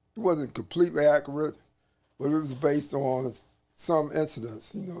it wasn't completely accurate, but it was based on some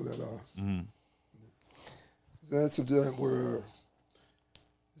incidents, you know, that the incident where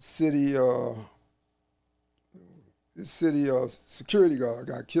the city security guard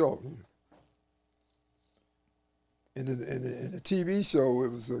got killed. In the TV show,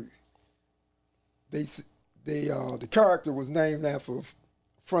 it was the character was named after a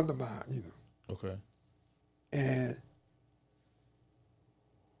friend of mine, you know. Okay. And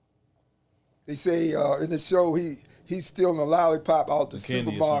they say in the show he's stealing a lollipop out the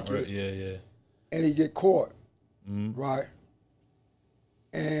supermarket. Right? Yeah. And he get caught, right?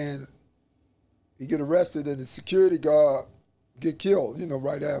 And he get arrested, and the security guard get killed, you know,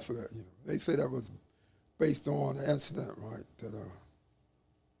 right after that. You know, they say that was based on an incident, right? That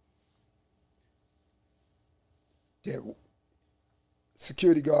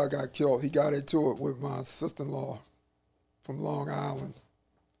security guard got killed. He got into it with my sister-in-law from Long Island.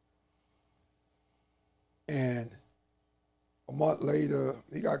 And a month later,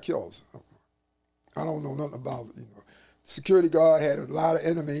 he got killed. I don't know nothing about it, you know. Security guard had a lot of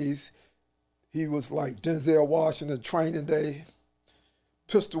enemies. He was like Denzel Washington training day,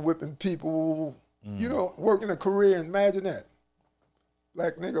 pistol whipping people, you know, working a Korean, imagine that.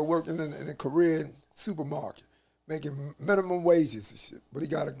 Black nigga working in a Korean supermarket, making minimum wages and shit, but he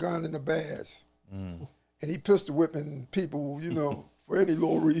got a gun and a badge. And he pistol whipping people, you know, for any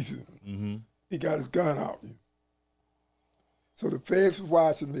little reason. He got his gun out. So the feds was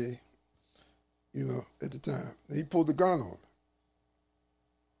watching me, you know, at the time. And he pulled the gun on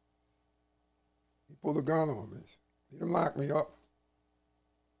me. He didn't lock me up,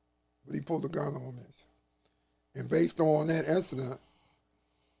 but he pulled the gun on me. And based on that incident,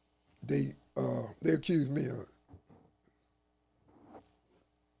 they accused me of it.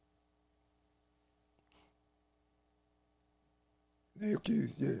 They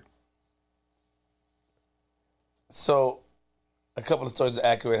accused, yeah. So, a couple of stories are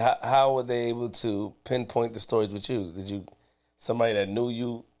accurate. How were they able to pinpoint the stories with you? Did somebody that knew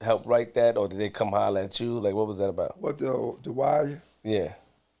you help write that, or did they come holler at you? Like, what was that about? What, the Wire? Yeah.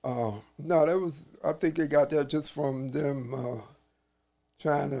 No, that was, I think they got that just from them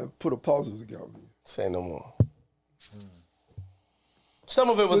trying to put a puzzle together. Say no more. Some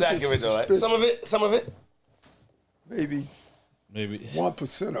of it was Just accurate, though, right? suspicion. Some of it? Maybe Maybe.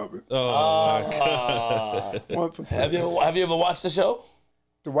 1% of it. Oh, my God. 1%. Have you ever watched the show?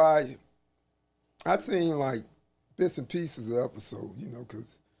 The Wire, I seen like bits and pieces of episodes, you know,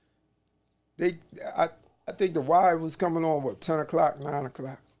 because I think The Wire was coming on, 10 o'clock, 9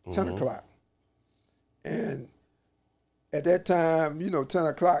 o'clock, 10 o'clock. And at that time, you know, 10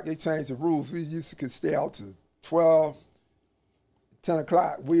 o'clock, they changed the rules. We used to could stay out to 12, 10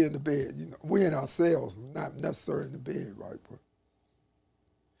 o'clock, we in the bed, you know, we in ourselves, not necessarily in the bed, right? But,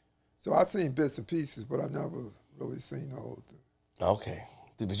 so I seen bits and pieces, but I never really seen the whole thing. Okay.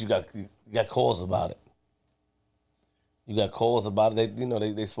 But you got calls about it. You got calls about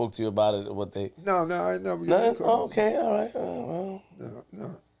it. They spoke to you about it. What they? No, I never No. got calls. Oh, okay. All right. Well,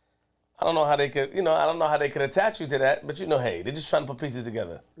 No. I don't know how they could. I don't know how they could attach you to that. But hey, they're just trying to put pieces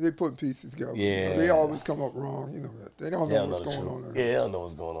together. They put pieces together. Yeah. You know, they always come up wrong. You know that. They don't know what's the going truth. on. Yeah, they don't know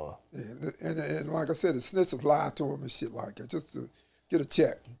what's going on. Yeah. And like I said, the snitches lied to them and shit like that just to get a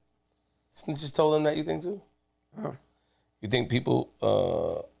check. Snitches told them that, you think too? Huh? You think people?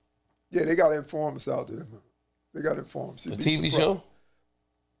 Yeah, they got informants out there, man. They got informants. The TV show?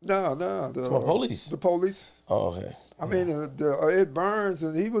 No, The police. The police. Oh, okay. I mean, Ed Burns,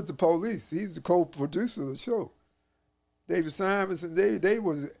 and he was the police. He's the co-producer of the show. David Simons, and they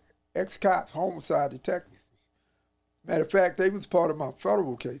was ex-cops, homicide detectives. Matter of fact, they was part of my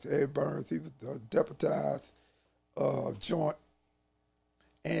federal case. Ed Burns, he was the deputized joint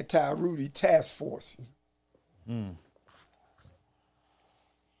anti-Rudy task force.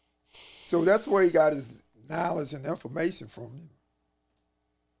 So that's where he got his knowledge and information from.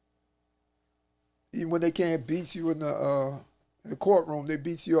 Even when they can't beat you in the courtroom, they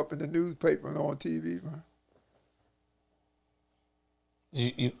beat you up in the newspaper and on TV, man.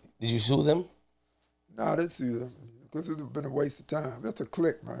 Did you sue them? No, I didn't sue them because it would have been a waste of time. That's a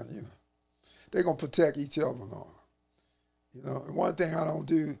clique, man. They're gonna protect each other and all. And one thing I don't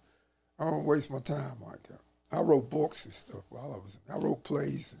do, I don't waste my time like that. I wrote books and stuff while I wrote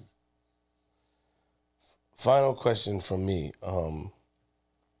plays. Final question from me.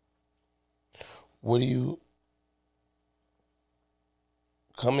 What do you,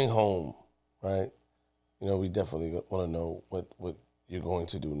 coming home, right? We definitely want to know what you're going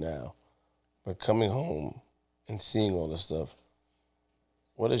to do now. But coming home and seeing all this stuff,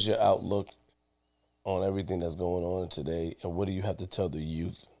 what is your outlook on everything that's going on today? And what do you have to tell the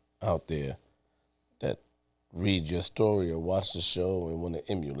youth out there that read your story or watch the show and want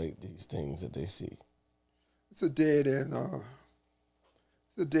to emulate these things that they see? It's a dead end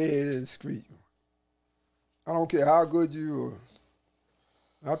street. I don't care how good you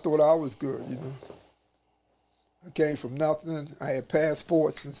are. I thought I was good, I came from nothing. I had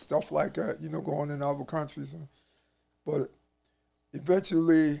passports and stuff like that, going in other countries. But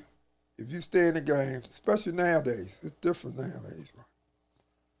eventually, if you stay in the game, especially nowadays, it's different nowadays. Right?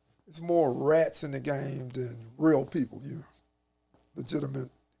 It's more rats in the game than real people, legitimate,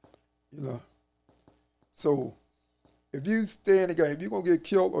 So if you stay in the game, you're going to get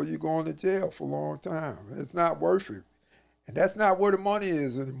killed or you're going to jail for a long time. And it's not worth it. And that's not where the money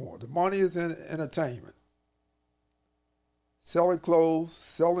is anymore. The money is in entertainment. Selling clothes,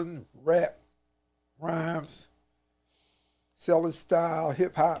 selling rap, rhymes, selling style,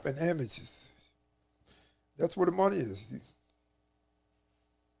 hip-hop, and images. That's where the money is.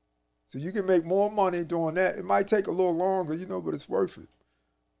 So you can make more money doing that. It might take a little longer, but it's worth it.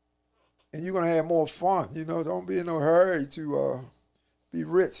 And you're going to have more fun, Don't be in no hurry to be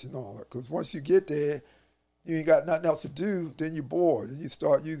rich and all that. Because once you get there, you ain't got nothing else to do, then you're bored. And you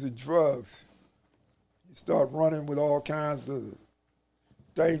start using drugs. You start running with all kinds of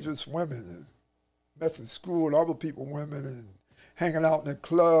dangerous women and messing school with other people, women, and hanging out in the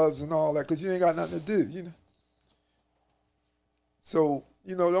clubs and all that, because you ain't got nothing to do, So,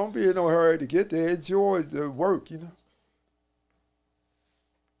 don't be in no hurry to get there. Enjoy the work,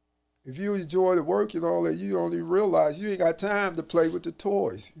 If you enjoy the work and all that, you only realize you ain't got time to play with the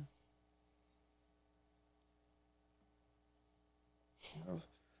toys.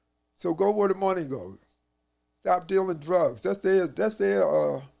 So go where the money goes. Stop dealing drugs. That's their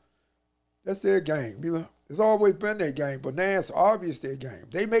game. It's always been their game, but now it's obvious their game.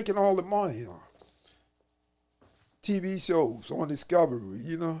 They making all the money. TV shows on Discovery,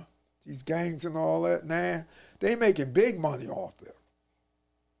 these gangs and all that. Now they making big money off there.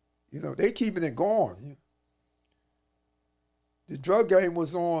 They keeping it going. The drug game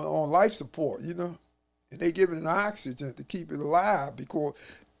was on life support, and they giving it oxygen to keep it alive because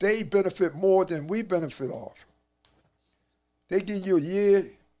they benefit more than we benefit off. They give you a year,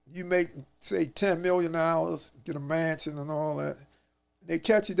 you make, say, $10 million, get a mansion and all that. They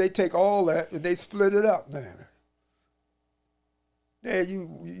catch you, they take all that, and they split it up now. Now you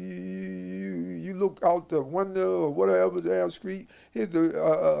look out the window or whatever down the street, here's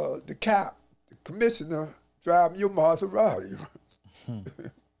the cop, the commissioner, driving your Maserati.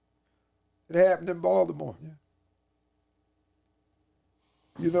 It happened in Baltimore.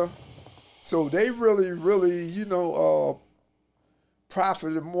 So they really,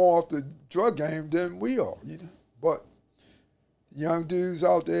 profited more off the drug game than we are, But the young dudes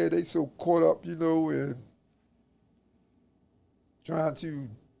out there, they so caught up, in trying to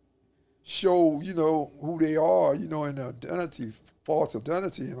show, who they are, in identity, false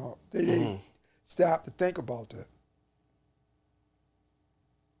identity and all. They didn't stop to think about that.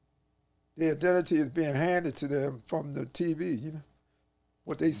 Their identity is being handed to them from the TV,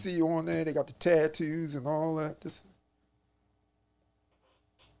 What they see on there, they got the tattoos and all that.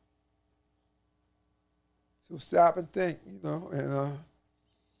 So stop and think, and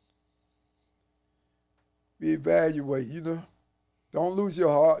reevaluate, Don't lose your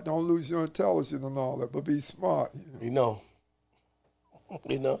heart, don't lose your intelligence and all that, but be smart. We know.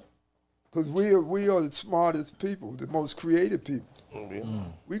 Because we are the smartest people, the most creative people. Yeah.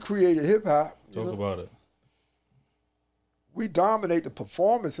 We created hip hop. Talk about it. We dominate the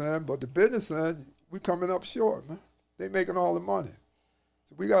performance end, but the business end, we coming up short, man. They making all the money.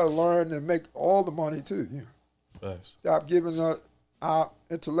 So we got to learn to make all the money too. You know? Thanks. Stop giving us our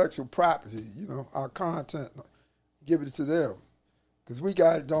intellectual property, you know, our content, give it to them. Because we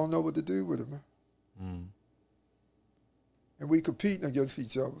guys don't know what to do with it, man. And we competing against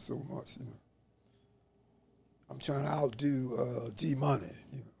each other so much, you know. I'm trying to outdo G Money,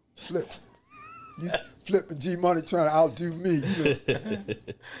 you know. Flip. You flipping G Money trying to outdo me, you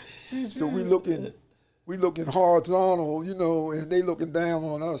know. So we looking horizontal, you know, and they looking down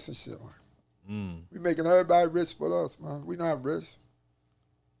on us and shit. We making everybody rich for us, man. We not rich.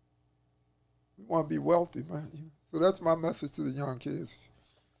 We want to be wealthy, man. You know? So that's my message to the young kids.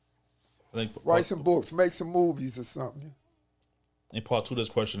 I think Write some books, make some movies or something. And part two of this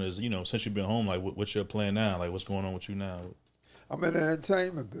question is, you know, since you've been home, like, what's your plan now? Like, what's going on with you now? I'm in the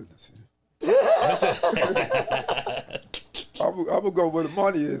entertainment business. I will go where the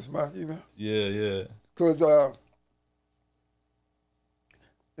money is, man, you know. Yeah. Because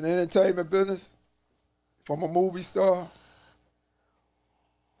in the entertainment business, if I'm a movie star,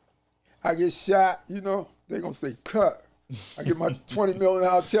 I get shot, you know, they're going to say, cut. I get my $20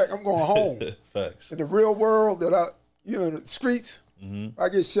 million check, I'm going home. Facts. In the real world, the streets, if I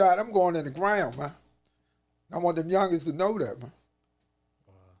get shot, I'm going in the ground, man. I want them youngest to know that, man.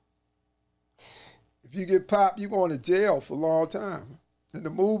 If you get popped, you're going to jail for a long time. In the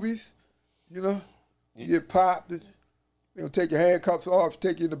movies, you know, you get popped, they'll take your handcuffs off,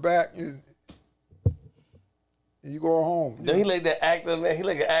 take you in the back, and you go home. No, he like that actor, man. He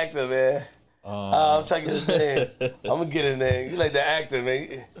like an actor, man. I'm trying to get his name. I'm gonna get his name. He like the actor,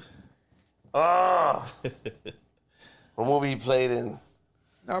 man. What movie he played in?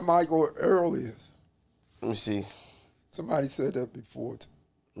 Not Michael Early is. Let me see. Somebody said that before.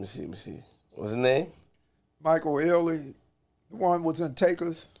 Let me see. What's his name? Michael Early, the one was in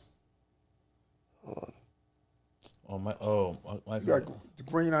Takers. Michael. He got the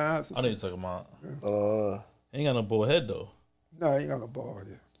green eyes. I know you're talking about. Uh, He ain't got no bald head though. No, he ain't got no ball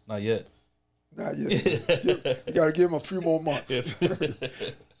yet. Not yet. Not yet. You got to give him a few more months.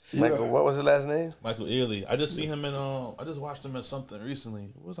 Michael, what was his last name? Michael Ealy. I just seen him in. I just watched him in something recently.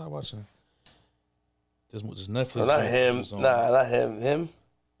 What was I watching? This Netflix. No, not him. Nah, not him. Him?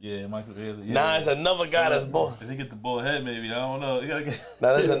 Yeah, Michael Ealy. Yeah. Nah, it's another guy that's bald. If he get the bald head, maybe I don't know. You gotta get.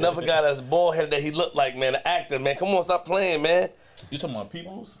 Nah, there's another guy that's bald headed that he looked like, man, an actor, man. Come on, stop playing, man. You talking about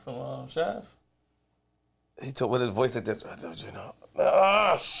Peoples from Shaft? He took with his voice like this. Don't you know?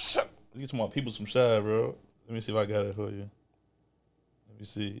 Ah, shit. You talking about Peoples from Shaft, bro? Let me see if I got it for you. Let me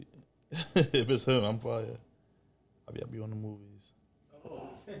see. If it's him, I'm fire. I'll be on the movies.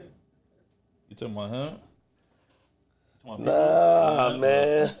 You talking about him? Nah,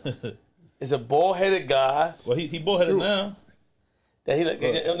 man. It's a bald-headed guy. Well, he bald-headed now. That he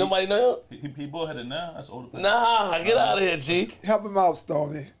nobody know him? He bald-headed now? That's older. Nah, get out of here, G. Help him out,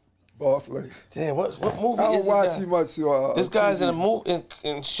 Stoney. Boss lady. Damn, what movie I is don't watch this too guy? much. This guy's TV. in a movie,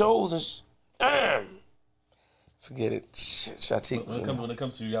 in shows and forget it. Shatik. When it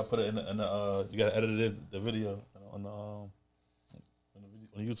comes to you, gotta put it in the you gotta edit the video on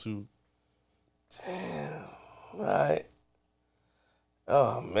YouTube. Damn. All right.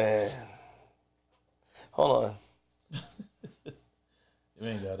 Oh man. Hold on. You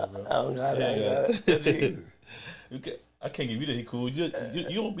ain't got it, bro. I don't got it. I can't give you that. He cool. You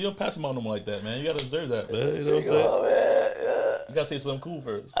don't pass him out no more like that, man. You gotta deserve that, man. You know what I'm saying? Oh, man. Yeah. You gotta say something cool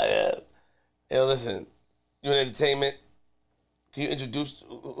first. I am. Yo, listen. You in entertainment. Can you introduce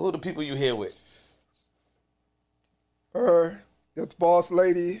who are the people you here with? That's Boss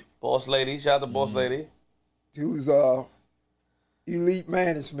Lady, Boss Lady. Shout out to Boss Lady. who's Elite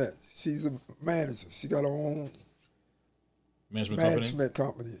Management. She's a manager. She got her own management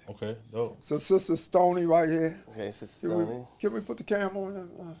company. Okay, dope. So Sister Stoney right here. Okay, Sister Can Stoney. we put the camera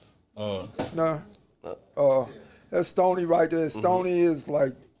on that? Uh, No. That's Stoney right there. Stoney is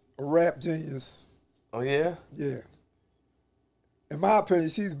like a rap genius. Oh, yeah? Yeah. In my opinion,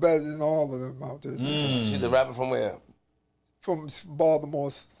 she's better than all of them out there. She's the rapper from where? From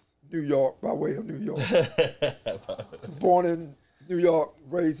Baltimore, New York, by way of New York. She's born in New York,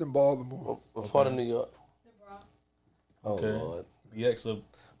 raised in Baltimore. What part of New York? Oh, Okay. Lord. BX of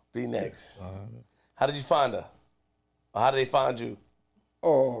Be next. How did you find her? Or how did they find you?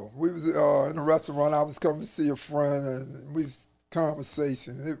 Oh, we was in a restaurant. I was coming to see a friend, and we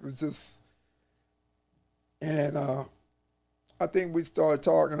conversation. It was just, and I think we started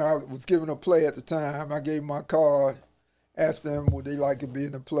talking. I was giving a play at the time. I gave my card, asked them would they like to be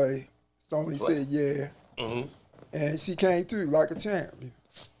in the play. Stoney said, yeah. And she came through like a champ.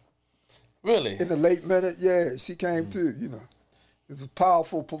 Really? In the late minute, yeah, she came through, you know. It's a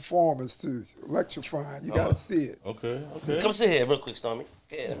powerful performance, too. It's electrifying. You got to see it. Okay, okay. Come sit here real quick, Stormy.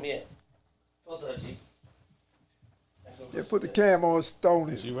 Yeah, let me in. Hold on, G. Yeah, put the camera on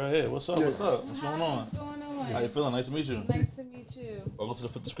Stoney. She right here. What's up? Yeah. What's up? What's going on? What's going on? How you feeling? Nice to meet you. Nice to meet you. Welcome to the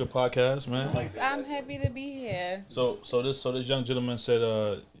Flip the Script podcast, man. I'm happy to be here. So this young gentleman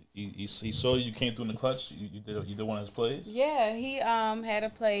said he saw you came through in the clutch. You did one of his plays. Yeah, he had a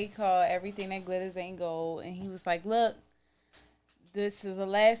play called Everything That Glitters Ain't Gold, and he was like, "Look, this is a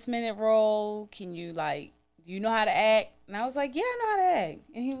last minute role. Can you do you know how to act?" And I was like, "Yeah, I know how to act."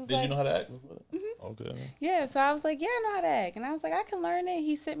 And he was Did like, you know how to act? Okay. "Yeah." So I was like, "Yeah, I know how to act." And I was like, "I can learn it."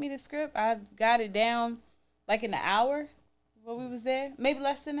 He sent me the script. I got it down like in an hour while we was there, maybe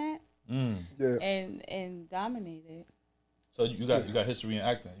less than that, Yeah. and dominated. So you got history in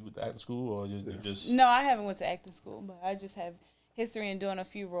acting. You went to acting school, or you just No, I haven't went to acting school, but I just have history in doing a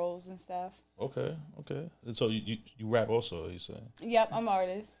few roles and stuff. okay. And so you rap also? You say. Yep, I'm an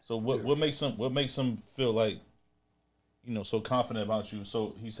artist. So what makes him feel like, you know, so confident about you?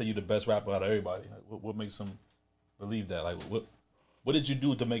 So he said you're the best rapper out of everybody. Like, what makes him believe that? Like what did you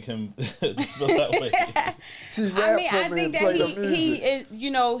do to make him feel that way? She rapped for I me think and played that her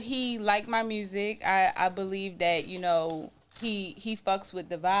music. he liked my music. I believe that, he fucks with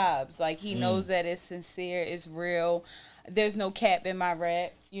the vibes. Like, he knows that it's sincere, it's real. There's no cap in my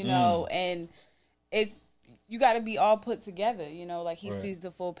rap, and it's, you got to be all put together, like he Right. sees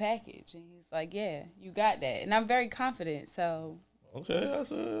the full package and he's like, yeah, you got that. And I'm very confident. So Okay, I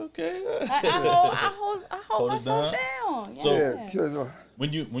said okay. I hold Hold it myself down. So- Yeah, 'cause,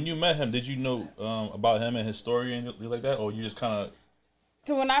 When you met him, did you know about him and his story and things like that, or you just kind of?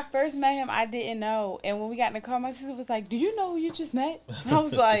 So when I first met him, I didn't know. And when we got in the car, my sister was like, "Do you know who you just met?" And I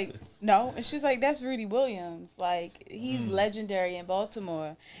was like, "No." And she's like, "That's Rudy Williams. Like, he's legendary in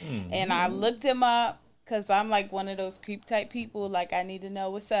Baltimore." And I looked him up because I'm like one of those creep type people. Like, I need to know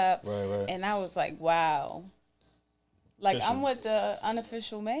what's up. Right. And I was like, wow. Like, Official. I'm with the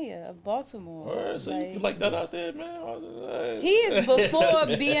unofficial mayor of Baltimore. Alright, so you like that out there, man? He is before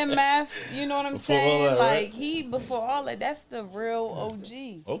BMF, you know what I'm Before all saying? that, right? Like, he before all that. That's the real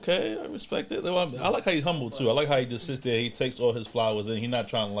OG. Okay, I respect it. I like how he's humble too. I like how he just sits there. He takes all his flowers and he's not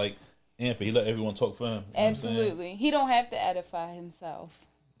trying to like amp it. He let everyone talk for him. You know what I'm saying? Absolutely. He don't have to edify himself.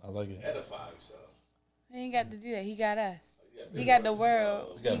 I like it. Edify himself. He ain't got to do that. He got us. He got the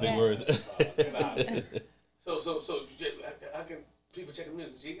world. You got big words. So, how can people check the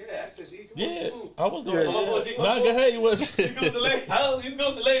music? G? Yeah, I said, G. Come Yeah, on, I was going. Yeah, Yeah. Nah, go ahead. You was. You go with the ladies. You can go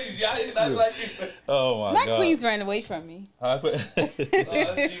with the ladies, y'all. Not like you. Oh my My god. queens ran away from me. That's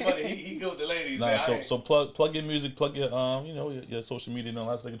G Money. He go with the ladies, Nah, man. so plug your music, plug your your social media and all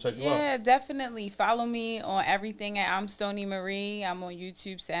that so they can check you out. Yeah, definitely. Follow me on everything at I'm Stoney Marie. I'm on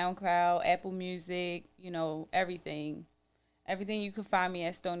YouTube, SoundCloud, Apple Music, everything. Everything you can find me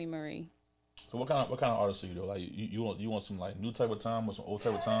at Stoney Marie. So what kind of artist are you though? Like you want some like new type of time or some old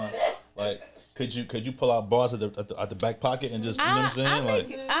type of time? Like could you pull out bars at the back pocket and just you know what I'm saying?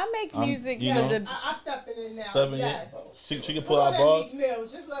 I make music you for know. the I stepped in now. Seven, Yes. She can pull out bars.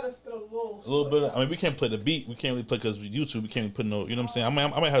 Mills, just let us spit a little. A little bit. I mean, we can't play the beat. We can't really play because YouTube. We can't put no. You know what I'm saying?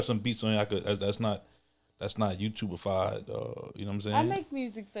 I might have some beats on here. That's not YouTubeified. You know what I'm saying? I make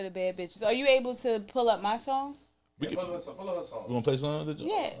music for the bad bitches. Are you able to pull up my song? We can. Pull her song. You want to play something?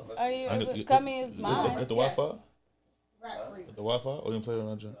 Yeah. Are you I able? get- Come in, it's mine. At the Wi-Fi. Rap free. At the Wi-Fi. Or you want to play it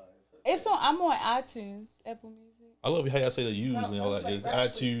on that? It's on. I'm on iTunes, Apple Music. I love how y'all say the use and all that. It's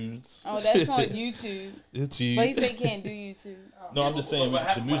iTunes. Oh, that's on YouTube. It's you. But he said he can't do YouTube No, I'm just saying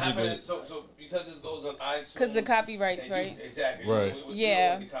What the music. happened Was, is, so because this goes on iTunes. because the copyrights, and right? Exactly. Right. We Yeah.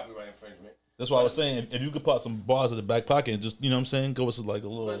 don't want the copyright infringement. that's why I was saying if you could put some bars at the back pocket and just you know what I'm saying, go with like a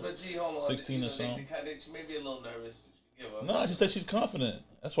little. But G, hold on. 16 or something. She may be a little nervous. Give her. No, she said she's confident.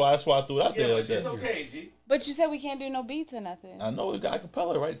 That's why I threw it out Yeah, there but like it's that. okay, G. But you said we can't do no beats or nothing. I know it got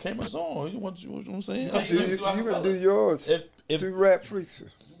acapella, right? Camera's on. You know what I'm saying? You can do yours. If Do rap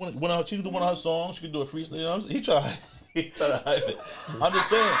freestyle. she can do one of her songs, she can do a freestyle. You know what I'm saying? He try to hide it. I'm just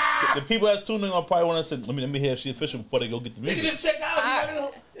saying the people that's tuning on probably want to say, let me hear if she official before they go get the You can music. just check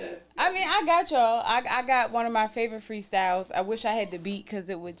out. I mean, I I got y'all. I got one of my favorite freestyles. I wish I had the beat because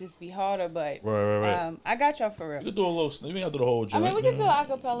it would just be harder, but Right. I got y'all for You real. could do a little. You ain't have to do the whole I joint. mean, we can do an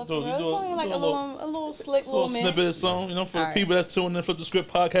acapella for You real. It's only like do a little slick little little snippet of song, you know, for All the right. people that's tuning in. Flip the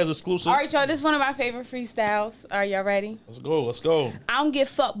Script podcast exclusive. All right, y'all. This is one of my favorite freestyles. Are y'all ready? Let's go. I don't give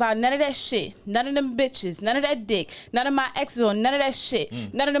a fuck about none of that shit. None of them bitches. None of that dick. None of my exes or none of that shit.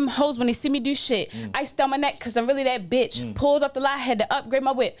 None of them hoes when they see me do shit. Iced on my neck because I'm really that bitch. Pulled off the lot, had to upgrade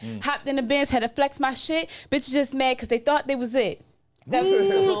my whip. Hopped in the Benz, had to flex my shit. Bitches just mad because they thought they was it. That's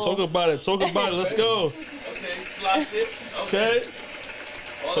Talk about it. Let's go. Okay, fly shit. Okay.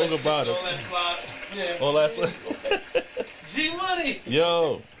 All Talk that about shit, it. All that fly. Yeah. All that. G Money.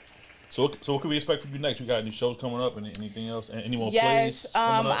 Yo. So what can we expect from you next? You got any shows coming up? Anything else? Any more yes. plays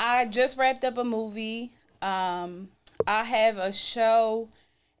coming up? I just wrapped up a movie. I have a show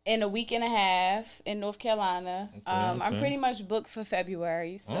in a week and a half in North Carolina. I'm okay. pretty much booked for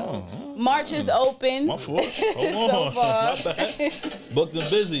February. So March is open. My fault. Hold So on. far. Not bad. Booked and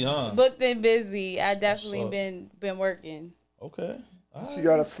busy, huh? Booked and busy. I definitely up? been working. Okay. She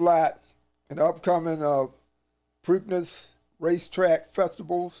got a slot in the upcoming Preakness racetrack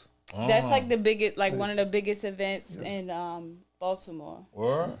festivals. That's like the biggest, like one of the biggest events in Baltimore.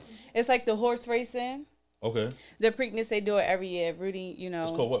 Word? It's like the horse racing. Okay. The Preakness, they do it every year. Rudy, you know.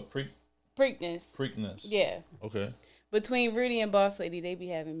 It's called what? Preakness. Preakness. Yeah. Okay. Between Rudy and Boss Lady, they be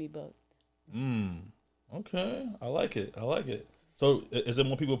having me booked. Okay. I like it. So is there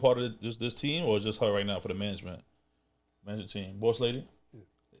more people part of this team, or is just her right now for the management team? Boss Lady?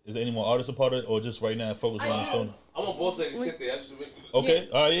 Is there any more artists a part of it, or just right now focus on Stone? I want both ladies to sit there. I just Okay.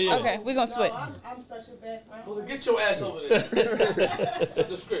 All right. Yeah. Okay, we're gonna switch. I'm such a bad friend. Well, get your ass over there. Flip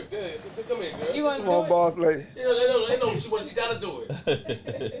the script. Go ahead. Come here, girl. You want to Come on, do it? boss lady. They know what she gotta do it.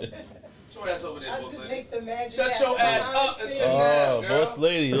 Get your ass over there, I boss just lady. make the magic. Shut happen your ass behind up and the sit scenes. down, Oh, girl. Boss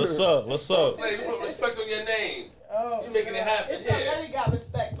Lady, what's up? What's up? Lady, put respect on your name. Oh, You making it happen, It's yeah. already got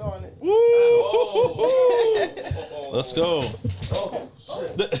respect on it. Let's go. Oh,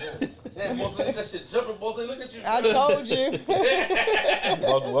 shit. Damn, boss lady, that shit jumping, boss lady. Look at you. I told you.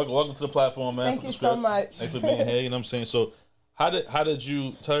 Welcome to the platform, man. Thank for you the so script. much. Thanks for being here. You know what I'm saying? So, how did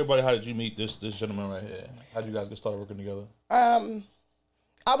you tell everybody, how did you meet this gentleman right here? How did you guys get started working together?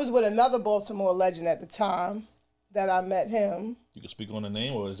 I was with another Baltimore legend at the time that I met him. You can speak on the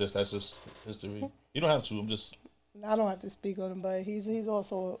name, or that's just history. You don't have to. I'm just. I don't have to speak on him, but he's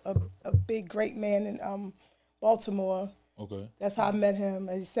also a big, great man in Baltimore. Okay. That's how I met him.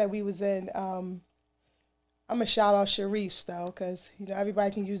 As he said, we was in. I'm gonna shout out Sharif's though, because you know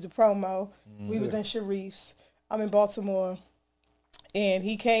everybody can use the promo. We was in Sharif's. I'm in Baltimore, and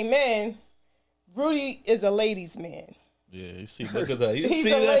he came in. Rudy is a ladies' man. Yeah, you see, look at that. You He's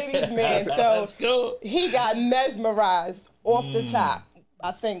see a that? ladies' man, so Let's go. he got mesmerized off the top.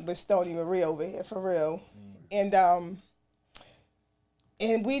 I think with Stony Marie over here for real, and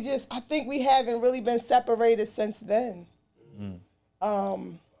we just I think we haven't really been separated since then.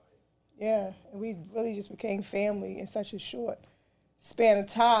 Yeah, and we really just became family in such a short span of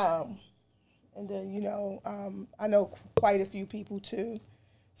time, and then you know I know quite a few people too,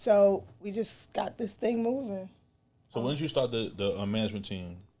 so we just got this thing moving. So when did you start the management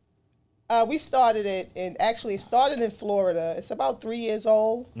team? We started it, and actually it started in Florida. It's about 3 years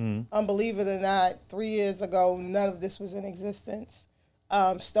old. Believe it or not, 3 years ago, none of this was in existence.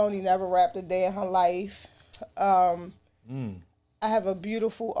 Stony never rapped a day in her life. I have a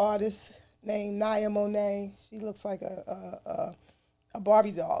beautiful artist named Naya Monet. She looks like a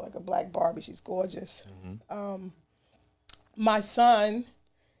Barbie doll, like a black Barbie. She's gorgeous. My son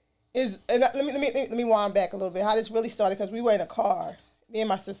is, and let me wind back a little bit. How this really started, because we were in a car. Me and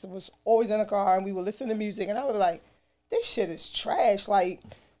my sister was always in a car, and we would listen to music, and I was like, this shit is trash. Like,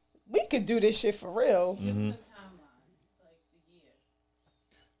 we could do this shit for real.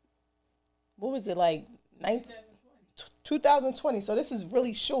 What was it, like 2020? So this is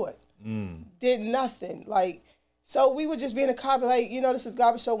really short. Did nothing. Like, so we would just be in a car, be like, you know, this is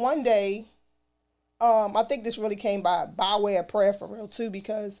garbage. So one day, I think this really came by way of prayer for real too,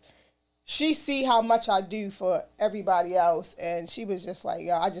 because she see how much I do for everybody else, and she was just like,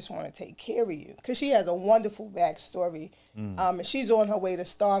 yo, I just want to take care of you, because she has a wonderful backstory, and she's on her way to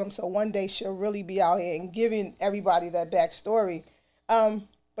stardom, so one day she'll really be out here and giving everybody that backstory.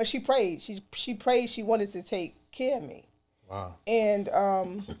 But she prayed. She prayed she wanted to take care of me. Wow. And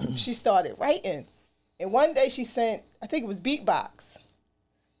she started writing. And one day she sent, I think it was Beatbox.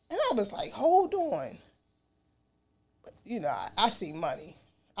 And I was like, hold on. But, you know, I see money.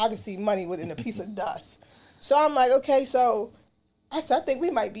 I can see money within a piece of dust. So I'm like, okay, so I said, I think we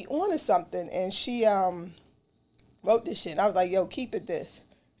might be on to something. And she wrote this shit. And I was like, yo, keep it this.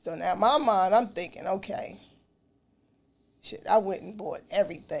 So now in my mind, I'm thinking, okay, shit, I went and bought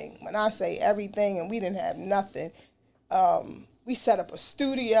everything. When I say everything, and we didn't have nothing. We set up a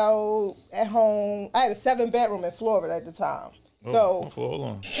studio at home. I had a 7-bedroom in Florida at the time. Oh, my fault. Hold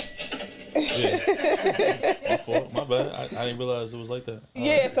on. Yeah. My fault. My bad. I didn't realize it was like that.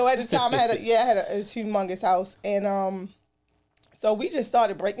 Yeah, so at the time I had a humongous house, and so we just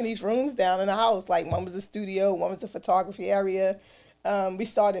started breaking these rooms down in the house. Like one was a studio, one was a photography area. We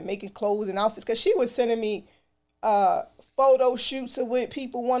started making clothes and outfits because she was sending me photo shoots of what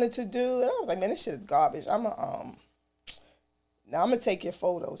people wanted to do, and I was like, man, this shit is garbage. I'm gonna take your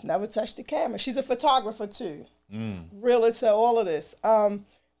photos. Never touch the camera. She's a photographer too, realtor, all of this.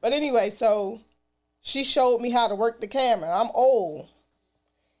 But anyway, so she showed me how to work the camera. I'm old.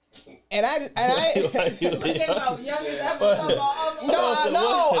 And I youngest ever come on. And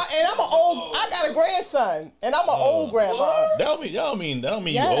I'm an old. I got a grandson, and I'm an old grandma. That don't mean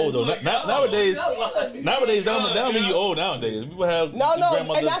you old though. Nowadays, that don't mean you old nowadays. People have No,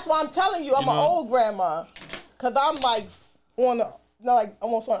 and that's why I'm telling you, I'm an old grandma, cause I'm like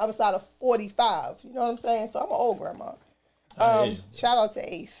almost on the other side of 45. You know what I'm saying? So I'm an old grandma. Shout out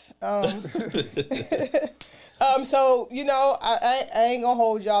to Ace. So I ain't gonna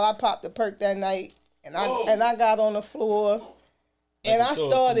hold y'all. I popped the perk that night, and I got on the floor, and I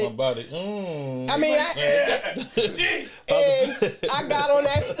started. I got on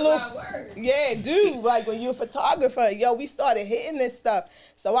that floor. Yeah, dude. Like when you're a photographer, we started hitting this stuff.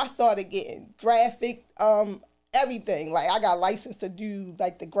 So I started getting graphic, everything. Like I got licensed to do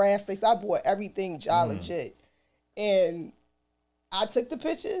like the graphics. I bought everything legit, and I took the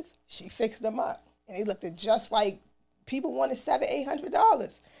pictures. She fixed them up. And they looked just like people wanted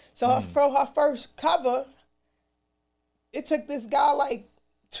 $700-800. So for her first cover, it took this guy like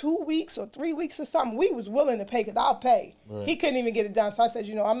 2 weeks or 3 weeks or something. We was willing to pay because I'll pay. Right. He couldn't even get it done. So I said,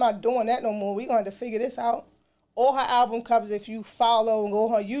 I'm not doing that no more. We're going to have to figure this out. All her album covers, if you follow and go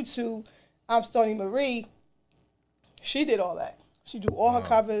on her YouTube, I'm Stoney Marie. She did all that. She do all her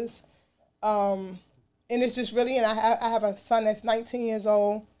covers. And it's just really, and I have a son that's 19 years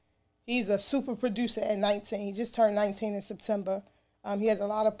old. He's a super producer at 19. He just turned 19 in September. He has a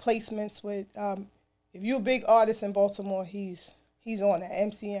lot of placements with, if you're a big artist in Baltimore, he's on at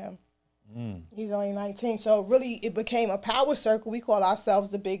MCM. He's only 19. So really it became a power circle. We call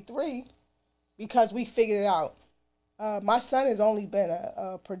ourselves the Big Three because we figured it out. My son has only been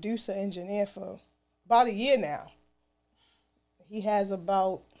a producer engineer for about a year now. He has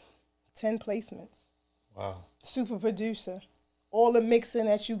about 10 placements. Wow. Super producer. All the mixing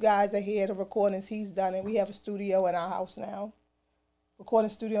that you guys are here, the recordings he's done, and we have a studio in our house now. Recording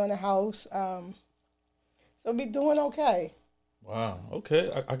studio in the house. So we doing okay. Wow.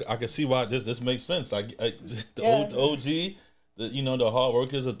 Okay. I can see why this makes sense. The OG, the hard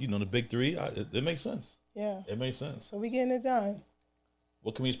workers, the Big Three. It makes sense. Yeah. It makes sense. So we getting it done.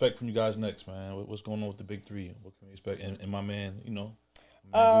 What can we expect from you guys next, man? What's going on with the Big Three? What can we expect? And my man,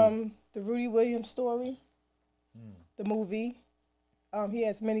 the Rudy Williams story, the movie. He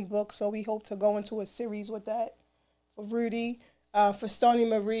has many books, so we hope to go into a series with that for Rudy. For Stoney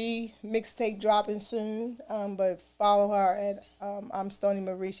Marie, mixtape dropping soon, but follow her at I'm Stoney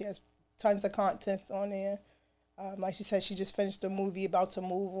Marie. She has tons of content on there. Like she said, she just finished a movie, about to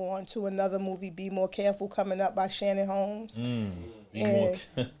move on to another movie, Be More Careful, coming up by Shannon Holmes.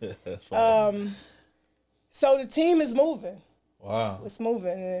 So the team is moving. Wow. It's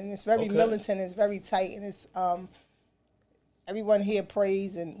moving, and it's very militant, it's very tight, and it's everyone here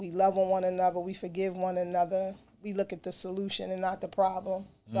prays, and we love on one another, we forgive one another, we look at the solution and not the problem.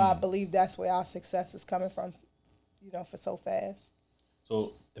 So I believe that's where our success is coming from, for so fast.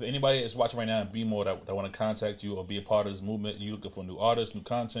 So if anybody is watching right now and Be More that want to contact you or be a part of this movement, you looking for new artists, new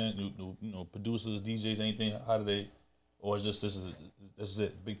content, new producers, DJs, anything, how do they, or is this is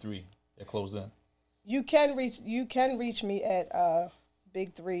it, Big Three, they're closed in? You can reach me at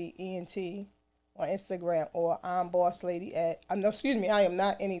Big Three ENT on Instagram, or I'm Boss Lady I am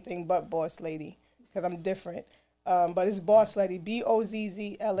not anything but Boss Lady because I'm different. But it's Boss Lady,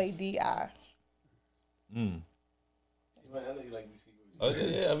 BOZZLADI. I know you like these people.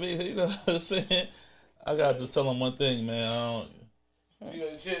 Okay, yeah, I mean, what I'm saying, I gotta just tell them one thing, man. I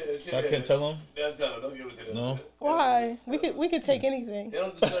can't tell them. Don't tell them. Don't give it to them. No. Why? We can take anything. They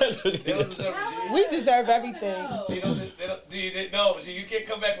don't deserve it. They don't deserve it. We deserve everything. No, but you can't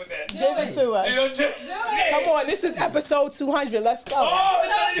come back with that. Give it to us. Come on, this is episode 200. Let's go.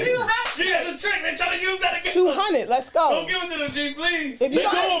 Oh, G, that's a trick. They trying to use that again. 200. Let's go. Don't give it to them, G, please. If you They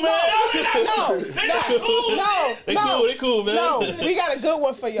cool, man. No, They cool, man. no, we got a good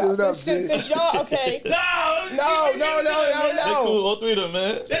one for y'all. Give it up, Since y'all, okay. No. No. They cool, all three of them,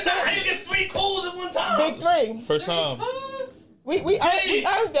 man. That's not how you get 3 cools at one time. Big three. First time. We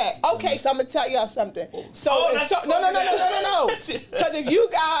earned that. Okay, so I'm gonna tell y'all something. So, no. Because if you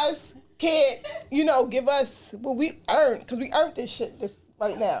guys can't, give us what we earned, because we earned this shit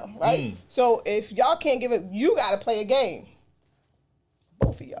right now, right? So if y'all can't give it, you gotta play a game.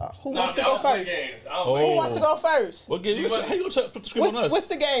 Both of y'all. Who wants to go first? Who wants to go first? What game? How you gonna put the script on us? What's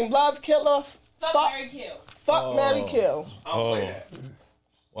the game? Love, kill, or Fuck, marry, kill. Fuck, marry, kill. I'll play that.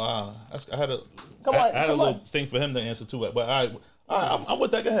 Wow. I had a Come on, I had a come little on. thing for him to answer too. But all right, I'm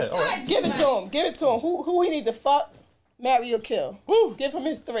with that. Go ahead. All right. Give it to him. Who he need to fuck, marry, or kill? Woo. Give him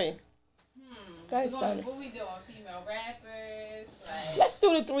his 3. Go ahead, Stoney. What we doing? Female rappers? Like... Let's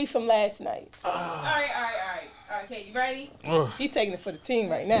do the 3 from last night. All right. Okay, you ready? He taking it for the team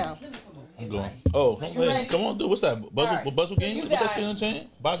right now. I'm going. Oh, ready? come on, dude. What's that? Buzzle, All right. Buzzle So game? you What that got- shit on chain?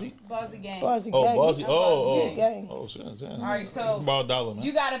 Bozzy? Buzz the game. Buzzy Oh, gang. Bozzy. Oh, Yeah, gang. oh, shit. All right, so about $1, man.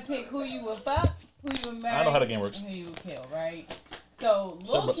 You gotta pick who you would fuck, who you would marry. I know how the game works. And who you would kill, right? So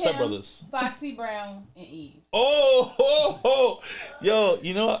Lil Step Kim, brothers. Foxy Brown, and Eve. Oh. Yo,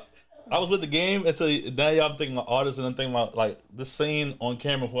 you know what? I was with the game until now. Y'all, I'm thinking about artists and I'm thinking about like just saying on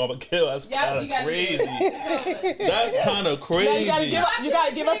camera who I'm gonna kill. That's Yeah, kind you of gotta crazy. do it. That's kind of Now crazy. you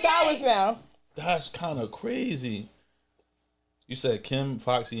gotta give us ours now. That's kind of crazy. You said Kim,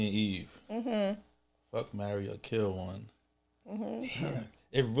 Foxy, and Eve. Mm-hmm. Fuck, marry, or kill one. Mm-hmm. Damn.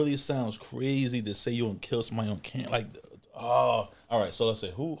 It really sounds crazy to say you gonna kill somebody on camera. Like, oh, all right. So let's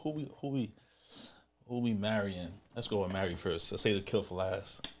say who we marrying? Let's go with marry first. Let's say the kill for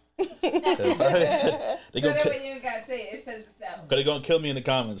last. They gonna You gotta say it. It says itself. Cause they're gonna kill me in the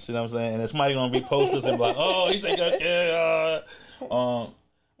comments, you know what I'm saying? And somebody gonna repost this and be like, oh, he said gonna kill. All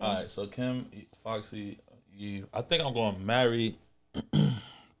right, so Kim, Foxy, Eve. I think I'm gonna marry.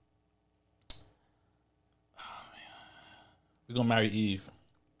 We're gonna marry Eve.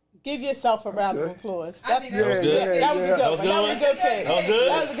 Give yourself a round of applause. I think That was good. That was a good That was one. good That was a good pick. That was good?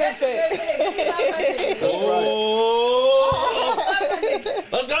 That was a good pick. Oh,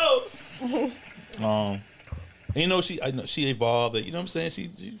 let's go. You know she evolved. You know what I'm saying? She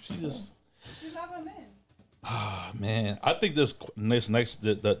just. She's not gonna win. Ah, man, I think this next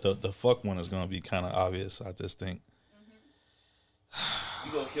the fuck one is gonna be kind of obvious. I just think.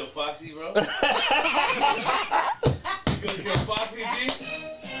 You gonna kill Foxy, bro? You gonna kill Foxy, G?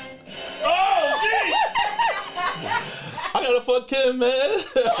 Oh, G! I gotta fuck Kim, man.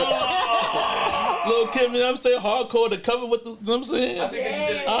 Little Kim, you know what I'm saying? Hardcore to cover with the, you know what I'm saying? I think you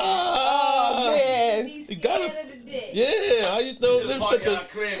did it. Oh, man. You gotta, yeah. How you know? Them shit to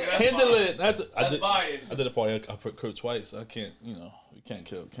handle it. That's I biased. did a party. I put Kurt twice. I can't, we can't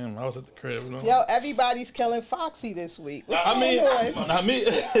kill Kim. I was at the crib, Yo, everybody's killing Foxy this week. What's going on? I mean,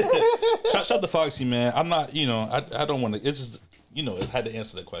 shout out to Foxy, man. I'm not, I don't want to. It's just, it had to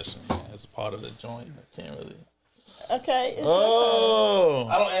answer the question. Man. It's part of the joint. I can't really. Okay, it's Oh,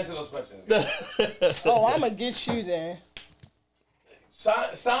 I don't answer those questions. your turn. Oh, I'm going to get you then.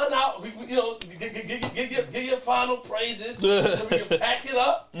 Sign out. Get your final praises so we can pack it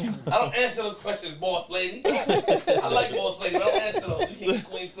up. I don't answer those questions, boss lady. I like boss lady, but I don't answer those. You can't get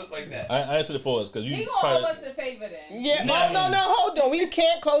Queen flip like that. I answered it for us because you. He gonna owe us a favor then. Yeah, no, hold on. We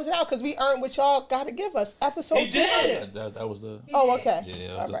can't close it out because we earned what y'all got to give us. Episode He did. 200. That was the. Oh, okay. Yeah,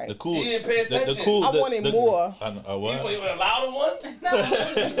 that All was right. the cool. He didn't pay attention. I wanted more. I know, You what? want a louder one?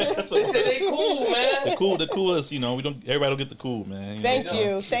 That's They said they cool, man. the coolest. We don't. Everybody don't get the cool, man.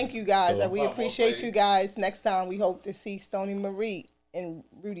 Thank you guys. So- We appreciate you guys. Next time we hope to see Stoney Marie and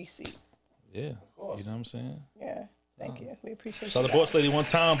Rudy C. Yeah, you know what I'm saying. Yeah, thank you. We appreciate Shout you out to Boss Lady one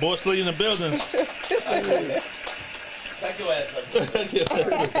time. Boss Lady in the building. Back your ass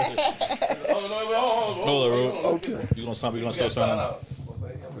up. Hold on, Ru. Okay. You gonna start signing?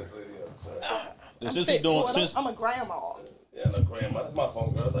 Since we doing, I'm a grandma. Yeah, no, grandma. That's my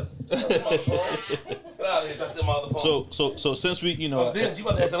phone, girl. That's my phone. Get out of here. That's my other phone. so since we, Then you about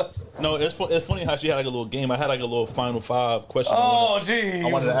to answer that? no, it's funny how she had like a little game. I had like a little final five question. Oh, gee. I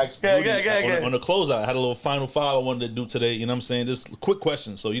wanted to ask Go. on the closeout. I had a little final five I wanted to do today. You know what I'm saying? Just quick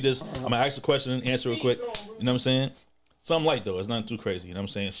question. So I'm gonna ask the question and answer it quick. You know what I'm saying? Something light though. It's not too crazy. You know what I'm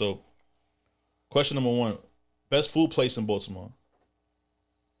saying? So, question number 1: best food place in Baltimore.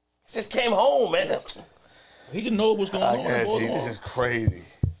 Just came home, man. He can know what's going on. in Baltimore. This is crazy.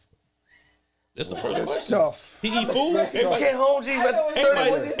 That's the first That's question. tough. He eat food. Just Everybody, came home, G.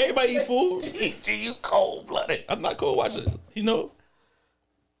 everybody eat food. G, you cold blooded. I'm not cold. Watch it. You know.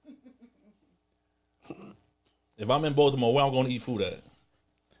 If I'm in Baltimore, where I'm going to eat food at?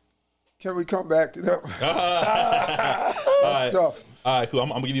 Can we come back to that? All right. Tough. All right, cool. I'm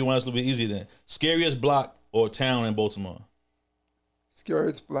going to give you one that's a little bit easier then. Scariest block or town in Baltimore?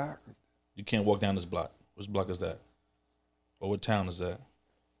 Scariest block. You can't walk down this block. Which block is that? Or what town is that?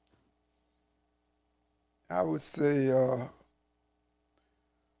 I would say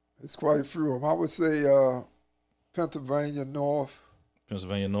it's quite a few of them. I would say Pennsylvania North.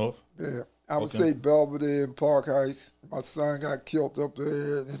 Pennsylvania North? Yeah. I would Okay. say Belvedere and Park Heights. My son got killed up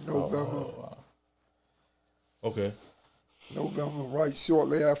there in November. Okay. November, right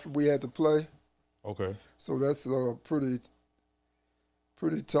shortly after we had to play. Okay. So that's a pretty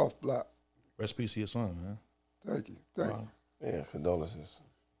tough block. Rest in peace to your son, man. Thank you. Thank you. Yeah, condolences.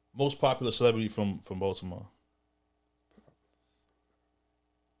 Most popular celebrity from Baltimore?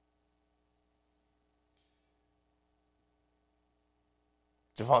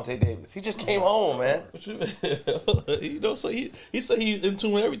 Javante Davis. He just came home, man. What you you know, so he said he in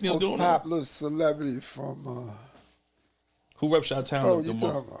tune with everything that's Most going on. popular celebrity from Who reps your town oh, the you most?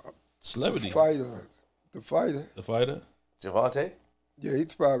 talking about Celebrity. the fighter. The fighter? Javante? Yeah,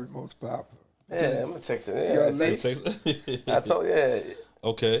 he's probably most popular. Yeah, I'm gonna text him. Yeah, Yeah, see? I told yeah.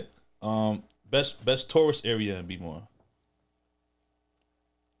 Okay. Best tourist area in Bmore.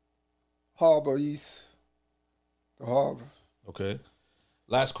 Harbor East, the harbor. Okay.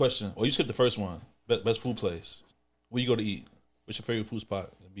 Last question. Oh, you skipped the first one. Best food place. Where you go to eat? What's your favorite food spot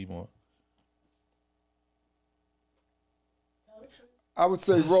in Bmore? I would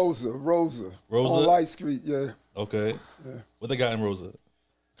say Rosa. Rosa? On Light Street, yeah. Okay. Yeah. What they got in Rosa? What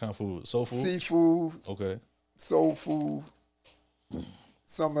kind of food? Soul food? Seafood, Okay. soul food,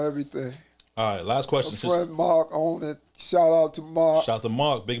 some of everything. All right. Last My question. friend Mark owned it. Shout out to Mark Shout out to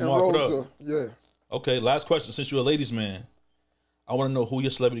Mark. Big and Mark. What Rosa. up? Yeah. Okay. Last question. Since you're a ladies' man, I want to know who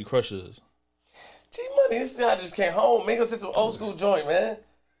your celebrity crush is. G Money, this guy just came home. Make us into an old school joint, man.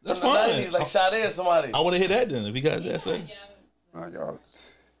 That's From the fine. 90s, like Sade or somebody. I want to hear that then. If you got that, say. My God.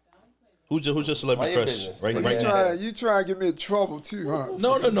 Who's your celebrity Mind your crush? business. Right, You right now. You trying to get me in trouble too, huh?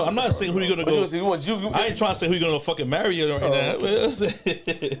 No. I'm not saying who you're gonna What you go. want to say? You want you? I ain't trying to say who you're gonna fucking marry or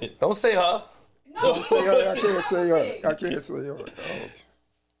anything. Don't say her. Don't say her. I can't say her. I can't say her.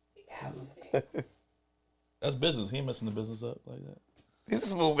 Oh. That's business. He ain't messing the business up like that. He's a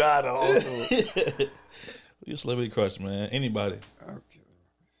smooth guy, though. Old school. Who your celebrity crush, man? Anybody? Okay.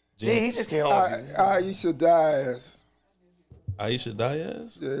 Gee, he just came home. Aisha Diaz. Aisha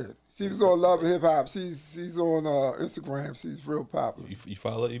Diaz? Yeah. She was on Love and Hip Hop. She's on Instagram. She's real popular. You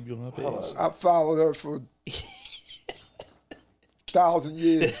follow her? You be on her page? I followed her for 1,000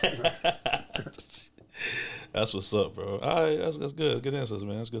 years. That's what's up, bro. All right, that's good. Good answers,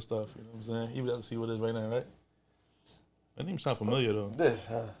 man. That's good stuff. You know what I'm saying? You got to see what it is right now, right? That name sound familiar, though. This,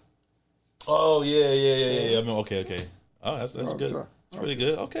 huh? Oh, yeah. I mean, okay. Oh, that's good. Okay. That's pretty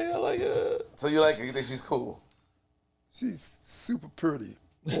good. Okay, I like it. So you like her? You think she's cool? She's super pretty,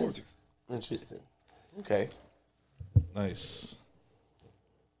 gorgeous. Interesting. Okay. Nice.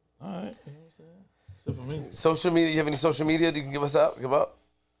 All right. You know what I'm saying? That's it for me. Social media. You have any social media that you can give us out? Give up?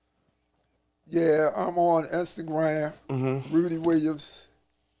 Yeah, I'm on Instagram, Rudy Williams,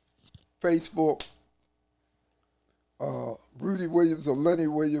 Facebook, Rudy Williams or Lenny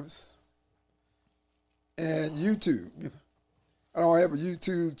Williams, and YouTube. I don't have a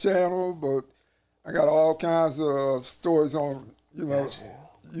YouTube channel, but I got all kinds of stories on,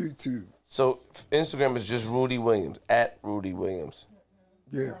 YouTube. So Instagram is just Rudy Williams, at Rudy Williams.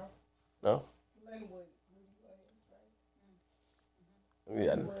 Yeah. No?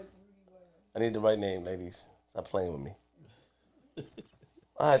 Yeah. I need the right name, ladies. Stop playing with me.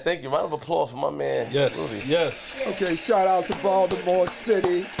 All right, thank you. Round of applause for my man. Yes. Rudy. Yes. Okay, shout out to Baltimore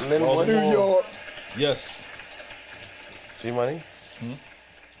City, Baltimore. New York, Yes. G Money.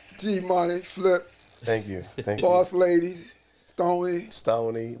 G Money, Flip, Thank you. Thank Boss Lady, Stony, you.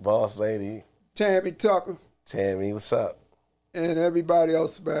 Stoney, Boss Lady, Tammy Tucker, Tammy, what's up? and everybody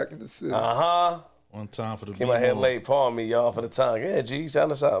else back in the city. One time for the Came out here B-Mo. late. Pardon me, y'all, for the time. Yeah, G,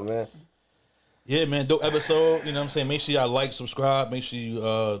 sound us out, man. Yeah, man, dope episode. You know what I'm saying? Make sure y'all like, subscribe. Make sure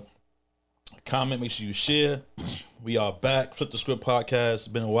you comment. Make sure you share. We are back. Flip the Script podcast. It's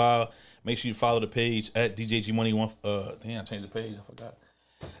been a while. Make sure you follow the page at DJG Money. Damn, I changed the page. I forgot.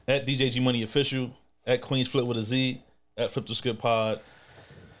 At DJG Money Official. At Queens Flip with a Z. At Flip the Script Pod.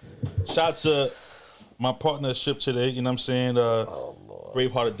 Shout out to my partnership today. You know what I'm saying?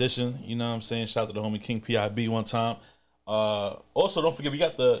 Braveheart Edition. You know what I'm saying? Shout out to the homie King PIB one time. Also, don't forget, we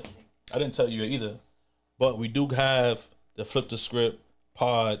got I didn't tell you either, but we do have the Flip the Script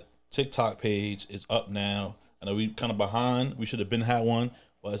Pod TikTok page. Is up now. I know we kind of behind. We should have been had one,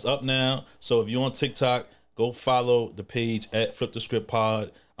 but it's up now. So if you're on TikTok, Go follow the page at Flip the Script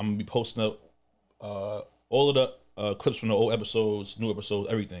Pod. I'm gonna be posting up all of the clips from the old episodes, new episodes,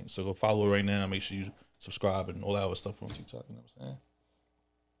 everything. So go follow it right now. Make sure you subscribe and all that other stuff on TikTok. You know what I'm saying?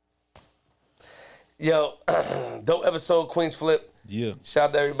 Yo, dope episode, Queens Flip. Yeah. Shout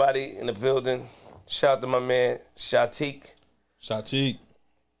out to everybody in the building. Shout out to my man, Shatik. Shatik.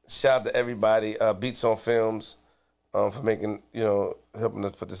 Shout out to everybody, Beats on Films, for making, helping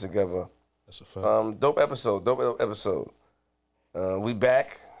us put this together. That's a fact. Dope episode. We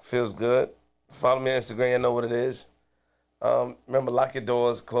back. Feels good. Follow me on Instagram. You know what it is. Remember, lock your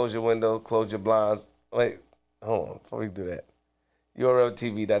doors, close your windows, close your blinds. Wait, hold on. Before we do that,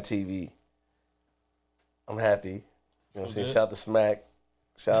 URLTV.tv. I'm happy. You know what I'm saying? Shout out to Smack.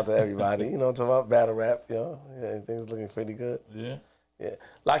 Shout out to everybody. You know what I'm talking about? Battle rap. Everything's looking pretty good. Yeah. Yeah.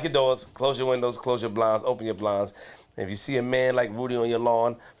 Lock your doors, close your windows, close your blinds, open your blinds. And if you see a man like Rudy on your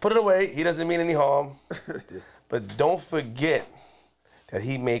lawn, put it away. He doesn't mean any harm. But don't forget that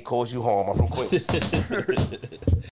he may cause you harm. I'm from Queens.